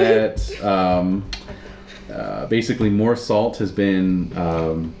see that basically more salt has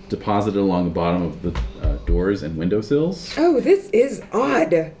been deposited along the bottom of the doors and windowsills. Oh, this is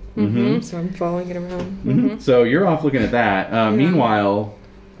odd. So I'm following it around. So you're off looking at that. Meanwhile,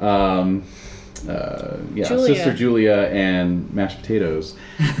 Julia. Sister Julia and mashed potatoes,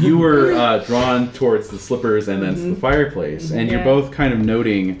 you were drawn towards the slippers and then to the fireplace, and you're both kind of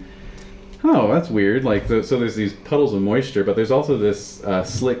noting, oh, that's weird. Like, so there's these puddles of moisture, but there's also this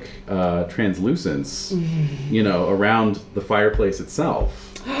slick translucence, around the fireplace itself.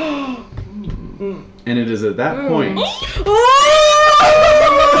 And it is at that point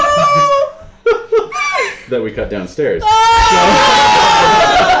that we cut downstairs.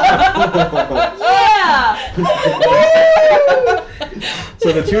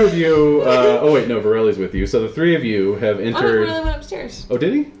 So the two of you, Varelli's with you. So the three of you have Oh, entered. really went upstairs. Oh,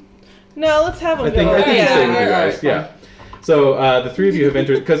 did he? No, let's have him I think go. he stayed with you all guys. right, Yeah. So the three of you have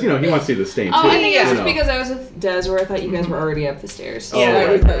entered because he wants to see the stain too. Oh, I think it was you just know. because I was with Des, where I thought you guys were already up the stairs. Oh,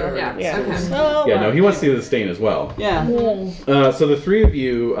 right. Yeah. Yeah. Okay. Oh, Yeah, no, he wants to see the stain as well. Yeah. So the three of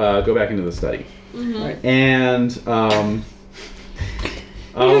you go back into the study, and I'll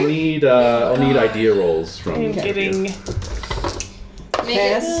need idea rolls from I'm each of you. getting.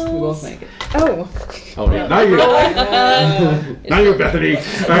 Pass. We both make it. Oh. Oh yeah, not you, not you, Bethany.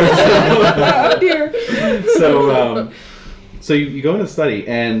 Oh dear. So you go into the study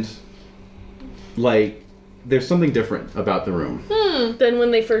and like there's something different about the room. Then when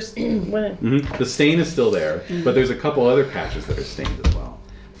they first went. The stain is still there, but there's a couple other patches that are stained as well.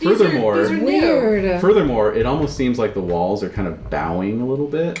 Furthermore, these are new. Weird. furthermore, it almost seems like the walls are kind of bowing a little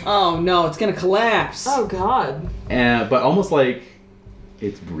bit. Oh no, it's gonna collapse. Oh God. But almost like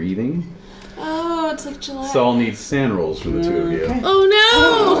it's breathing. Oh, it's like Gillette. So I'll need sand rolls for the two of you. Oh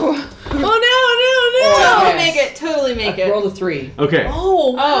no! Oh, yes. Totally make it. Roll a 3. Okay.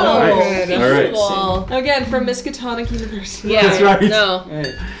 Oh, Oh. Nice. good. All right. Wall. Again, from Miskatonic University. Yeah, That's right. No. Right.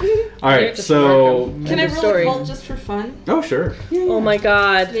 All You're right. just So. Can I End of roll story. a cult just for fun? Oh sure. Oh my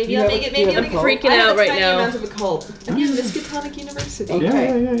God. Maybe You I'll have make a- it. Maybe you I'll have make a it. Freaking I have out a right tiny now. amount of a cult. Again, Miskatonic University.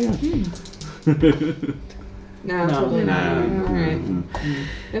 Okay. Yeah. No, No. totally not. Nah. All right.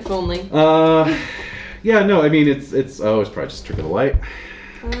 If only. Yeah. No. I mean, it's probably just a trick of the light.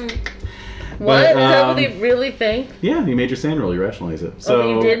 All right. What? Is that what um, they really think? Yeah. You made your sand roll. You rationalize it. So.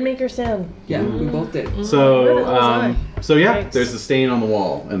 Oh, you did make her sound. Yeah, we both did. Where So, the hell was so yeah, Thanks. there's a stain on the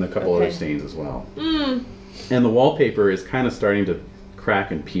wall and a couple Okay. other stains as well. And the wallpaper is kind of starting to crack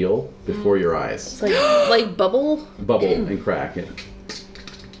and peel before your eyes. It's like bubble. Bubble and crack it.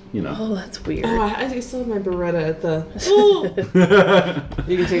 You know. Oh, that's weird. Oh, I still have my Beretta at the.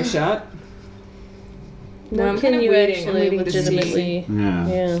 You can take a shot. Well, I'm Can kind of you waiting. I'm actually waiting to see. legitimately? Yeah.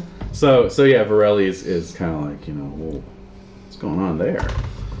 Yeah. So yeah, Varelli is kind of like, well, what's going on there?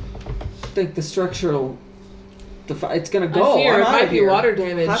 I think the structural. It's gonna go. I fear I'm it out might of be here. water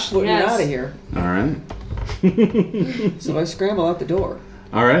damage. Hot footing Yes. out of here. All right. So I scramble out the door.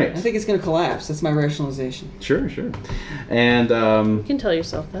 All right. I think it's gonna collapse. That's my rationalization. Sure. And You can tell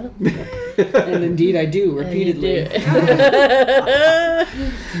yourself that. And indeed I do, repeatedly.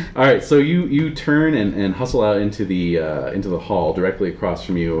 all right. So you turn and hustle out into the hall. Directly across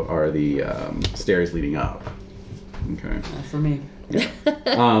from you are the stairs leading up. Okay. Not for me.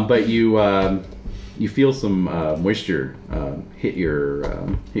 But you feel some moisture hit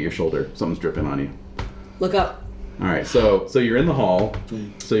your shoulder. Something's dripping on you. Look up. All right, so you're in the hall.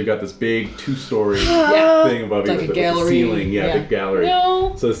 So you've got this big 2-story thing above you Like a with the gallery. ceiling. Yeah, Yeah. big gallery.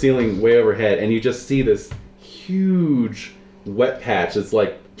 No. So the ceiling way overhead, and you just see this huge wet patch. It's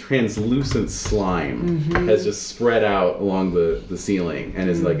like translucent slime has just spread out along the ceiling, and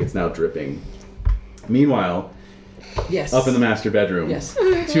is like it's now dripping. Meanwhile, Yes. up in the master bedroom, Yes.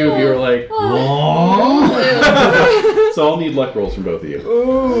 2 of you are like, oh. So I'll need luck rolls from both of you.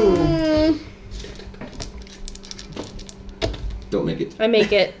 Ooh. Don't make it. I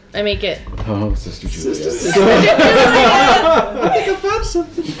make it. Oh, Sister Julia. I think I found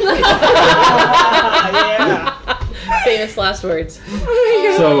something. Yeah. Famous last words.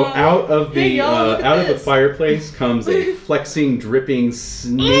 So out of the fireplace comes a flexing, dripping,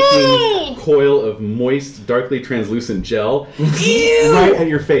 snaking coil of moist, darkly translucent gel right at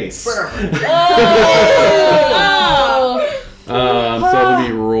your face. So let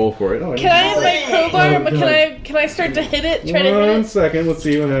me roll for it. Oh, Can I have my crowbar? But can I start to hit it? Try to hit One it. second. Let's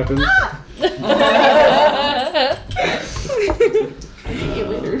see what happens.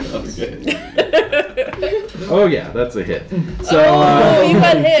 Oh yeah, that's a hit. So You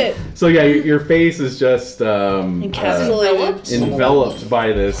got hit. so yeah, your face is just Encapsulated. enveloped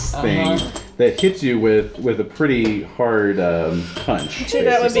by this thing that hits you with a pretty hard punch.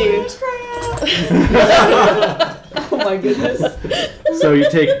 That would be. Oh my goodness. So you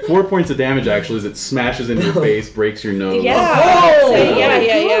take 4 points of damage actually as it smashes into your face, breaks your nose. Yeah. Oh, Yeah.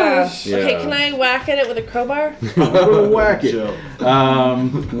 Yeah. Okay, can I whack at it with a crowbar? I'm gonna whack it. Joe.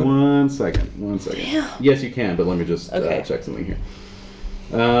 1 second. Yes, you can, but let me just Okay. check something here.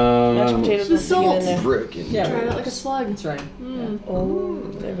 Mashed potatoes The with the heat in there. Frickin' Yeah. Try it like a slug. That's right. Oh,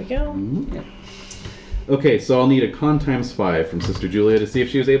 there we go. Okay, so I'll need a con times 5 from Sister Julia to see if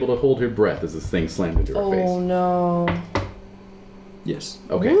she was able to hold her breath as this thing slammed into her face. Oh no. Yes.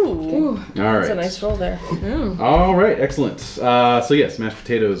 Okay. Ooh. All right. That's a nice roll there. All right, excellent. So yes, mashed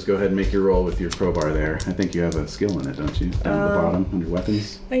potatoes. Go ahead and make your roll with your crowbar there. I think you have a skill in it, don't you? Down at the bottom under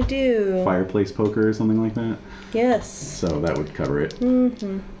weapons, I do. fireplace poker or something like that. Yes. So that would cover it.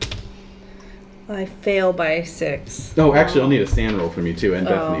 I fail by 6. Oh, actually, I'll need a sand roll from you too, and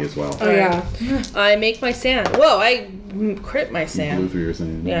Bethany as well. Oh, yeah. I make my sand. Whoa, I crit my You blew sand. through your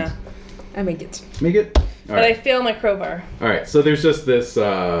sand. Yeah. I make it. Make it. All But I right. fail my crowbar. All right. So there's just this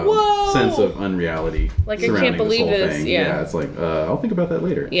sense of unreality Like, I surrounding can't believe this whole this, thing. yeah. It's like I'll think about that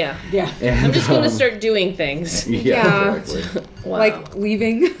later. Yeah. Yeah. And, I'm just going to start doing things. Yeah. Yeah. Exactly. Wow. Like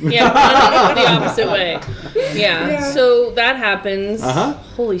leaving. Yeah, running the opposite way. Yeah. Yeah. So that happens. Uh-huh.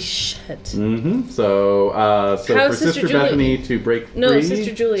 Holy shit. Mm-hmm. So How's for Sister Sister Julia? Bethany to break free. No,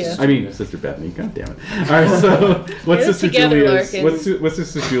 Sister Julia. I mean, Sister Bethany. God damn it. All right. So what's Get it Sister together, Julia's? Larkins. What's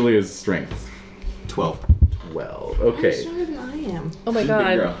Sister Julia's strength? 12. 12. You're Okay. stronger than I am. Oh my Big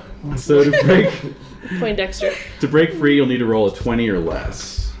god. girl. So to break Poindexter. free, you'll need to roll a 20 or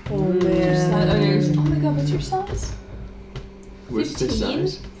less. Oh man. Oh my god, what's your size? What's the 15?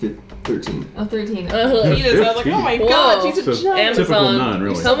 size? 13. Oh, 13. Uh-huh. Penis. I was like, oh my Whoa. god, she's a So giant. typical Amazon. nun,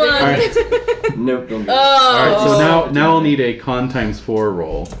 really. Come on. All right. Nope, don't get it. All right, so Oh. now I'll need a con times 4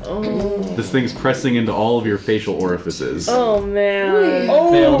 roll. Oh. This thing's pressing into all of your facial orifices. Oh man.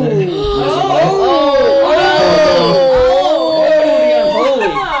 Failed it. Holy.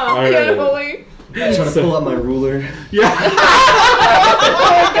 All right. I'm trying to pull out my ruler.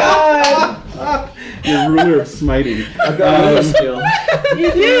 Your ruler of smiting. I've got ruler skill.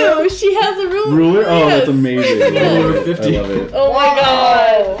 You do. She has a ruler. Ruler? Oh, that's Yes. amazing. I Ruler love of it. 50. I love it. Oh my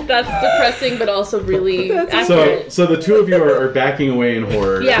god. That's depressing, but also really accurate. So the two of you are backing away in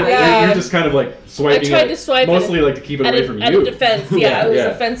horror. Yeah. You're just kind of like swiping. I tried it, to swipe mostly it like to keep it away from at you. a defense. Yeah, it was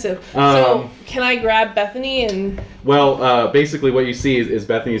offensive. So Um, can I grab Bethany and? Well, basically what you see is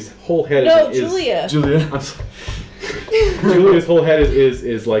Bethany's whole head is Julia. Julia. I'm sorry. Julia's whole head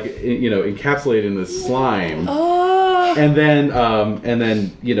is like encapsulated in this slime. Oh. And then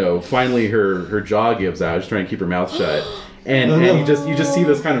finally her jaw gives out. She's trying to keep her mouth shut, and you just see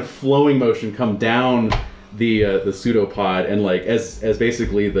this kind of flowing motion come down the pseudopod, and like as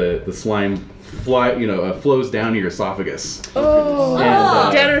basically the slime flows down to your esophagus. Oh.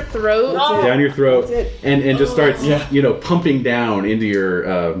 And, down her throat. down your throat, and just starts Yeah. pumping down into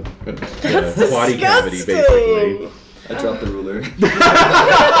your That's body cavity, disgusting. basically. I dropped the ruler.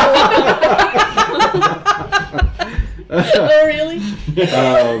 Oh really?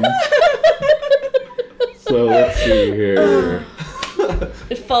 So let's see here.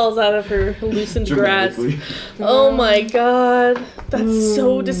 It falls out of her loosened grasp. Dramatically. Oh my god, that's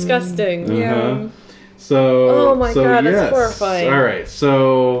so disgusting. Uh-huh. So, Oh my god, yes. that's horrifying. All right,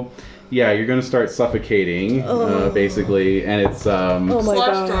 so yeah, you're gonna start suffocating, basically, and it's Oh my Sloshed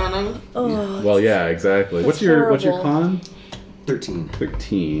god. on him. Oh, well, yeah, exactly. That's What's your horrible. con? 13.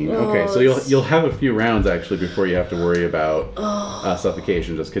 13. Oh, Okay, so it's- you'll have a few rounds actually before you have to worry about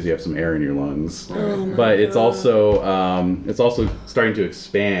suffocation, just because you have some air in your lungs. Oh my But it's God. also starting to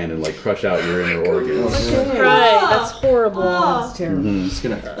expand and like crush out your inner organs. I can cry. That's horrible. That's terrible. Mhm. It's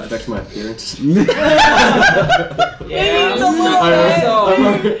gonna affect my appearance. Yeah.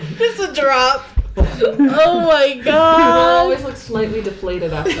 Just a drop. Oh my I'll god. always look slightly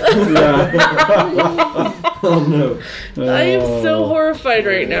deflated after. Yeah. Oh no. I am so horrified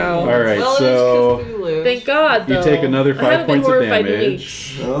right now. All right, Well, so it is Cthulhu. Thank God, though. you take another I 5 haven't been points of horrified in damage.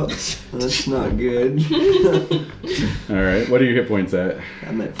 weeks. Oh, that's not good. All right, what are your hit points at?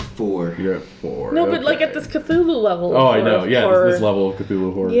 I'm at 4. You're at 4. No, but like okay. at this Cthulhu level. Oh, I of know. Yeah, horror. this level of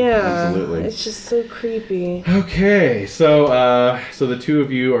Cthulhu horror. Yeah, Absolutely. it's just so creepy. Okay, so the two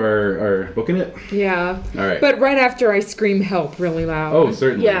of you are booking it. Yeah. All right. But right after I scream help really loud. Oh,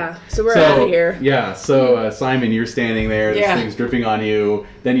 certainly. Yeah, so we're out of here. Yeah, so Simon, you're standing there. This Yeah. thing's dripping on you.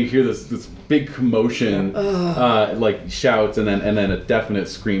 Then you hear this big commotion, like shouts, and then a definite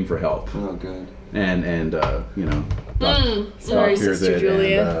scream for help. Oh god. And Doc Sorry, hears Sister it,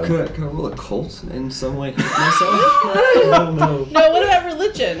 Julia. and, Can I roll a cult in some way? Hurt myself? Oh no. No, what about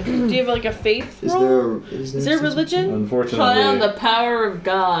religion? Do you have like a faith Is roll? there Is there such a- religion? unfortunately, Try on the power of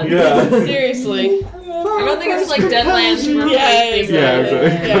God. yeah. Seriously. I don't think it's like Deadlands where Yeah, faith is Yeah, like-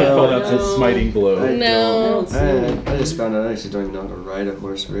 exactly. Yeah. Call out some No. smiting blow. I No. don't. I just found out I actually don't even know how to ride a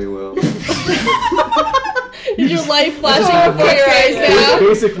horse very well. Is your life flashing before your eyes now?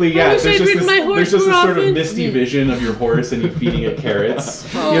 Basically, yeah. wish I'd ridden my horse there's just more this sort often. of misty vision of your horse and you feeding it carrots.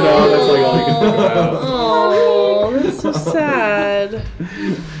 That's like all you can think about. Oh, that's so sad. All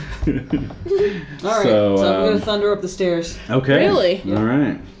right, So, so I'm gonna thunder up the stairs. Okay. Really? All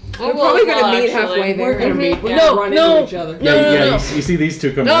right. We're probably gonna meet halfway there. We're gonna meet. We're No, gonna run no. into each other. You see these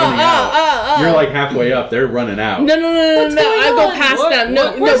two come running out. You're like halfway up. They're running out. No. I go past What? them.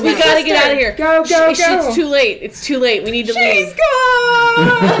 No, What? we gotta get out of here. Go, go, It's go. too late. It's too late. We need to leave.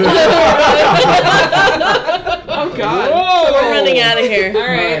 Oh god. So we're running out of here.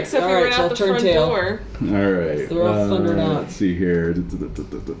 Alright, so if we alright, run so out the turn front tail. door. All right. They're all thundering out. Let's see here.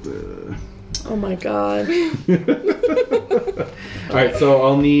 Oh my god. All right, so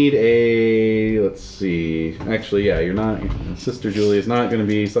I'll need a. Let's see. Actually, yeah, you're not. Sister Julie is not going to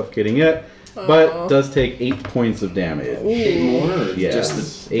be suffocating yet, but does take 8 points of damage. 8 more? Or Yes,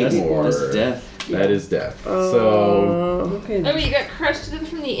 just the, 8 that's, more. That's death. That is death. So, Okay. I mean, you got crushed to death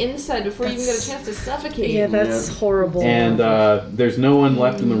from the inside before you even got a chance to suffocate. Yeah, that's horrible. and there's no one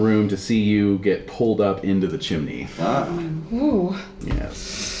left in the room to see you get pulled up into the chimney. Ah. Ooh.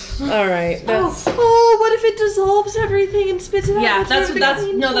 Yes. All right. That's Oh, what if it dissolves everything and spits it out. Yeah, that's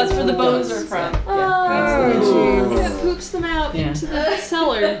where the bones are from. It poops them out into the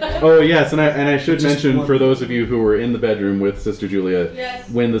cellar. Oh yes, and I should mention for those of you who were in the bedroom with Sister Julia,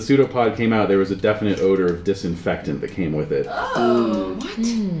 when the pseudopod came out, there was a definite odor of disinfectant that came with it. Oh. What?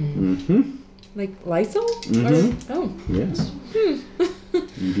 Mm-hmm. Like Lysol? Mm-hmm. Oh. Yes.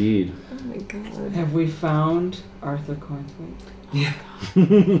 Indeed. Oh my god. Have we found Arthur Cornthwaite? Yeah. We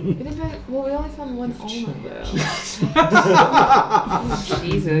only found one almond though.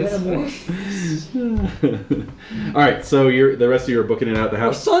 Jesus. All right, so the rest of you are booking it out of the We're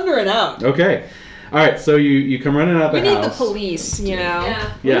house. thundering out. Okay. All right, so you come running out the We house. need the police, you know.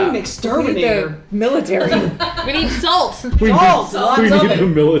 We need an We need exterminator. the military. We need salt. We Lots need of the it.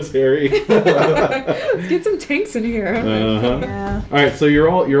 military. Let's get some tanks in here. Uh-huh. Yeah. All right, so you're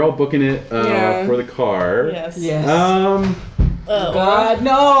all booking it for the car. Yes. Yes. Oh. God,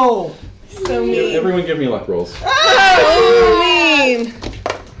 no. So mean. Everyone, give me luck rolls. Oh, mean.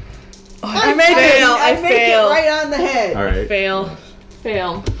 I make it. I make fail. it right on the head. All right. Fail.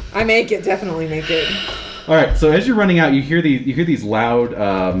 I make it, definitely make it. All right. So as you're running out, you hear these loud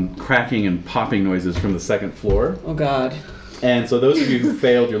cracking and popping noises from the second floor. Oh God. And so those of you who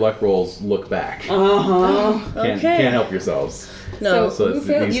failed your luck rolls, look back. Okay. Can't help yourselves. No. So Who it's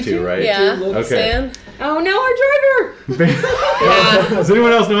failed? these You two, two? right? Yeah. Okay. Stan? Oh no, our driver! Does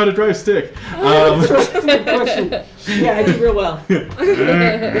anyone else know how to drive stick? Good question. Yeah, I do real well.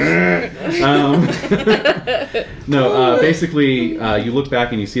 Basically, you look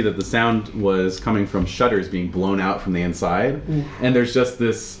back and you see that the sound was coming from shutters being blown out from the inside, and there's just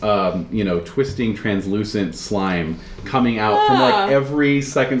this, twisting, translucent slime coming out from like every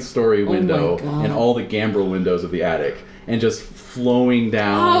second story window and all the gambrel windows of the attic, and just flowing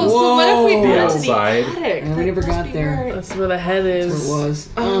down So what if we the went outside. to the attic? And we never got there. That's where the head is. That's where it was.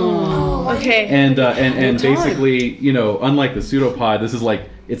 Okay. And basically, unlike the pseudopod, this is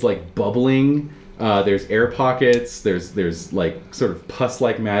it's like bubbling. There's air pockets. There's like sort of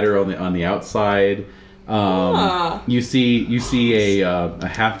pus-like matter on the outside. You see a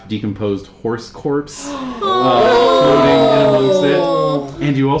half decomposed horse corpse floating in amongst it,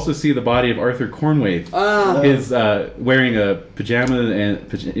 and you also see the body of Arthur Cornthwaite. His wearing a pajama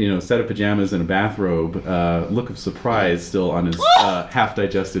and set of pajamas and a bathrobe. Look of surprise still on his half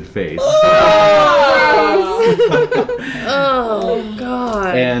digested face. Oh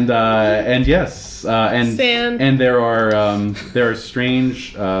God. And yes. Sand. And there are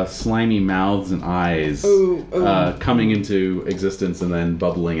strange slimy mouths and eyes coming into existence and then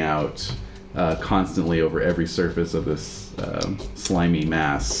bubbling out constantly over every surface of this slimy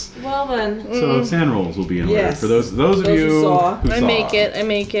mass. Well then. So sand rolls will be in order Yes. for those of you who saw. I make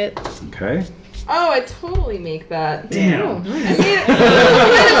it. Okay. Oh, I totally make that. Damn. I made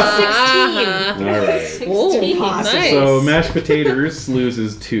it. All right. 16. Nice. So mashed potatoes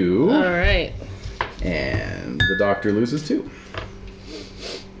loses 2. All right. And the doctor loses 2.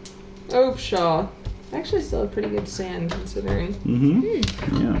 Oh, Shaw. I actually still have pretty good sand considering.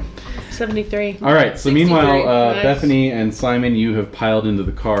 Yeah. 73. All right. So 63. meanwhile, Nice. Bethany and Simon, you have piled into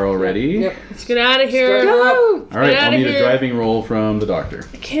the car already. Yep. Let's get out of here. Go! All right. Get I'll outta need a here. driving roll from the doctor.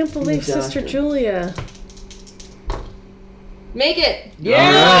 I can't believe The Sister doctor. Julia. Make it.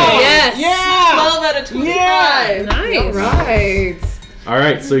 Yeah. Yes. Yeah. 12 out of 25. Nice. All right. All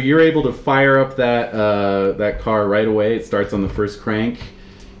right. So you're able to fire up that car right away. It starts on the first crank.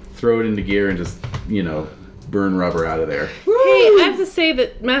 Throw it into gear and just burn rubber out of there. Hey, I have to say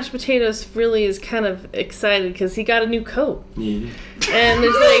that mashed potatoes really is kind of excited because he got a new coat. Yeah. And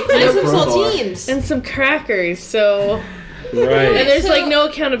there's like And some Crowbar. saltines. and some crackers, so Right. and there's So, like no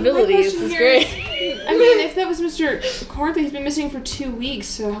accountability. my This question is here great. I mean, if that was Mr. Cornthwaite, he's been missing for 2 weeks,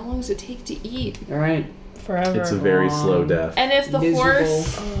 so how long does it take to eat? All right. Forever. It's a very slow death. And if the Miserable.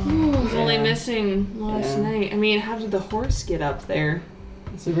 horse was only Yeah. missing last Yeah. night, I mean, how did the horse get up there?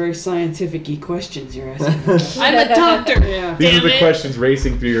 It's a very scientific-y questions you're asking. I'm a doctor. Yeah. These are Damn the it. questions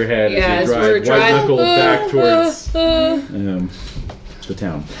racing through your head Yeah, as you as we're drive white knuckle back towards Uh, the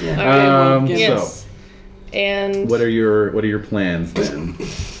town. Yeah. yes. And So, what are your plans then?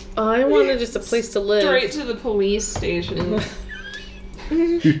 I wanted just a place to live. Straight to the police station.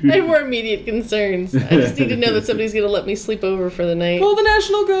 I have more immediate concerns. I just need to know that somebody's gonna let me sleep over for the night. Call the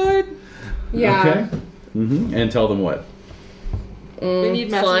National Guard. Yeah. Okay. And tell them what? We need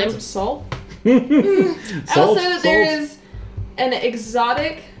massive slime. amounts of salt. Salt, I'll say that there salt. is an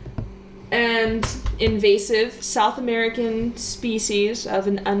exotic and invasive South American species of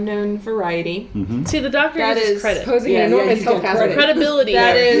an unknown variety. See, the doctor That gives us is credit. Posing Yeah, an yeah, enormous he's got health hazard. credit. Credibility.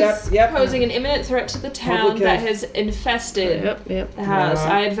 That is Yep. posing an imminent threat to the town Public that health. has infested Yep. the house.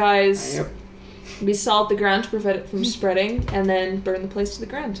 Yeah. I advise Yep. We salt the ground to prevent it from spreading, and then burn the place to the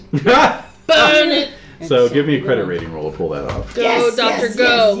ground. Burn it. So give me a credit rating roll to pull that off. Go, Doctor,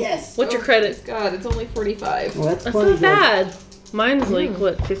 go. What's your credit? God, it's only 45. Well, that's That's plenty not good. bad. Mine's like,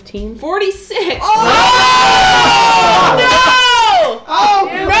 what, 15? 46!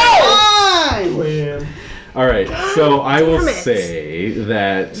 All right, so I will say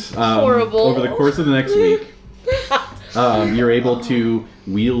that Horrible. over the course of the next week, you're able to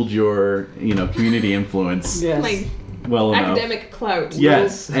wield your, community influence Yes. My well enough. academic clout.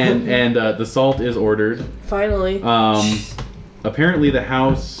 Yes, and the salt is ordered. Finally. Apparently, the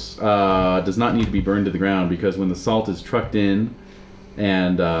house does not need to be burned to the ground because when the salt is trucked in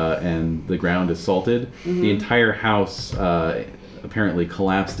and the ground is salted, the entire house apparently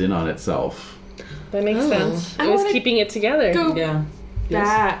collapsed in on itself. That makes sense. I It was wanna keeping it together. Go Yeah.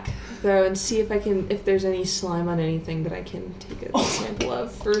 back though and see if there's any slime on anything that I can take a sample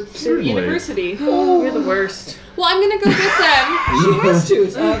of for the Certainly. university. You're the worst. Well, I'm gonna go with them. She has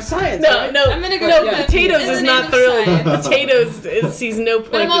to. Science. No, right? no. I'm gonna go No, with them Potatoes in the is name not of thrilled. science. Potatoes sees no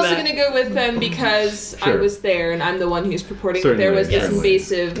point But I'm to also that. gonna go with them because I Sure. was there and I'm the one who's purporting that there was this Certainly.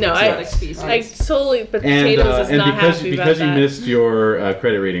 invasive No, exotic species. I totally, but And Potatoes is not because happy because about you that. missed your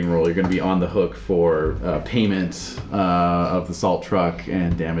credit rating roll, you're going to be on the hook for payment of the salt truck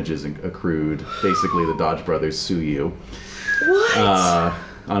and damages accrued. Basically, the Dodge brothers sue you. What?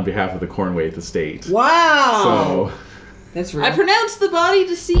 On behalf of the Cornwaith estate. Wow. So That's real. I pronounce the body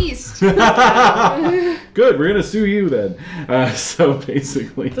deceased. good, we're going to sue you then. So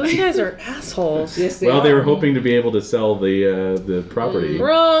basically, Those guys are assholes. Yes, they well, are. they were hoping to be able to sell the property.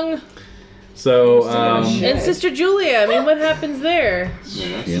 Wrong. So And Sister Julia, I mean, what happens there?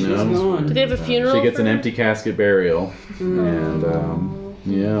 you know, Gone. Do they have a funeral? she gets for an her? empty casket burial, and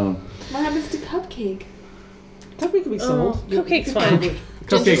yeah. What happens to Cupcake? Cupcake can be sold. Cupcake's fine.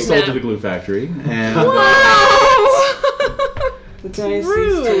 Cupcake sold snap. to the glue factory, and The diocese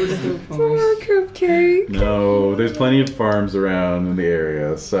Rude. towards the Poor farm. Cupcake. no, there's plenty of farms around in the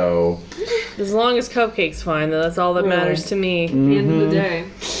area, so As long as Cupcake's fine, though, that's all that matters to me. At the end of the day.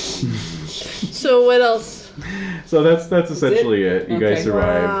 So what else? so that's essentially it. You guys Okay.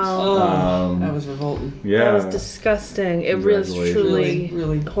 survived. Wow. That was revolting. Yeah, That was disgusting. It really, Congratulations. truly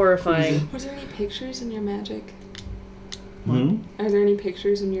Really. horrifying. Are there any pictures in your magic? Hmm? Are there any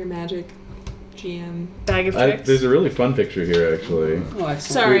pictures in your magic GM? Bag of tricks. There's a really fun picture here, actually. Oh, excellent.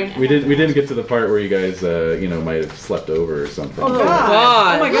 Sorry. We didn't get to the part where you guys might have slept over or something. Oh,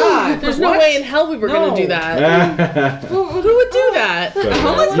 God. Oh, my God. There's no way in hell we were gonna do that. Who would do that? A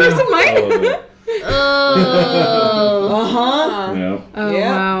homeless person might. Uh-huh. Yeah. Oh, Yeah.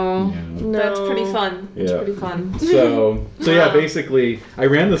 wow. No. That's pretty fun. That's Yeah. pretty fun. So yeah, basically, I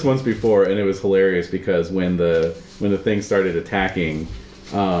ran this once before, and it was hilarious because when the thing started attacking,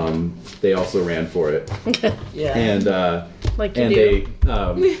 they also ran for it, Yeah. and Like you and do.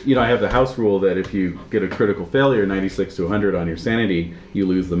 they, I have the house rule that if you get a critical failure, 96 to 100 on your sanity, you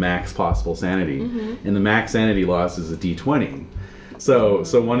lose the max possible sanity, and the max sanity loss is a D20. So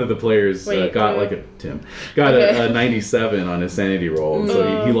one of the players got a 97 on his sanity roll,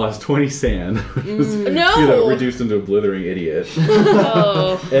 so he lost 20 sand, which was reduced into a blithering idiot.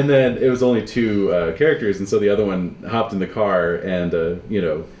 Oh. And then it was only two characters, and so the other one hopped in the car, and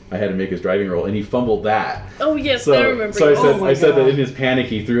I had to make his driving roll, and he fumbled that. Oh yes, So I remember. So you. I said that in his panic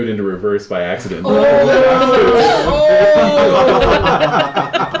he threw it into reverse by accident.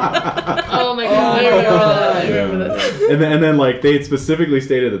 Oh my god. I remember that. I Yeah. remember that. And then like they had specifically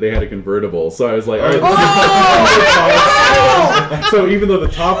stated that they had a convertible, so I was like, all right. So even though the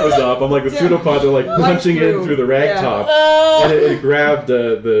top was up, I'm like the pseudopod. They're like punching in through the rag top, and it grabbed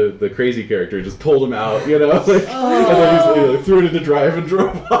the crazy character, and just pulled him out, and then he threw it into drive and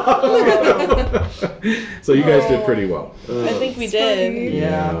drove off. So you guys did pretty well. I think we did.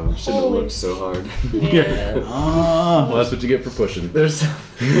 Yeah. Shouldn't have looked so hard. Yeah. Well, that's what you get for pushing. There's.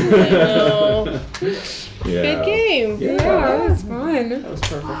 No. Yeah. Good game. Yeah. Yeah, that's fun. That was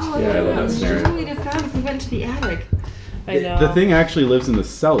perfect. Yeah, I love that scenario. We'd have found if we went to the attic. I know. The thing actually lives in the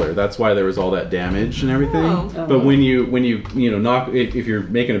cellar. That's why there was all that damage and everything. Oh. But when you knock, if you're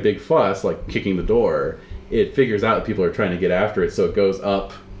making a big fuss, like kicking the door, it figures out that people are trying to get after it, so it goes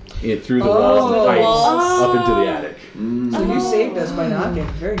up through the walls and pipes up into the attic. So you saved us by knocking.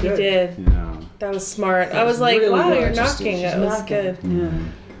 Very You good. did. Yeah. That was smart. I was like, really wow, good. you're Interesting. knocking. That was good. Yeah.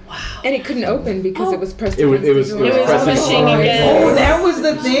 And it couldn't open because it was pressed It was against the door. pressing pushing hard. against- Oh, that was the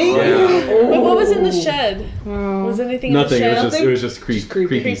a thing? Yeah. But what was in the shed? Was anything Nothing. in the shed? It was just creepy stuff.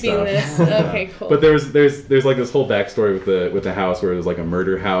 Creepiness. Okay, cool. But there's like this whole backstory with the house where it was like a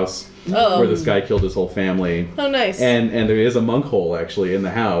murder house where this guy killed his whole family. Oh, nice. And there is a monk hole actually in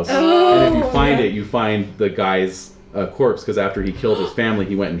the house. Oh, and if you find it, you find the guy's corpse because after he killed his family,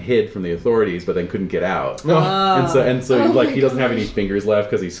 he went and hid from the authorities, but then couldn't get out. And so like he doesn't have any fingers left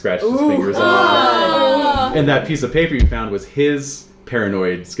because he scratched his fingers off. And that piece of paper you found was his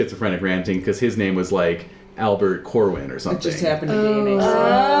paranoid schizophrenic ranting because his name was like Albert Corwin or something. It just happened to be an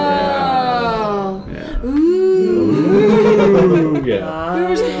Oh. Yeah. Ooh. Yeah. Where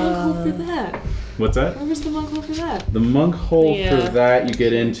was the monk hole for that? What's that? Where was the monk hole for that? The monk hole for that you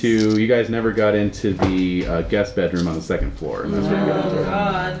get into. You guys never got into the guest bedroom on the second floor, and that's where you get into it.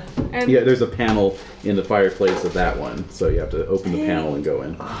 God. Yeah, there's a panel in the fireplace of that one, so you have to open the panel and go in.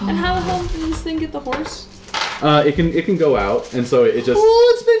 And how the hell did this thing get the horse? It can go out, and so it just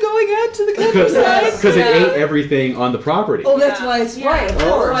It's been going out to the countryside. because it ate everything on the property. Oh, that's why it's right.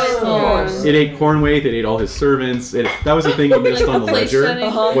 Of course. It ate Cornwaith. It ate all his servants. That was the thing you missed on the ledger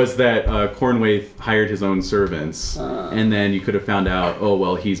was that Cornwaith hired his own servants, and then you could have found out. Oh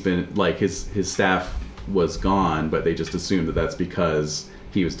well, he's been like his staff was gone, but they just assumed that that's because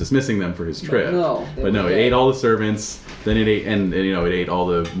he was dismissing them for his trip. But no, it ate all the servants. Then it ate and it ate all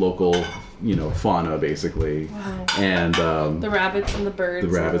the local fauna basically, and the rabbits and the birds.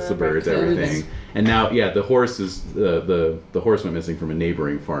 The birds, everything. And now, the horse is the horse went missing from a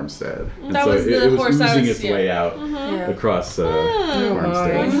neighboring farmstead, and That so was the it was horse oozing its way out across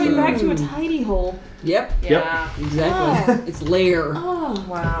farmstead. We're coming back to its hidey hole. Yep. Yeah. Exactly. Its lair. Oh,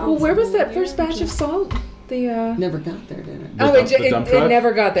 wow. Well, where was that first batch of salt? Never got there, did it? The dump truck? It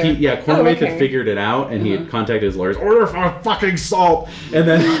never got there. Cornwaith had figured it out, and he had contacted his lawyers. Order for fucking salt, and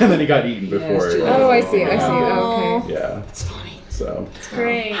then he got eaten before. I see. Okay. Yeah, That's funny. So It's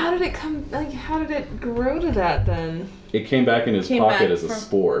great. How did it come? Like, how did it grow to that then? it came back in his pocket as a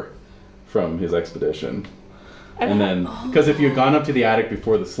spore from his expedition. And then, because if you had gone up to the attic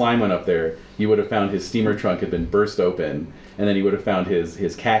before the slime went up there, you would have found his steamer trunk had been burst open, and then you would have found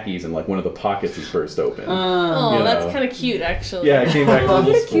his khakis and like one of the pockets is burst open. That's kind of cute, actually. Yeah, it came back from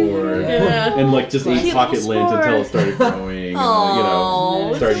the spore, and like just ate pocket lint until it started growing,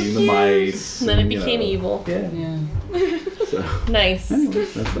 and started eating the mice. And then it became evil. Yeah. So, Nice. anyway,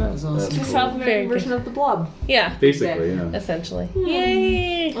 that's that. was awesome. The South American version of the Blob. Yeah. Basically, yeah. Essentially.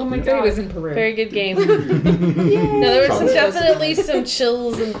 Yay! Oh my It god. was in Peru. Very good game. No, there were definitely some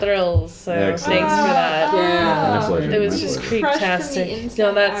chills and thrills, so Excellent. thanks for that. Yeah. My pleasure. It was my just pleasure. Crushed from the creeptastic. inside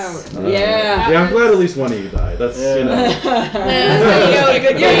No, that's... out. Yeah. Yeah, I'm glad at least one of you died. That's There you go, a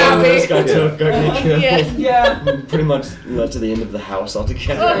good You're game. happy. This guy took Yeah. pretty much led to the end of the house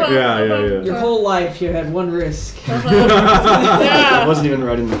altogether. Yeah. Your whole life, you had one risk. I wasn't even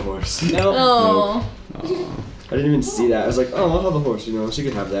riding the horse. No. Oh. I didn't even see that. I was like, oh, I'll have a horse, she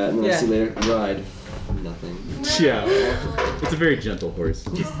could have that. And then I see later, ride. Nothing. Yeah. It's a very gentle horse.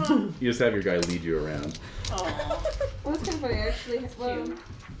 You just have your guy lead you around. Well, that's kind of funny. I actually. Well,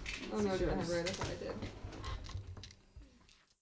 oh no, I didn't have red. I thought I did.